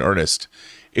conflict in earnest,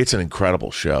 it's an incredible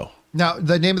show. Now,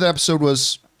 the name of the episode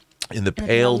was In the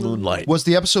Pale Moonlight. Was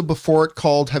the episode before it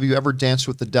called Have You Ever Danced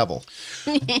with the Devil?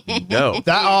 No.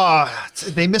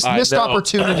 They missed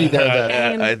opportunity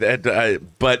there then.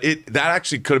 But that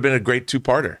actually could have been a great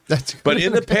 2-parter. But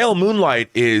In the Pale Moonlight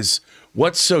is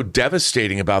what's so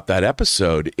devastating about that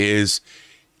episode is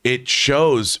it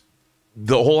shows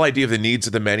the whole idea of the needs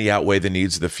of the many outweigh the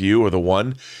needs of the few or the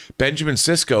one. Benjamin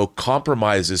Sisko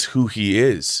compromises who he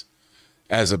is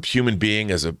as a human being,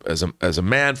 as a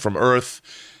man from Earth.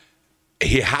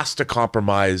 He has to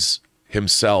compromise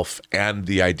himself and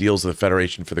the ideals of the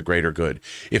Federation for the greater good.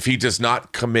 If he does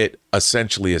not commit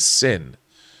essentially a sin,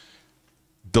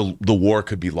 the war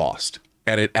could be lost.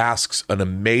 And it asks an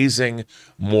amazing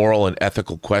moral and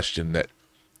ethical question that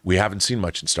we haven't seen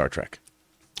much in Star Trek.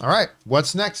 All right,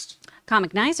 what's next?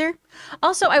 Comicnizer.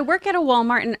 Also, I work at a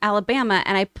Walmart in Alabama,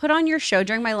 and I put on your show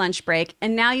during my lunch break,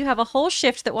 and now you have a whole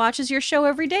shift that watches your show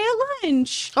every day at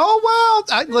lunch. Oh,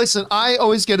 well, listen, I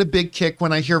always get a big kick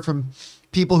when I hear from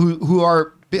people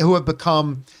who have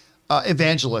become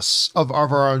evangelists of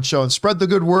our own show and spread the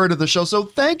good word of the show. So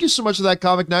thank you so much for that,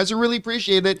 Comicnizer. Really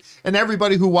appreciate it. And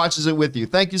everybody who watches it with you.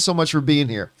 Thank you so much for being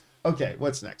here. Okay,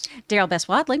 what's next? Daryl Best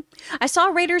Wadley. I saw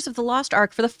Raiders of the Lost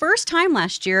Ark for the first time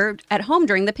last year at home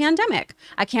during the pandemic.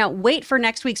 I can't wait for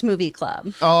next week's movie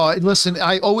club. Oh, listen,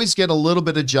 I always get a little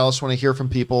bit of jealous when I hear from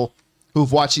people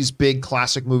who've watched these big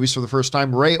classic movies for the first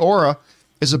time. Ray Ora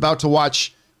is about to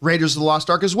watch Raiders of the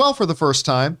Lost Ark as well for the first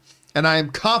time, and I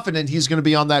am confident he's going to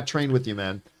be on that train with you,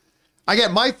 man. I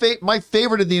get my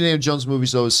favorite of the Indiana Jones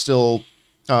movies, though, is still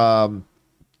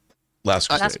Last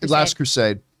Crusade. Last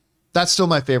Crusade. That's still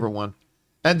my favorite one.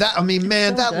 And that, I mean,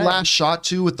 man, that last shot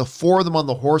too, with the 4 of them on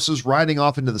the horses riding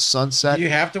off into the sunset. You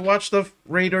have to watch the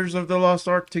Raiders of the Lost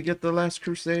Ark to get the Last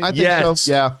Crusade. I think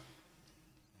so.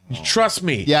 Yeah. Trust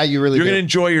me. Yeah, you're going to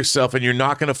enjoy yourself, and you're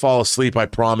not going to fall asleep. I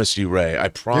promise you, Ray. I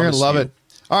promise you. You're going to love it.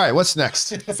 All right, what's next?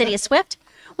 City of Swift.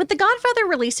 With The Godfather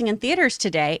releasing in theaters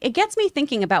today, it gets me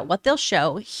thinking about what they'll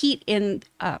show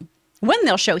when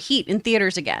they'll show Heat in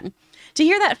theaters again. To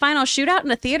hear that final shootout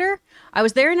in a theater, I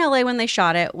was there in LA when they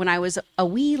shot it when I was a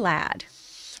wee lad.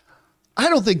 I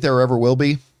don't think there ever will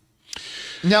be.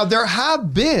 Now, there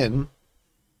have been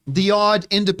the odd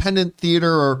independent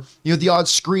theater or, the odd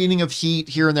screening of Heat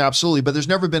here and there, absolutely. But there's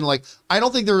never been I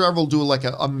don't think there ever will do like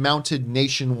a mounted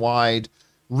nationwide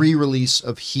re-release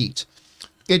of Heat.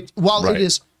 While Right. it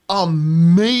is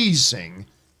amazing,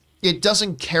 it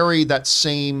doesn't carry that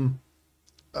same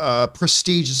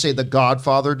prestige as, say, The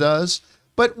Godfather does.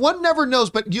 But one never knows.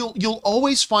 But you'll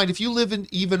always find, if you live in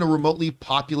even a remotely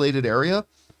populated area,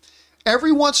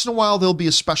 every once in a while there'll be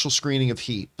a special screening of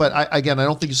Heat. But I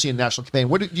don't think you see a national campaign.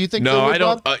 What do you think? No, there was, I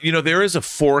don't. Bob? There is a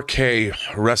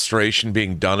 4K restoration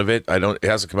being done of it. It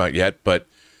hasn't come out yet, but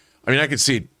I mean, I could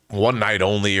see it one night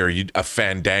only, or a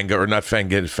Fandango, or not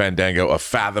Fandango, a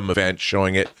Fathom event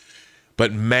showing it.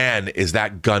 But man, is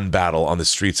that gun battle on the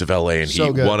streets of LA and So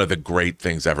Heat good. one of the great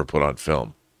things ever put on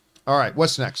film. All right,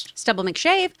 what's next? Stubble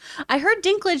McShave. I heard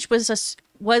Dinklage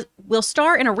will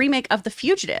star in a remake of The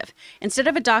Fugitive. Instead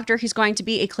of a doctor, he's going to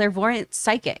be a clairvoyant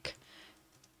psychic.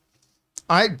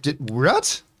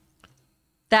 What?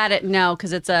 No,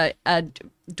 because it's a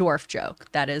dwarf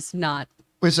joke. That is not.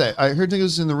 Wait a second. I heard it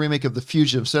was in the remake of The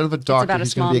Fugitive. Instead of a doctor, about a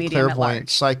he's going small to be a medium at clairvoyant large.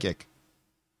 psychic.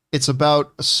 It's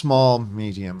about a small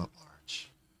medium at large.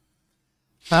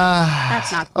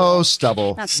 That's not cool. Oh,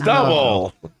 Stubble. That's not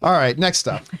Double. All right, next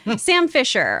up. Sam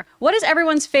Fisher. What is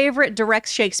everyone's favorite direct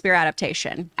Shakespeare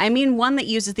adaptation? I mean, one that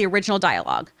uses the original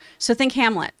dialogue. So think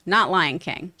Hamlet, not Lion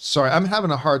King. Sorry, I'm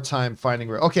having a hard time finding.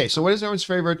 Okay, so what is everyone's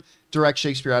favorite direct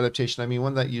Shakespeare adaptation? I mean,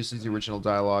 one that uses the original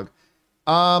dialogue.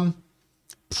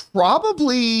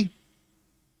 Probably.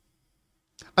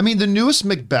 I mean, the newest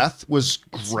Macbeth was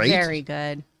great. Very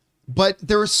good. But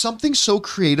there was something so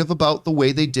creative about the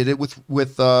way they did it with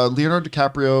Leonardo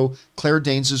DiCaprio, Claire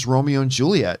Danes' Romeo and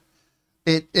Juliet.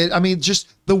 I mean,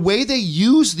 just the way they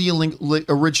used the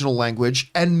original language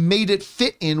and made it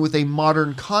fit in with a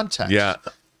modern context. Yeah.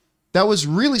 That was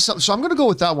really something. So I'm going to go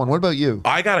with that one. What about you?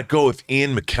 I got to go with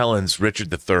Ian McKellen's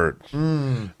Richard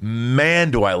III.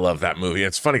 Man, do I love that movie.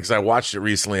 It's funny because I watched it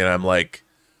recently and I'm like,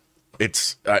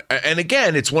 and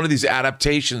again, it's one of these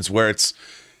adaptations where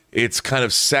it's kind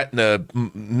of set in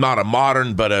not a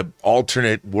modern, but a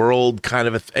alternate world kind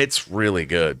of it's really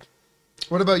good.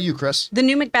 What about you, Chris? The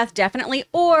new Macbeth, definitely.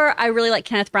 Or I really like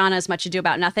Kenneth Branagh's Much Ado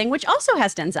About Nothing, which also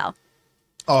has Denzel.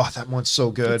 Oh, that one's so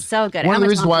good. It's so good. One of the Emma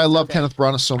reasons why I Thompson's so love good. Kenneth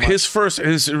Branagh so much.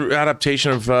 His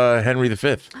adaptation of Henry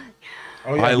V.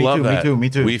 Oh yeah, I me love too, that. Me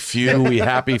too. We few, we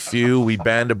happy few, we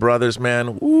band of brothers,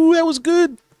 man. Ooh, that was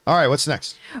good. All right, what's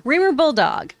next? Reamer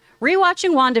Bulldog.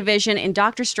 Rewatching WandaVision and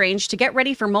Doctor Strange to get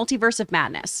ready for Multiverse of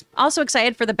Madness. Also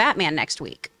excited for the Batman next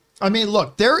week. I mean,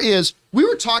 look, we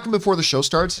were talking before the show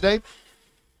started today.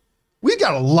 We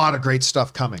got a lot of great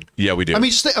stuff coming. Yeah, we do. I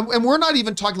mean, and we're not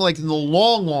even talking like in the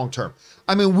long term.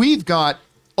 I mean, we've got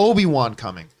Obi-Wan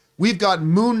coming. We've got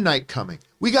Moon Knight coming.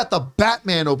 We got the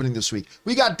Batman opening this week.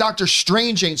 We got Doctor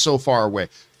Strange ain't so far away.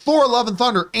 Thor: Love and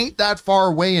Thunder ain't that far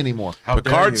away anymore. How dare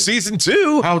Picard you. season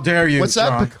 2. How dare you? What's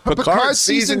that? John? Picard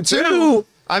season 2.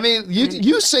 I mean,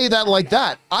 you say that like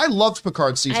that. I loved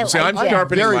Picard season I 2. See, I'm like it.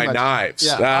 sharpening Very my much. knives.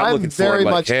 Yeah, I'm I'm looking very forward,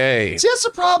 like, much. hey. See, that's the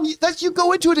problem. That you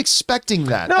go into it expecting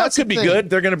that. No, That's it could the be thing. good.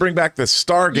 They're going to bring back the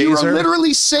Stargazer. You are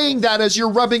literally saying that as you're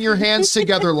rubbing your hands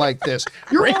together like this.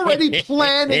 You're already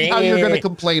planning how you're going to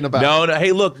complain about it. No.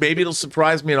 Hey, look, maybe it'll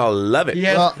surprise me and I'll love it.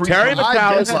 Yes, Well, Terry I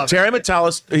did love it.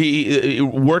 Matalas, he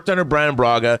worked under Brandon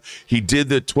Braga. He did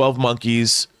the 12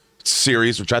 Monkeys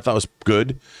series, which I thought was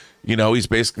good. You know, he's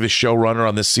basically the showrunner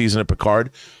on this season of Picard.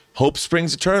 Hope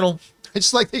springs eternal.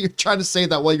 It's like that you're trying to say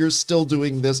that while you're still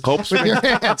doing this Hope with your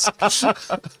hands.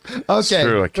 Okay,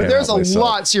 true, I but can't there's a help myself.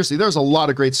 lot. Seriously, there's a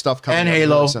lot of great stuff coming. And up.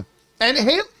 Halo. And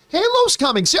Halo's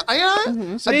coming. See,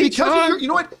 because you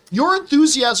know what, your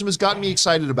enthusiasm has gotten me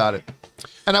excited about it,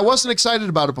 and I wasn't excited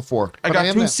about it before. I but got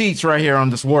am two now. seats right here on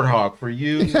this Warthog for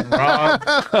you, and Rob.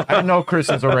 I know Chris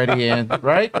is already in,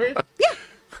 right, Chris?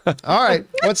 All right,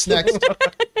 what's next?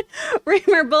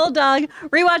 Reamer Bulldog.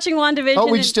 Rewatching WandaVision.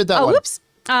 Oh, we just did that one. Whoops.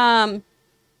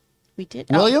 We did.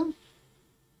 William?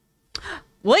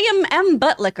 William M.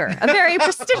 Buttlicker, a very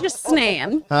prestigious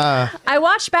name. I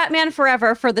watched Batman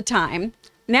Forever for the time.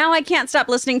 Now I can't stop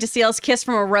listening to Seal's Kiss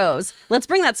from a Rose. Let's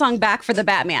bring that song back for the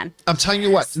Batman. I'm telling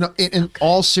you what, no, in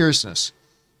all seriousness,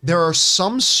 there are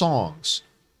some songs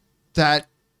that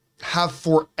have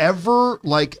forever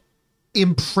like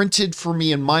imprinted for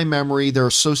me in my memory their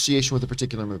association with a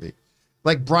particular movie.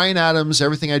 Like Bryan Adams,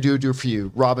 Everything I Do for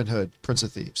You, Robin Hood, Prince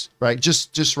of Thieves, right?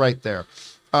 Just right there.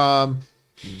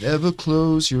 Never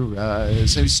close your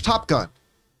eyes. And it's Top Gun.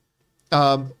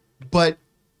 But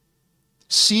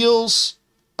Seal's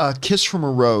Kiss from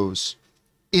a Rose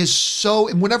is so,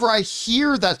 and whenever I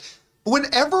hear that,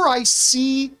 whenever I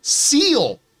see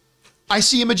Seal, I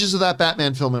see images of that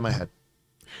Batman film in my head.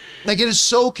 Like, it is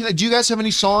so connected. Do you guys have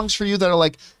any songs for you that are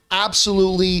like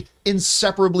absolutely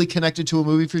inseparably connected to a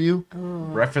movie for you?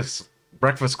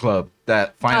 Breakfast Club,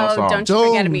 that final song. Don't you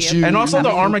forget me. Don't you And also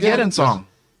the Armageddon song.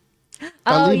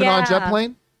 Leaving on Jet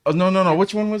Plane? Oh, no.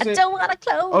 Which one was it? I don't want to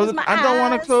close my eyes. I don't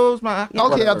want to close my eyes.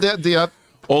 Okay, Whatever. the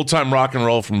Old time rock and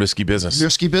roll from Risky Business.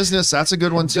 Risky Business. That's a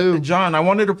good one too. John, I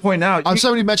wanted to point out.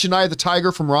 Somebody mentioned Eye of the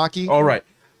Tiger from Rocky. All right.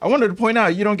 I wanted to point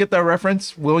out, you don't get that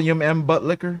reference, William M.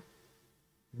 Buttlicker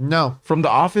No. from The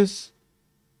Office?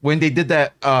 When they did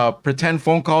that pretend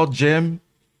phone call, Jim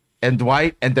and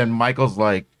Dwight, and then Michael's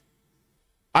like,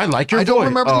 I like your I don't voice.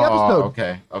 remember the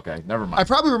episode. Okay, never mind. I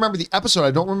probably remember the episode.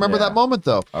 I don't remember Yeah. that moment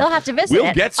though. They'll have to visit We'll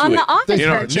it get to on it the Office in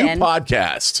our new Virgin.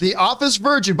 podcast. The Office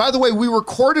Virgin. By the way, we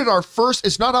recorded our first,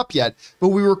 it's not up yet, but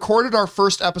we recorded our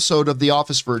first episode of The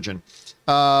Office Virgin,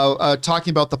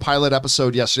 talking about the pilot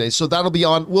episode yesterday. So that'll be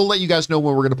on. We'll let you guys know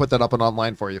when we're going to put that up and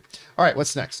online for you. All right,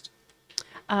 what's next?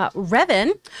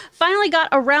 Revan finally got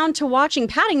around to watching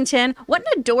Paddington. What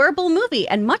an adorable movie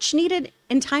and much needed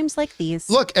in times like these.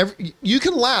 Look, you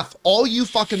can laugh all you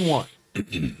fucking want.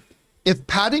 If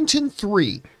Paddington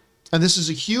 3, and this is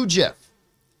a huge if,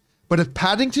 but if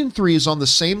Paddington 3 is on the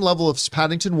same level as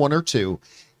Paddington 1 or 2,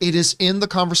 it is in the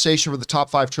conversation for the top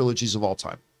 5 trilogies of all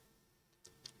time.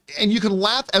 And you can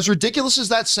laugh, as ridiculous as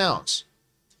that sounds.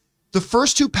 The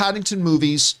first 2 Paddington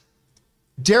movies,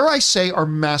 dare I say, are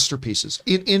masterpieces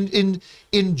in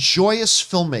joyous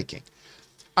filmmaking.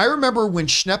 I remember when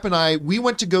Schnepp and I, we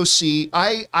went to go see,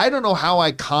 I don't know how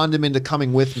I conned him into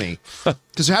coming with me,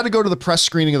 because I had to go to the press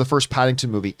screening of the first Paddington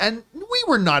movie, and we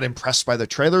were not impressed by the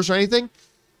trailers or anything.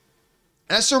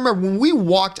 And I still remember when we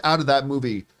walked out of that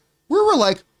movie, we were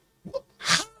like,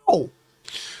 how?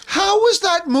 How was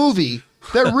that movie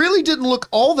that really didn't look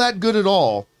all that good at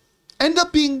all end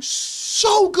up being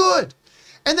so good?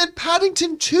 And then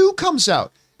Paddington 2 comes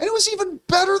out, and it was even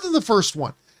better than the first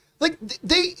one. Like,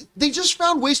 they just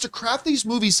found ways to craft these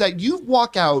movies that you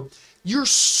walk out, your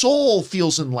soul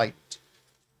feels enlightened.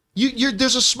 You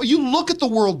look at the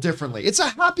world differently. It's a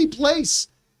happy place.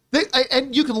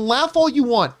 And you can laugh all you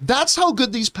want. That's how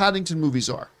good these Paddington movies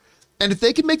are. And if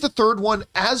they can make the third one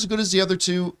as good as the other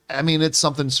 2, I mean, it's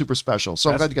something super special.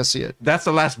 So I'm glad you guys see it. That's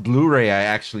the last Blu-ray I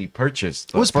actually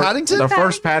purchased. Was Paddington? The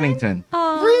first Paddington.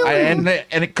 Really?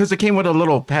 And because it came with a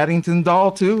little Paddington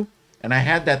doll too, and I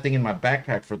had that thing in my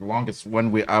backpack for the longest.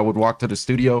 When I would walk to the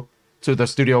studio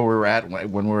we were at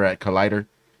when we were at Collider,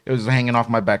 it was hanging off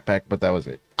my backpack, but that was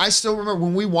it. I still remember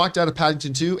when we walked out of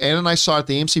Paddington 2, Ann and I saw it at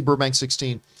the AMC Burbank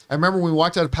 16. I remember when we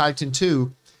walked out of Paddington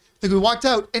 2, we walked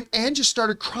out and Ann just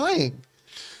started crying.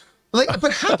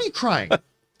 But happy crying.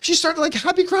 She started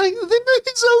happy crying. They made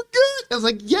it so good. I was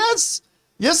like, yes,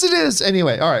 it is.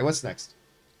 Anyway, all right, what's next?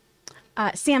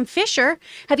 Sam Fisher,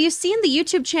 have you seen the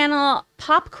YouTube channel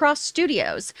Pop Cross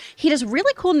Studios? He does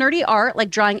really cool nerdy art, like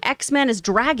drawing X-Men as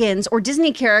dragons or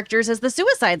Disney characters as the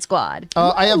Suicide Squad.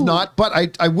 I have not, but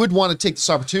I would want to take this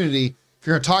opportunity. If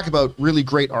you're going to talk about really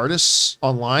great artists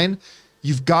online,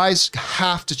 you guys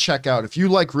have to check out, if you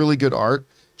like really good art,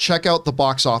 check out The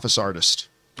Box Office Artist.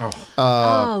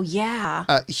 Oh, yeah.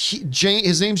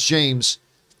 His name's James.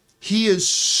 He is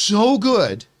so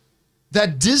good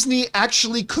that Disney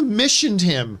actually commissioned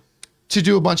him to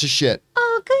do a bunch of shit.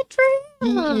 Oh, good for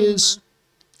him. He is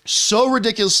so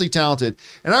ridiculously talented.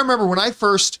 And I remember when I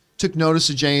first took notice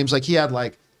of James, he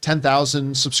had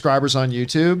 10,000 subscribers on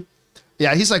YouTube.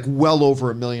 Yeah, he's well over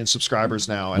 1 million subscribers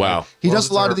now. And Wow. He does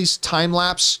a lot of these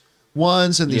time-lapse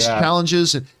ones and these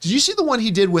challenges. And did you see the one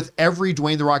he did with every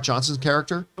Dwayne The Rock Johnson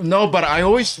character? No, but I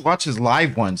always watch his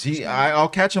live ones. I'll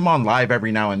catch him on live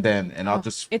every now and then, and I'll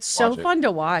just It's so watch it. fun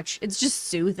to watch. It's just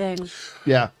soothing.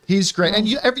 Yeah, he's great. And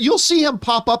you'll see him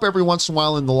pop up every once in a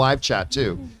while in the live chat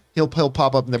too. He'll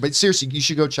pop up in there. But seriously, you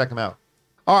should go check him out.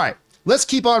 All right, let's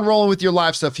keep on rolling with your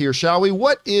live stuff here, shall we?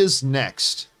 What is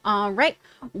next? All right.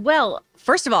 Well,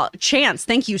 first of all, Chance,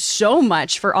 thank you so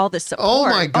much for all this support. Oh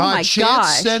my God, my Chance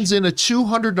gosh. sends in a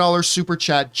 $200 super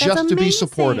chat just That's to be amazing.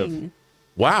 supportive.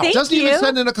 Wow. Thank Doesn't even you.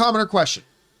 send in a comment or question.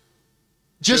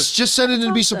 Just send it in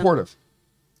to be awesome. supportive.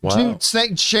 Wow.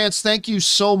 Dude, Chance, thank you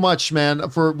so much, man.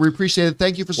 We appreciate it.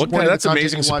 Thank you for supporting. That's the content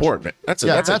amazing you watch. support, man. That's a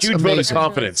Yeah, huge that's vote of amazing.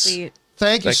 confidence. Sweet.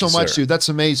 Thank you Thank so you, much, sir. dude. That's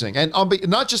amazing. And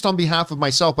not just on behalf of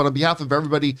myself, but on behalf of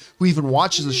everybody who even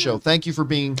watches the show. Thank you for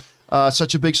being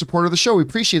such a big supporter of the show. We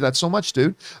appreciate that so much,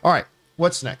 dude. All right,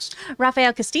 what's next?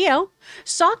 Rafael Castillo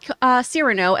saw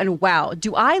Cyrano, and wow,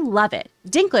 do I love it.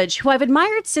 Dinklage, who I've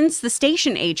admired since The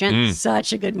Station Agent,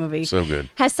 such a good movie. So good.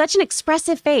 Has such an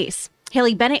expressive face.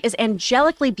 Haley Bennett is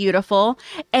angelically beautiful,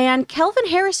 and Kelvin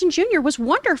Harrison Jr. was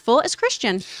wonderful as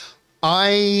Christian.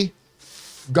 I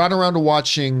got around to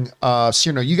watching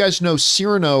Cyrano. You guys know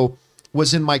Cyrano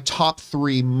was in my top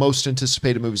 3 most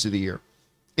anticipated movies of the year.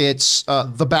 It's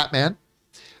The Batman,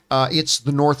 it's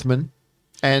The Northman,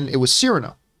 and it was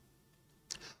Cyrano.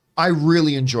 I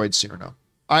really enjoyed Cyrano.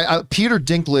 Peter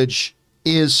Dinklage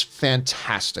is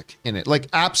fantastic in it, like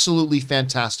absolutely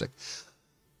fantastic.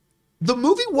 The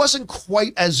movie wasn't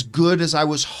quite as good as I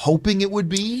was hoping it would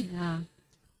be. Yeah.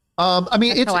 I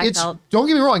mean, it's don't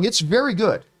get me wrong, it's very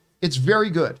good. It's very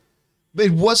good. But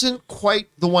it wasn't quite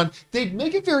the one. They'd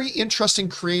make a very interesting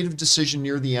creative decision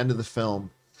near the end of the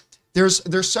film.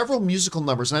 There's several musical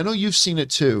numbers, and I know you've seen it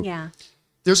too. Yeah.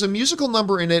 There's a musical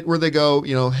number in it where they go,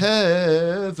 you know,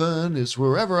 heaven is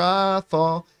wherever I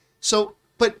fall. So,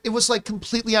 but it was like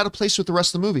completely out of place with the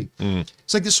rest of the movie.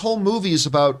 It's like this whole movie is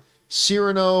about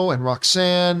Cyrano and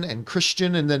Roxanne and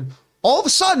Christian, and then all of a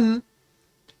sudden,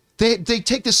 they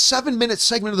take this 7-minute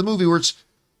segment of the movie where it's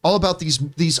all about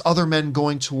these other men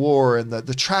going to war and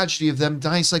the tragedy of them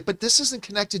dying. It's like, but this isn't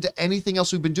connected to anything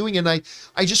else we've been doing, and I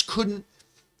just couldn't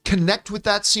connect with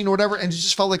that scene or whatever, and it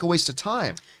just felt like a waste of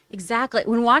time. Exactly.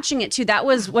 When watching it too, that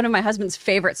was one of my husband's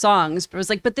favorite songs. But it was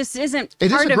like, but this isn't It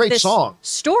is part a of great this song.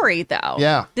 story, though.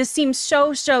 Yeah. This seems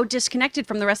so disconnected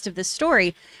from the rest of this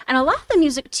story. And a lot of the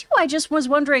music too, I just was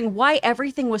wondering why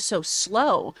everything was so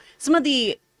slow. Some of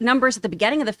the numbers at the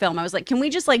beginning of the film, I was like, can we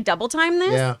just like double time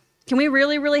this? Yeah. Can we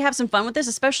really, really have some fun with this,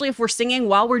 especially if we're singing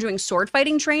while we're doing sword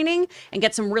fighting training and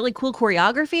get some really cool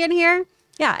choreography in here?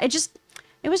 Yeah,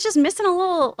 it was just missing a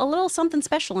little something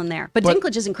special in there. But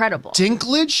Dinklage is incredible.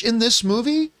 Dinklage in this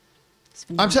movie,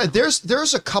 I'm telling you,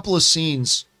 there's a couple of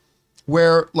scenes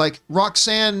where like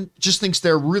Roxanne just thinks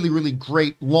they're really, really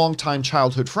great longtime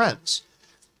childhood friends.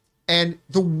 And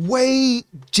the way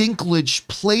Dinklage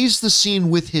plays the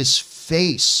scene with his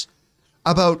face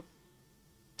about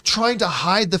trying to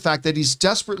hide the fact that he's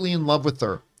desperately in love with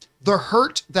her, the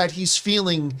hurt that he's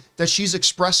feeling that she's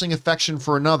expressing affection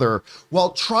for another, while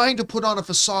trying to put on a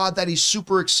facade that he's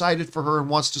super excited for her and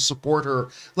wants to support her.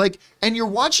 Like, and you're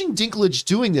watching Dinklage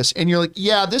doing this and you're like,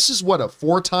 yeah, this is what, a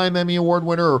 4-time Emmy Award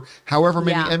winner or however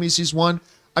many Emmys he's won.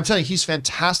 I'm telling you, he's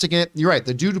fantastic in it. You're right.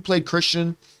 The dude who played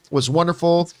Christian was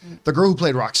wonderful. The girl who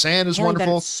played Roxanne is Haley wonderful.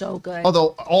 Bennett's so good.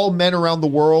 Although all men around the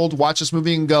world watch this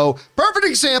movie and go, perfect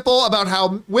example about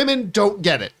how women don't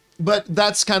get it. But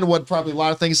that's kind of what probably a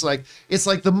lot of things like. It's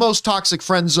like the most toxic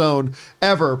friend zone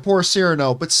ever. Poor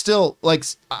Cyrano. But still, like,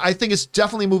 I think it's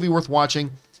definitely a movie worth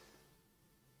watching.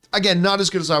 Again, not as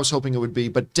good as I was hoping it would be,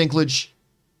 but Dinklage,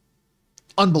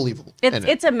 unbelievable.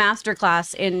 It's a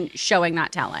masterclass in showing,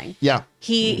 not telling. Yeah.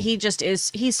 He just is.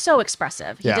 He's so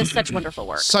expressive. He does such wonderful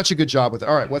work. Such a good job with it.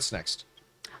 All right, what's next?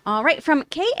 All right, from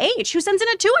KH, who sends in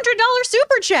a $200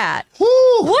 super chat.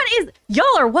 Woo! Y'all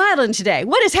are wilding today.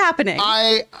 What is happening?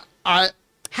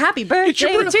 Happy birthday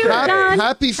to John.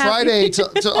 Happy Friday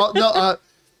to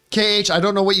KH, I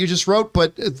don't know what you just wrote,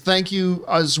 but thank you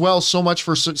as well so much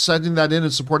for sending that in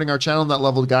and supporting our channel on that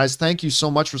level, guys. Thank you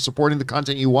so much for supporting the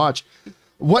content you watch.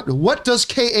 What does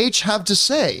KH have to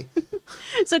say?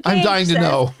 So KH I'm dying to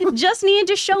know. Just needed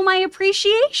to show my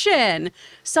appreciation.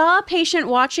 Saw a patient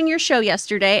watching your show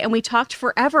yesterday, and we talked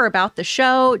forever about the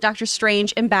show, Doctor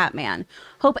Strange, and Batman.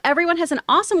 Hope everyone has an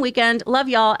awesome weekend. Love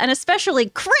y'all, and especially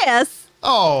Chris.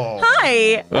 Oh.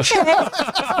 Hi. Okay.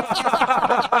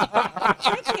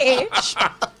 KH.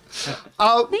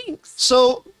 Thanks.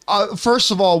 So, first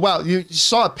of all, wow, you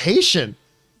saw a patient.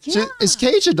 Yeah. So is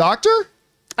KH a doctor?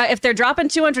 If they're dropping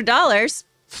 $200,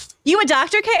 you a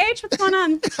doctor, KH? What's going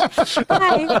on?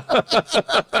 Hi.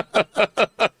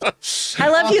 I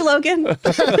love you, Logan.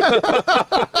 He's in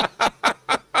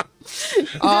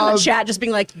the chat just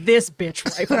being like, this bitch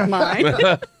right from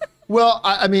mine. Well,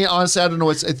 I mean, honestly, I don't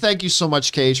know. Thank you so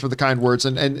much, KH, for the kind words,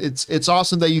 and it's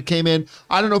awesome that you came in.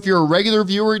 I don't know if you're a regular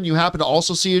viewer and you happen to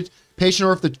also see a patient,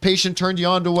 or if the patient turned you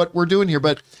on to what we're doing here,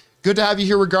 but good to have you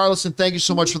here regardless, and thank you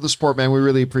so much for the support, man. We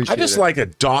really appreciate it. I just like a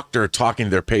doctor talking to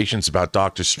their patients about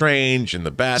Doctor Strange and the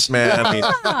Batman. I mean,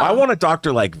 I want a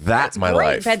doctor like that in my Great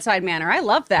life. bedside manner. I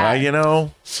love that. You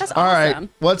know, That's all right. awesome.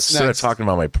 What's instead next? of talking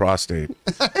about my prostate.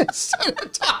 Instead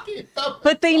of talking about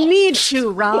But they need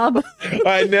to, Rob.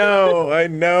 I know.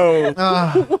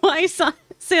 Why,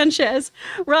 Sanchez?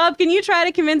 Rob, can you try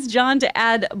to convince John to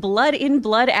add Blood In,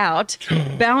 Blood Out,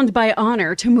 Bound by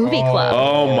Honor to Movie Club?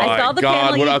 Oh I saw my the God.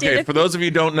 panel you Okay, did. for those of you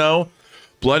who don't know,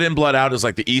 Blood In, Blood Out is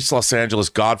like the East Los Angeles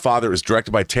Godfather. It was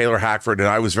directed by Taylor Hackford, and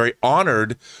I was very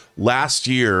honored. Last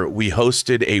year, we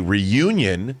hosted a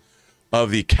reunion of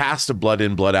the cast of Blood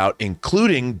In, Blood Out,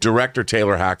 including director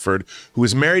Taylor Hackford, who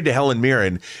is married to Helen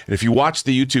Mirren. And if you watch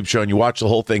the YouTube show and you watch the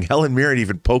whole thing, Helen Mirren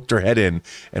even poked her head in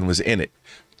and was in it.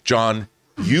 John,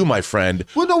 you, my friend.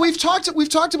 Well, no, we've talked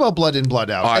about Blood In, Blood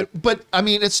Out, but I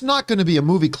mean, it's not going to be a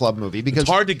movie club movie because it's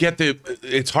hard to get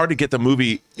the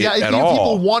movie at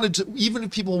all. all. Even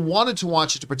if people wanted to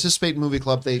watch it to participate in movie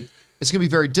club, it's going to be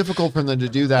very difficult for them to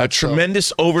do that.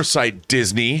 Tremendous oversight,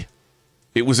 Disney.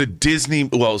 It was a Disney,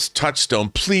 well, it was Touchstone.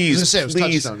 Please,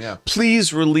 Touchstone, yeah.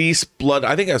 Please release Blood.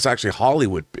 I think that's actually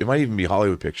Hollywood. It might even be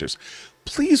Hollywood Pictures.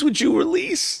 Please, would you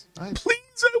release? Please,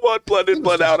 I want Blood In,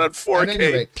 Blood Out on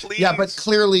 4K. Please. Yeah, but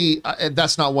clearly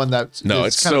that's not one that. No,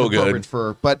 it's so good.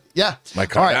 But yeah. My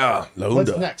car.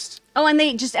 What's next? Oh, and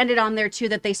they just ended on there too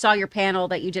that they saw your panel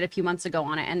that you did a few months ago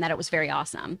on it, and that it was very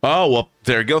awesome. Oh well,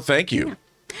 there you go. Thank you. Yeah.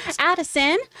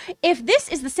 Addison, if this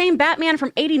is the same Batman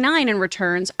from '89 in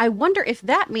Returns, I wonder if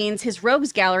that means his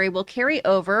Rogues Gallery will carry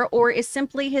over, or is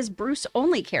simply his Bruce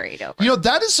only carried over? You know,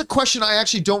 that is a question I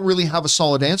actually don't really have a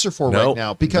solid answer for right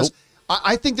now, because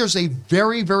I think there's a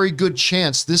very, very good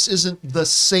chance this isn't the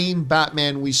same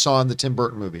Batman we saw in the Tim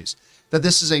Burton movies. That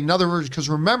this is another version, because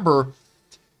remember,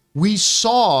 we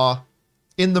saw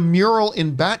in the mural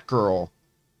in Batgirl,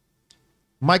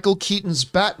 Michael Keaton's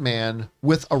Batman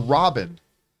with a Robin.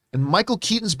 And Michael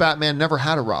Keaton's Batman never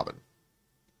had a Robin.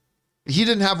 He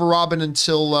didn't have a Robin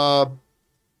until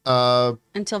Val.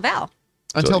 Until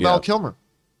Val Kilmer.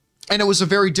 And it was a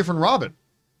very different Robin.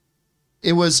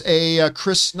 It was a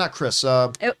Chris O'Donnell.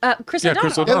 Chris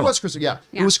O'Donnell. It was Chris, yeah.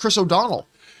 It was Chris O'Donnell.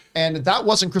 And that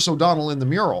wasn't Chris O'Donnell in the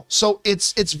mural. So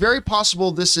it's very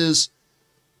possible this is,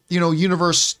 you know,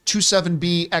 Universe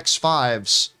 27B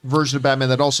X5's version of Batman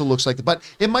that also looks like that. But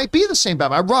it might be the same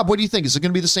Batman. Rob, what do you think? Is it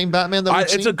going to be the same Batman that we've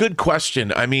seen? It's a good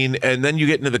question. I mean, and then you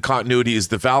get into the continuity. Is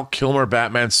the Val Kilmer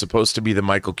Batman supposed to be the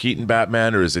Michael Keaton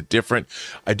Batman, or is it different?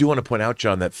 I do want to point out,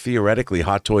 John, that theoretically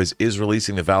Hot Toys is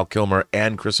releasing the Val Kilmer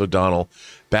and Chris O'Donnell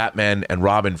Batman and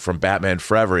Robin from Batman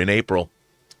Forever in April.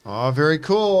 Oh, very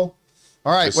cool.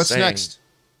 All right, what's next?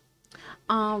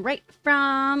 All right,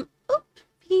 from...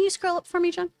 Can you scroll up for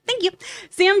me, John? Thank you.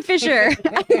 Sam Fisher.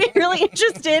 I'd be really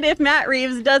interested if Matt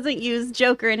Reeves doesn't use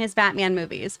Joker in his Batman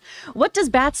movies. What does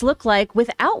Bats look like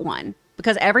without one?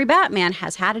 Because every Batman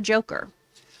has had a Joker.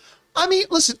 I mean,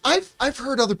 listen, I've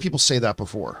heard other people say that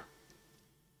before.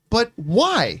 But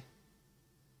why?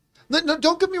 No,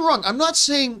 don't get me wrong. I'm not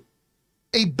saying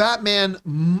every Batman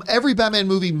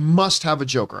movie must have a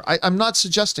Joker. I'm not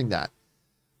suggesting that.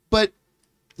 But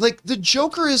like, the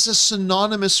Joker is as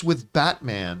synonymous with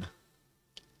Batman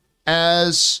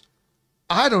as,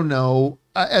 I don't know,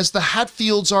 as the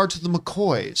Hatfields are to the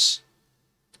McCoys.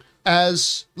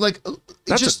 As, like...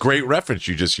 That's a great reference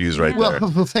you just used right there.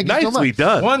 Well, thank you so Nicely much.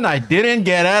 done. One I didn't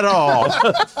get at all.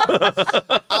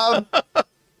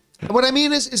 What I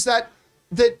mean is that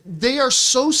they are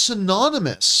so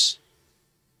synonymous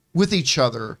with each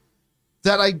other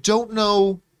that I don't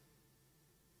know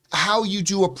how you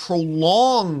do a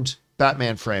prolonged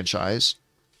Batman franchise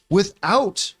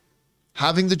without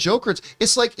having the Joker.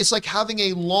 It's like having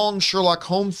a long Sherlock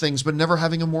Holmes things, but never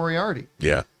having a Moriarty.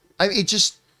 Yeah.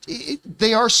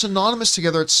 They are synonymous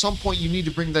together. At some point, you need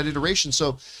to bring that iteration.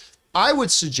 So I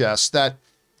would suggest that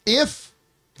if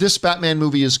this Batman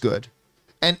movie is good,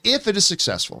 and if it is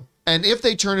successful, and if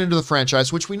they turn into the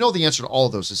franchise, which we know the answer to all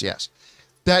of those is yes,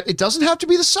 that it doesn't have to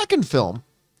be the second film.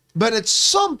 But at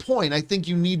some point, I think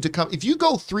you need to come. If you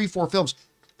go 3-4 films,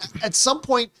 at some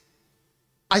point,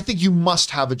 I think you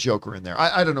must have a Joker in there.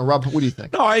 I don't know, Rob. What do you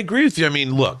think? No, I agree with you. I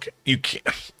mean, look, you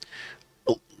can't.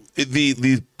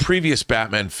 The previous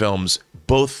Batman films,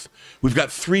 we've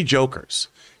got 3 Jokers.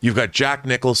 You've got Jack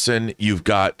Nicholson, you've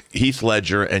got Heath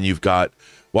Ledger, and you've got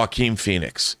Joaquin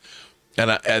Phoenix,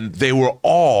 and they were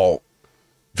all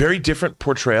very different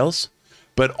portrayals,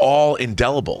 but all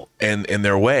indelible in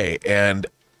their way. And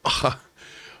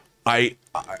I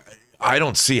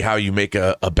don't see how you make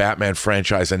a Batman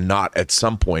franchise and not at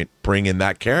some point bring in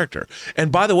that character.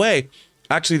 And by the way,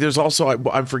 actually, there's also,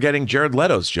 I'm forgetting Jared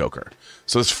Leto's Joker.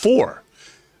 So there's 4.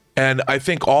 And I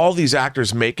think all these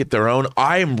actors make it their own.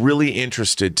 I am really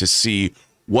interested to see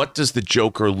what does the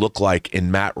Joker look like in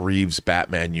Matt Reeves'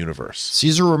 Batman universe.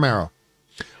 Cesar Romero.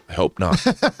 I hope not.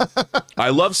 I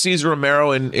love Cesar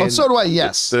Romero in so do I,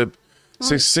 yes. The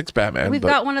six Batman. We've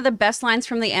got one of the best lines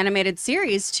from the animated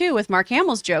series, too, with Mark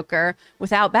Hamill's Joker.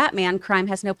 Without Batman, crime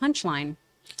has no punchline.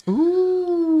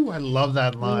 Ooh, I love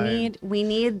that line. We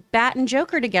need Bat and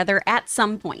Joker together at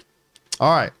some point.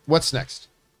 All right, what's next?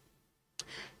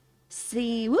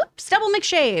 See, Stubble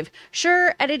McShave.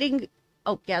 Sure, editing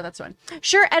Oh, yeah, that's one.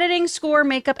 Sure, editing, score,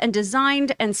 makeup, and design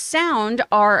and sound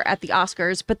are at the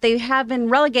Oscars, but they have been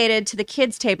relegated to the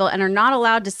kids' table and are not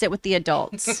allowed to sit with the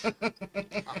adults. They're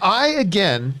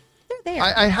there.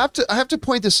 I have to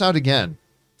point this out again.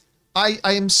 I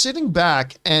am sitting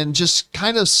back and just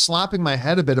kind of slapping my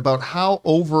head a bit about how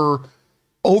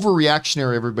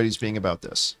overreactionary everybody's being about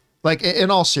this. Like,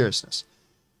 in all seriousness.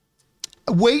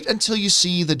 Wait until you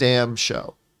see the damn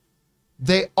show.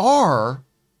 They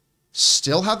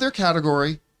still have their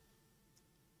category.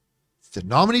 The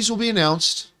nominees will be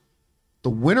announced. The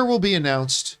winner will be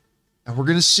announced. And we're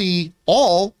going to see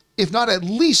all, if not at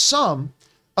least some,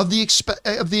 of the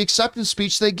acceptance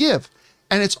speech they give.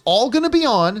 And it's all going to be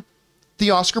on the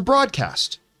Oscar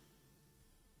broadcast.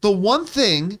 The one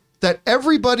thing that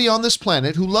everybody on this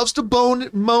planet who loves to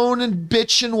moan and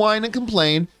bitch and whine and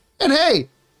complain, and hey,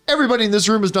 everybody in this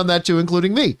room has done that too,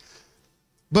 including me.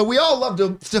 But we all love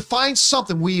to find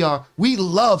something. We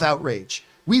love outrage.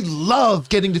 We love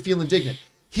getting to feel indignant.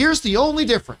 Here's the only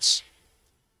difference,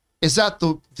 is that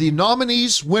the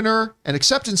nominees, winner, and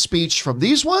acceptance speech from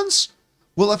these ones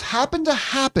will have happened to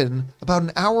happen about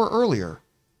an hour earlier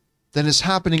than is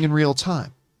happening in real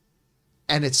time.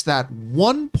 And it's that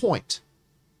one point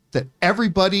that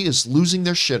everybody is losing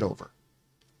their shit over.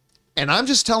 And I'm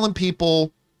just telling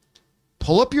people,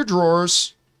 pull up your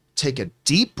drawers, take a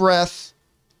deep breath,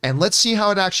 and let's see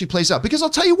how it actually plays out. Because I'll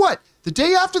tell you what, the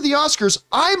day after the Oscars,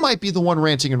 I might be the one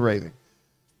ranting and raving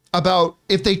about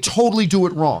if they totally do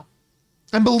it wrong.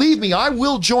 And believe me, I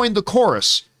will join the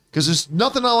chorus, because there's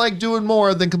nothing I like doing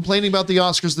more than complaining about the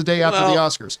Oscars the day after the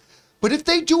Oscars. But if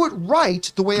they do it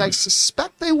right, the way I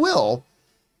suspect they will,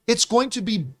 it's going to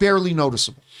be barely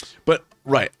noticeable. But,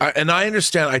 right. And I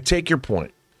understand. I take your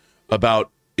point about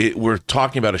it. We're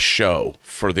talking about a show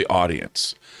for the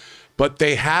audience. But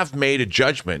they have made a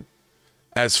judgment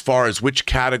as far as which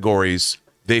categories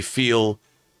they feel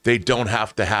they don't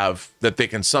have to have, that they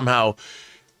can somehow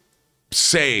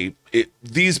say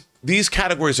these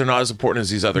categories are not as important as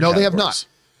these other categories. No, they have not.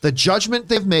 The judgment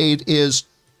they've made is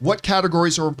what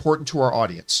categories are important to our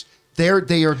audience. They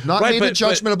are not made a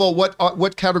judgment about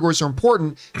what categories are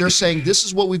important. They're saying this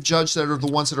is what we've judged that are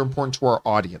the ones that are important to our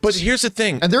audience. But here's the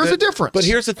thing. And there's a difference. But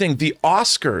here's the thing. The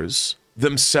Oscars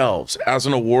themselves as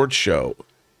an award show,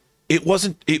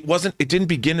 it didn't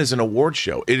begin as an award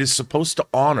show. It is supposed to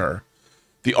honor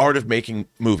the art of making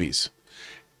movies.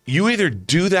 You either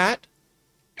do that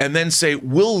and then say,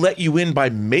 we'll let you in by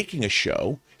making a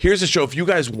show. Here's a show if you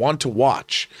guys want to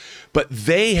watch. But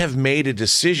they have made a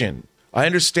decision. I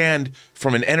understand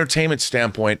from an entertainment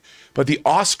standpoint, but the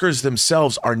Oscars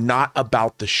themselves are not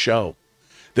about the show.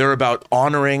 They're about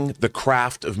honoring the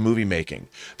craft of movie making.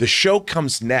 The show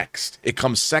comes next. It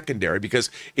comes secondary because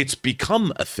it's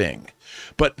become a thing.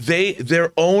 But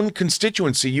their own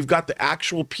constituency, you've got the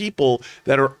actual people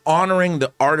that are honoring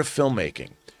the art of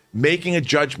filmmaking, making a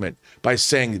judgment by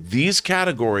saying these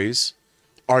categories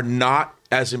are not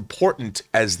as important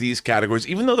as these categories.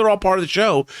 Even though they're all part of the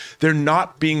show, they're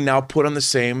not being now put on the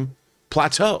same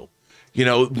plateau. You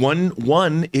know,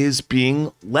 one is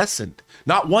being lessened.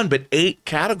 Not one, but 8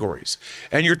 categories.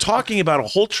 And you're talking about a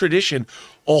whole tradition,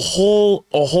 a whole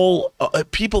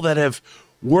people that have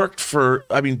worked for,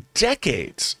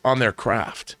 decades on their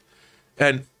craft.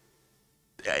 And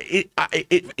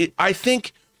I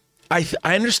think I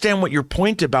understand what your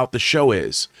point about the show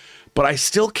is, but I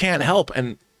still can't help.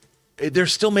 And they're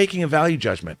still making a value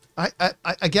judgment. I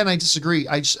disagree.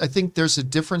 I think there's a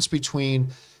difference between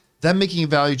them making a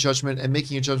value judgment and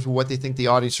making a judgment of what they think the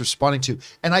audience is responding to.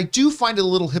 And I do find it a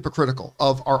little hypocritical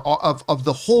of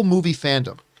the whole movie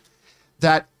fandom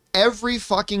that every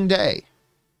fucking day,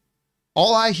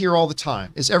 all I hear all the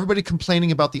time is everybody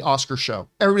complaining about the Oscar show.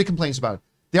 Everybody complains about it.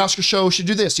 The Oscar show should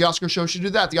do this. The Oscar show should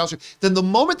do that. Then the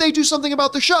moment they do something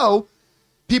about the show,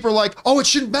 people are like, oh, it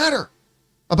shouldn't matter.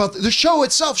 About the show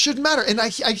itself shouldn't matter. And I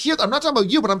hear, I'm not talking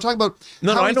about you, but I'm talking about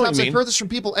how many times I've heard this from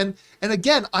people. And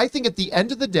again, I think at the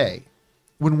end of the day,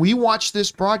 when we watch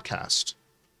this broadcast,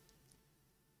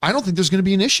 I don't think there's going to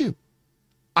be an issue.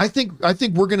 I think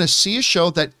we're going to see a show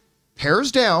that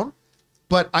pares down,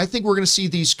 but I think we're going to see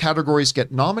these categories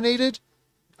get nominated,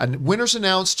 and winners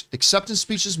announced, acceptance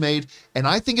speeches made, and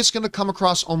I think it's going to come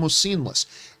across almost seamless.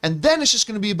 And then it's just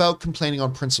going to be about complaining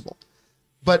on principle.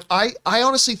 But I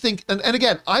honestly think, and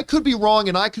again, I could be wrong,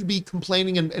 and I could be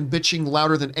complaining and bitching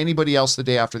louder than anybody else the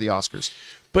day after the Oscars.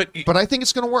 But I think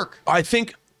it's going to work. I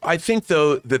think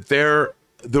though that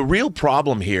the real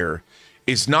problem here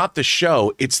is not the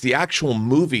show; it's the actual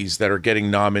movies that are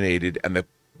getting nominated and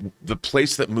the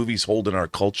place that movies hold in our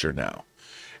culture now.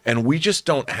 And we just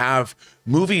don't have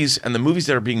movies and the movies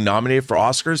that are being nominated for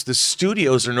Oscars, the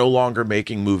studios are no longer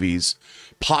making movies,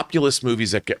 populist movies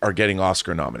that are getting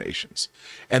Oscar nominations.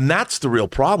 And that's the real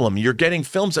problem. You're getting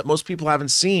films that most people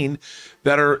haven't seen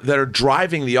that are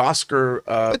driving the Oscar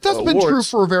But that's been true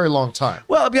for a very long time.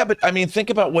 Well, yeah, but I mean,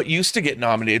 think about what used to get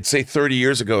nominated, say 30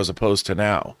 years ago, as opposed to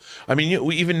now. I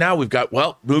mean, even now we've got,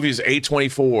 well, movies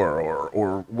A24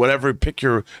 or whatever, pick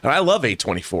your, and I love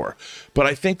A24, but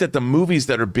I think that the movies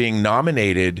that are being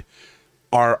nominated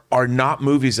are not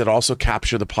movies that also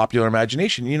capture the popular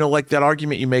imagination. You know, like that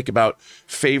argument you make about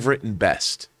favorite and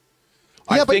best.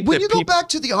 Yeah, but when you go back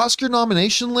to the Oscar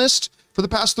nomination list for the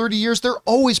past 30 years, they're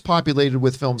always populated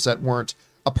with films that weren't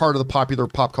a part of the popular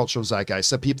pop cultural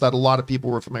zeitgeist, that a lot of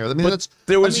people were familiar with. I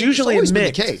mean, usually it's always a been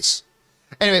mix. the case.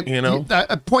 Anyway, you know,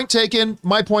 point taken.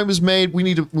 My point was made. We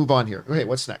need to move on here. Okay,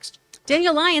 what's next?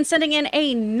 Daniel Lyon sending in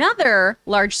another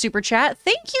large super chat.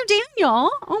 Thank you,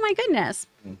 Daniel. Oh my goodness.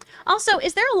 Also,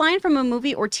 is there a line from a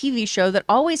movie or TV show that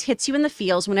always hits you in the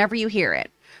feels whenever you hear it?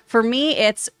 For me,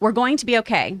 it's, "We're going to be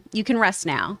okay. You can rest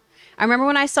now." I remember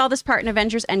when I saw this part in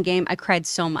Avengers Endgame, I cried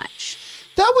so much.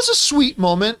 That was a sweet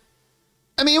moment.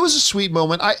 I mean, it was a sweet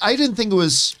moment. I didn't think it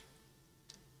was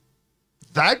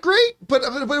that great, but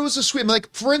it was a sweet, like,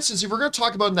 for instance, if we're going to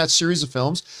talk about in that series of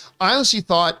films, I honestly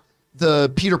thought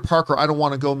the Peter Parker, "I don't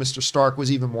want to go, Mr. Stark,"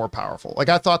 was even more powerful. Like,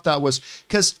 I thought that was,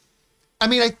 because, I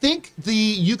mean, I think the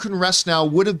 "You Can Rest Now"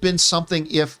 would have been something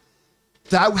if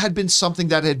that had been something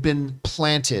that had been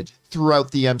planted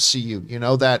throughout the MCU, you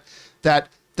know, that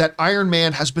Iron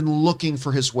Man has been looking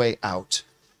for his way out.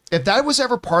 If that was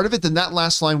ever part of it, then that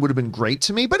last line would have been great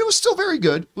to me, but it was still very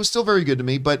good. It was still very good to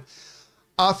me. But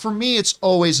for me, it's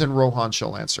always in Rohan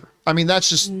shall answer. I mean, that's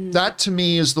just, that to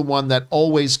me is the one that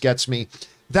always gets me.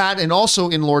 That, and also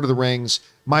in Lord of the Rings,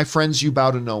 "My friends, you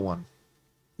bow to no one."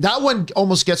 That one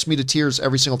almost gets me to tears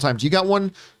every single time. Do you got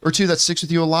one or two that sticks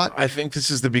with you a lot? I think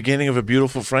this is the beginning of a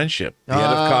beautiful friendship. The end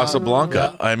of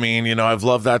Casablanca. Yeah. I mean, you know, I've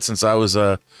loved that since I was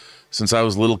a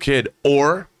little kid.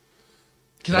 Or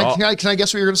can I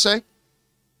guess what you're going to say?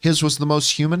 His was the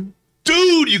most human.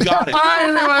 Dude, you got it.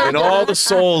 In all the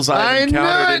souls I've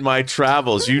encountered in my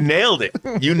travels, you nailed it.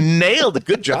 You nailed it.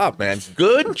 Good job, man.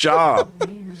 Good job.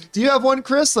 Do you have one,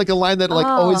 Chris? Like a line that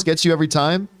always gets you every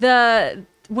time?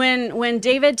 When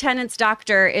David Tennant's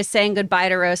doctor is saying goodbye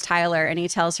to Rose Tyler and he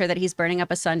tells her that he's burning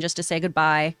up a son just to say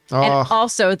goodbye. And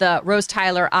also the Rose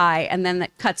Tyler eye, and then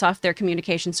that cuts off their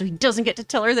communication so he doesn't get to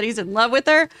tell her that he's in love with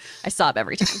her. I sob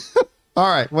every time. All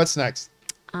right, what's next?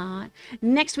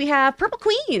 Next we have Purple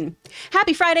Queen.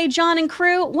 Happy Friday, John and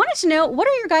crew. Wanted to know, what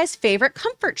are your guys' favorite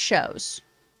comfort shows?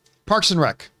 Parks and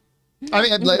Rec. I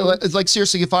mean, like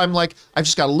seriously, if I'm like, I've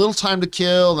just got a little time to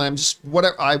kill and I'm just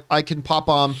whatever, I can pop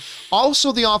on.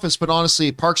 Also The Office, but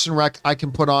honestly, Parks and Rec, I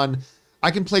can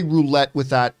play roulette with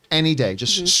that any day.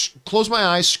 Just close my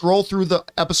eyes, scroll through the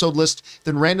episode list,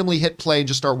 then randomly hit play and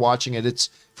just start watching it.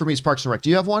 For me, it's Parks and Rec. Do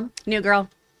you have one? New Girl.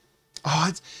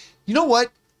 Oh, you know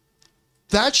what?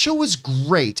 That show was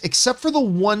great, except for the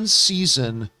one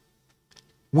season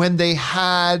when they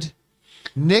had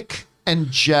Nick and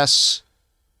Jess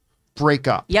break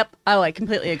up. Yep. Oh, I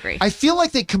completely agree. I feel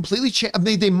like they completely changed. I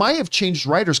mean, they might have changed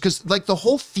writers because like the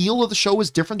whole feel of the show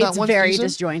was different that one season. It's very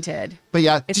disjointed. But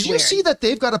yeah, it's did weird. you see that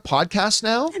they've got a podcast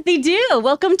now? They do.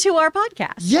 Welcome to our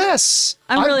podcast. Yes.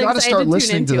 I'm really I've got to excited start to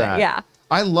listening tune to into that. it. Yeah.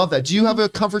 I love that. Do you have a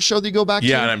comfort show that you go back to?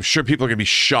 Yeah, and I'm sure people are going to be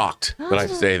shocked that I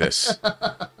say this.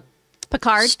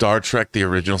 Picard. Star Trek, the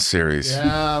original series.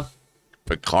 Yeah.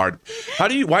 Picard. Why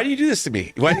do you do this to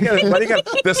me? Why do you got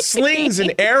the slings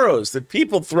and arrows that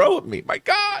people throw at me? My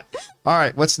God. All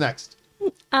right, what's next?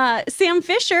 Sam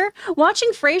Fisher, watching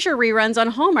Frasier reruns on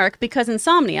Hallmark because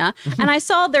insomnia, and I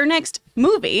saw their next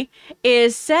movie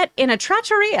is set in a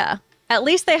trattoria. At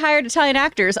least they hired Italian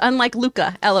actors, unlike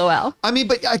Luca, LOL. I mean,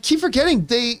 but I keep forgetting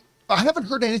I haven't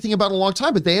heard anything about it in a long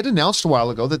time, but they had announced a while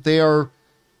ago that they are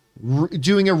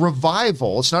doing a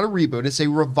revival. It's not a reboot, it's a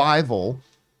revival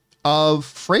of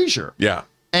Frasier. Yeah.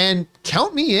 And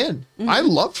count me in. I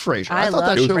loved Frasier. I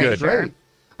thought that show was great.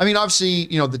 I mean, obviously,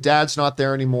 you know, the dad's not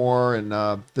there anymore, and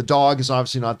the dog is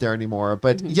obviously not there anymore.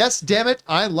 But yes, damn it,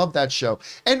 I love that show.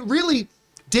 And really,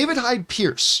 David Hyde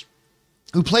Pierce,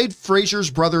 who played Frasier's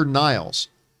brother Niles,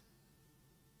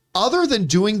 other than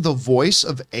doing the voice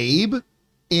of Abe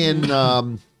in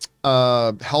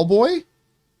Hellboy,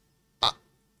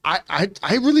 I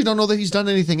really don't know that he's done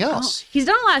anything else. He's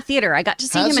done a lot of theater. I got to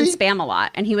see him in Spam a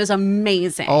lot, and he was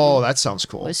amazing. Oh, that sounds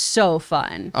cool. It was so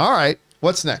fun. All right,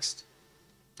 what's next?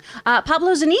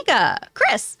 Pablo Zuniga.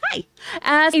 Chris, hi.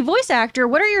 As a voice actor,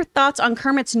 what are your thoughts on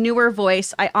Kermit's newer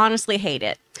voice? I honestly hate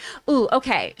it. Ooh,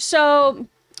 okay. So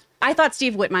I thought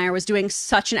Steve Whitmire was doing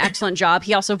such an excellent job.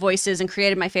 He also voices and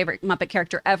created my favorite Muppet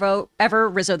character ever,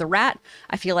 Rizzo the Rat.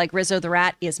 I feel like Rizzo the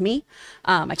Rat is me.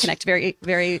 I connect very,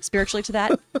 very spiritually to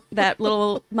that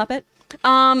little Muppet.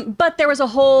 But there was a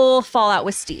whole fallout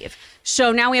with Steve.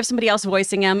 So now we have somebody else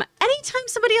voicing him. Anytime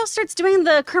somebody else starts doing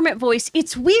the Kermit voice,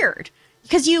 it's weird.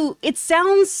 Because it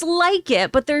sounds like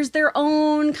it, but there's their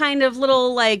own kind of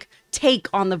little like take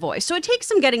on the voice. So it takes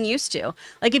some getting used to.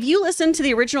 Like if you listen to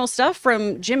the original stuff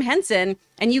from Jim Henson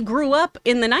and you grew up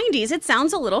in the 90s, it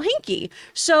sounds a little hinky.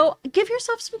 So give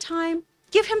yourself some time.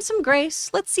 Give him some grace.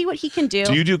 Let's see what he can do.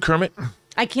 Do you do Kermit?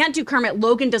 I can't do Kermit.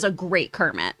 Logan does a great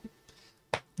Kermit.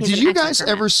 Did you guys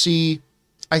ever see,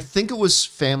 I think it was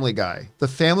Family Guy, the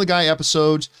Family Guy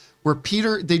episodes where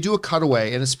they do a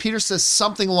cutaway and as Peter says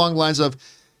something along the lines of,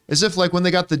 as if like when they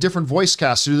got the different voice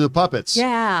casts to do the puppets.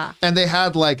 Yeah. And they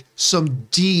had like some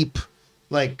deep,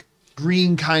 like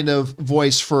green kind of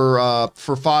voice for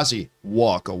Fozzie.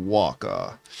 Waka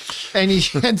waka. And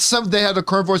they had a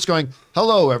current voice going,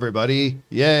 hello everybody.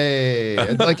 Yay.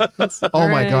 And like, oh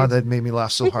my God, that made me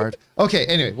laugh so hard. Okay,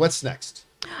 anyway, what's next?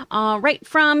 Right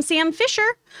from Sam Fisher.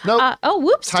 Nope.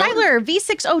 Tyler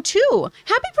V602.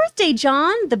 Happy birthday,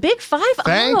 John. The big 5.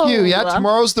 Thank you. Yeah,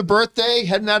 tomorrow's the birthday.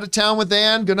 Heading out of town with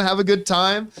Ann. Gonna have a good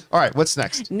time. All right, what's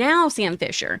next? Now, Sam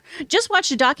Fisher. Just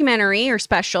watched a documentary or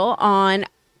special on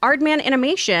Aardman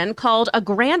Animation called A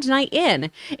Grand Night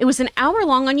In. It was an hour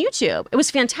long on YouTube. It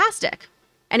was fantastic.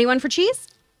 Anyone for cheese?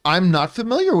 I'm not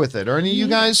familiar with it. Are any of you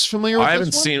guys familiar with it? I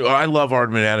haven't seen. I love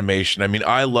Aardman Animation. I mean,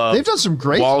 I love. They've done some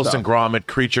great Wallace stuff. and Gromit,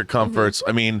 Creature Comforts.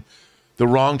 I mean, The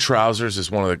Wrong Trousers is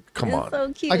one of the. Come on.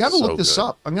 So cute. I gotta So look this good.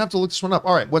 up. I'm gonna have to look this one up.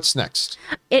 All right, what's next?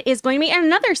 It is going to be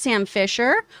another Sam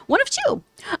Fisher, one of two.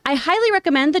 I highly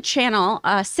recommend the channel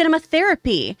Cinema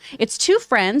Therapy. It's two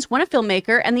friends, one a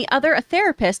filmmaker and the other a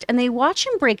therapist, and they watch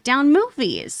and break down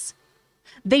movies.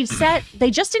 They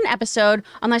just did an episode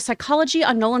on the psychology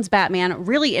on Nolan's Batman.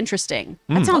 Really interesting.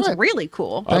 That sounds All right. really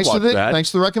cool. I'd watch that. Thanks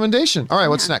for the recommendation. All right,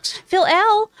 what's next? Phil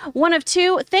L., one of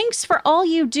two. Thanks for all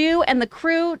you do and the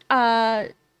crew.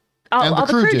 All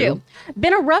the crew do.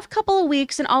 Been a rough couple of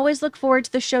weeks and always look forward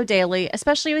to the show daily,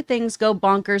 especially when things go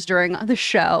bonkers during the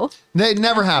show. It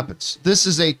never happens. This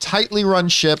is a tightly run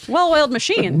ship. Well-oiled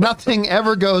machine. Nothing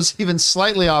ever goes even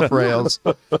slightly off rails.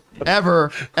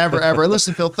 ever.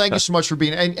 Listen, Phil, thank you so much for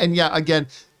being. And yeah, again,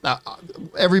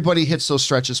 everybody hits those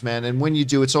stretches, man. And when you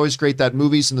do, it's always great that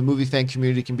movies and the movie fan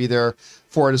community can be there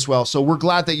for it as well. So we're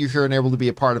glad that you're here and able to be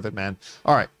a part of it, man.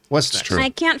 All right, what's next? I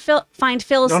can't find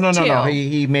Phil's No. too.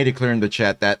 He made it clear in the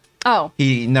chat that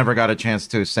he never got a chance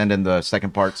to send in the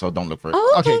second part, so don't look for it.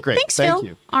 Oh, okay. Okay, great. Thanks, Thank Phil.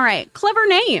 you. All right. Clever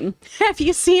name. Have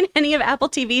you seen any of Apple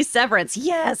TV's Severance?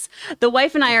 Yes. The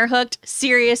wife and I are hooked.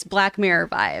 Serious Black Mirror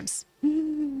vibes.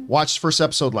 Watched the first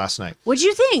episode last night. What'd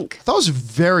you think? I thought it was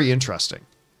very interesting.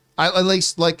 I at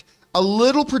least like a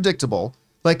little predictable.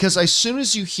 Like, because as soon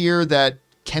as you hear that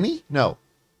Penny? No,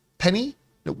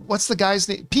 what's the guy's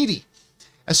name? Petey.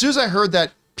 As soon as I heard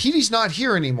that Petey's not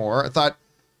here anymore, I thought,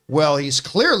 well, he's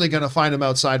clearly going to find him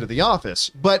outside of the office.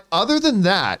 But other than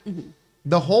that,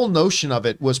 the whole notion of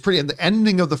it was pretty. And the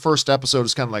ending of the first episode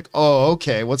is kind of like, oh,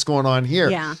 okay, what's going on here?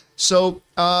 Yeah. So,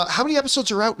 how many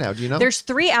episodes are out now? Do you know? There's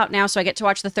 3 out now, so I get to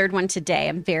watch the third one today.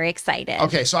 I'm very excited.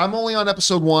 Okay, so I'm only on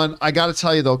episode 1. I got to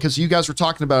tell you though, because you guys were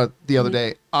talking about it the other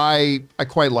day, I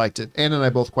quite liked it. Ann and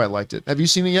I both quite liked it. Have you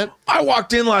seen it yet? I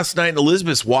walked in last night and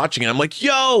Elizabeth's watching it. I'm like,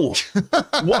 yo,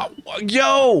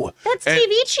 yo. That's And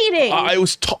TV cheating. I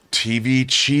was TV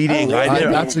cheating. Oh,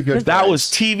 really? That's a good. That phrase. was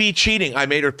TV cheating. I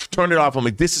made her turn it off. I'm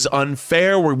like, this is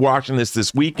unfair. We're watching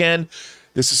this weekend.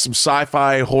 This is some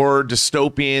sci-fi horror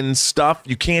dystopian stuff.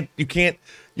 You can't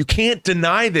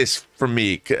deny this from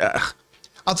me.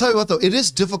 I'll tell you what though, it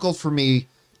is difficult for me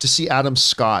to see Adam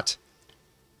Scott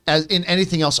as in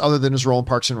anything else other than his role in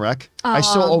Parks and Rec. I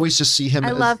still always just see him.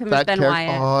 I as love him as that Ben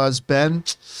character. Wyatt. Oh, as Ben.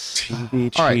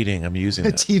 TV All right. cheating. I'm using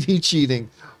that. TV cheating.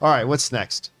 All right, what's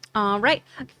next? All right.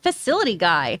 Facility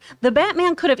guy. The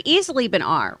Batman could have easily been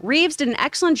R. Reeves did an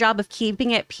excellent job of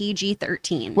keeping it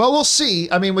PG-13. Well, we'll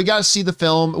see. I mean, we got to see the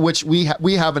film, which we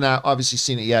haven't obviously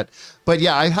seen it yet. But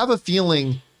yeah, I have a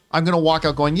feeling I'm going to walk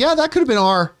out going, yeah, that could have been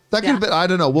R. That could have been, I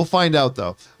don't know. We'll find out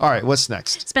though. All right, what's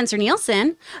next? Spencer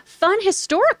Nielsen. Fun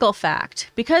historical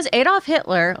fact. Because Adolf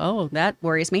Hitler, oh, that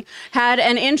worries me, had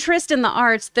an interest in the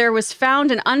arts, there was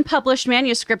found an unpublished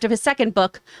manuscript of his second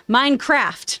book,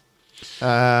 Minecraft.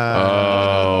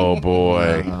 Oh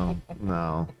boy.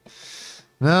 No.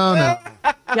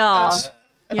 Y'all.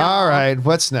 All right,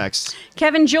 what's next?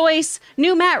 Kevin Joyce.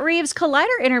 New Matt Reeves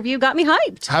Collider interview got me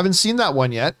hyped. Haven't seen that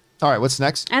one yet. All right, what's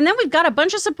next? And then we've got a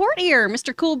bunch of support here.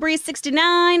 Mr. Cool Breeze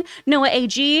 69, Noah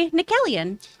AG, Nick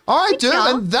Ellion. All right, dude.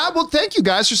 y'all. And that will thank you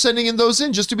guys for sending in those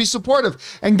in just to be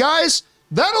supportive. And guys,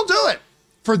 that'll do it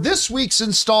for this week's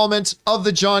installment of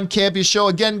the John Campea Show.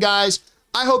 Again, guys,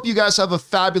 I hope you guys have a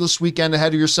fabulous weekend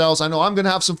ahead of yourselves. I know I'm going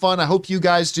to have some fun. I hope you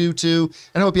guys do too.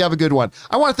 And I hope you have a good one.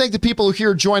 I want to thank the people who are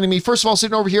here joining me. First of all,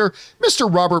 sitting over here, Mr.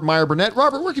 Robert Meyer Burnett.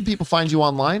 Robert, where can people find you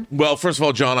online? Well, first of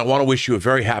all, John, I want to wish you a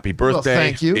very happy birthday.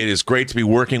 thank you. It is great to be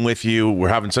working with you. We're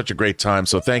having such a great time,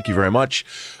 so thank you very much.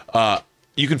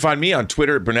 You can find me on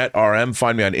Twitter at BurnettRM.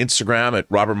 Find me on Instagram at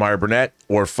Robert Meyer Burnett,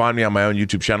 or find me on my own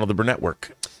YouTube channel, The Burnett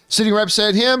Work. Sitting right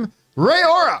beside him, Ray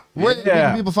Ora. Where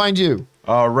can people find you?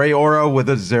 Ray Ora with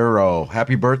a 0.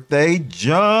 Happy birthday,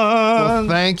 John.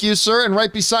 Thank you, sir. And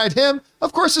right beside him,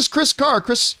 of course, is Chris Carr.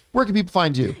 Chris, where can people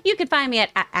find you? You can find me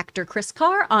at actor Chris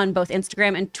Carr on both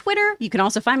Instagram and Twitter. You can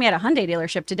also find me at a Hyundai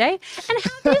dealership today. And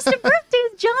happiest of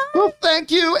birthdays, John. Well,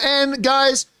 thank you. And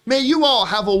guys, may you all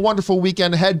have a wonderful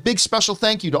weekend ahead. Big special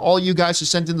thank you to all you guys who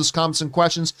sent in those comments and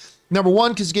questions. Number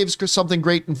one, because you gave us something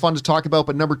great and fun to talk about.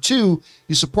 But number two,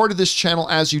 you supported this channel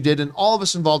as you did, and all of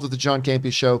us involved with the John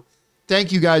Campea Show.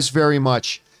 Thank you guys very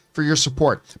much for your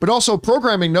support. But also,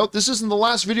 programming note, this isn't the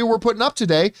last video we're putting up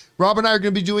today. Rob and I are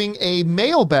going to be doing a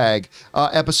mailbag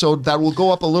episode that will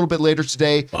go up a little bit later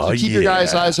today. So keep your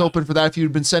guys' eyes open for that if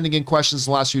you've been sending in questions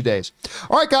the last few days.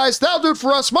 All right, guys, that'll do it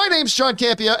for us. My name's John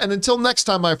Campea, and until next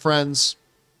time, my friends,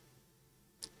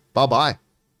 bye-bye.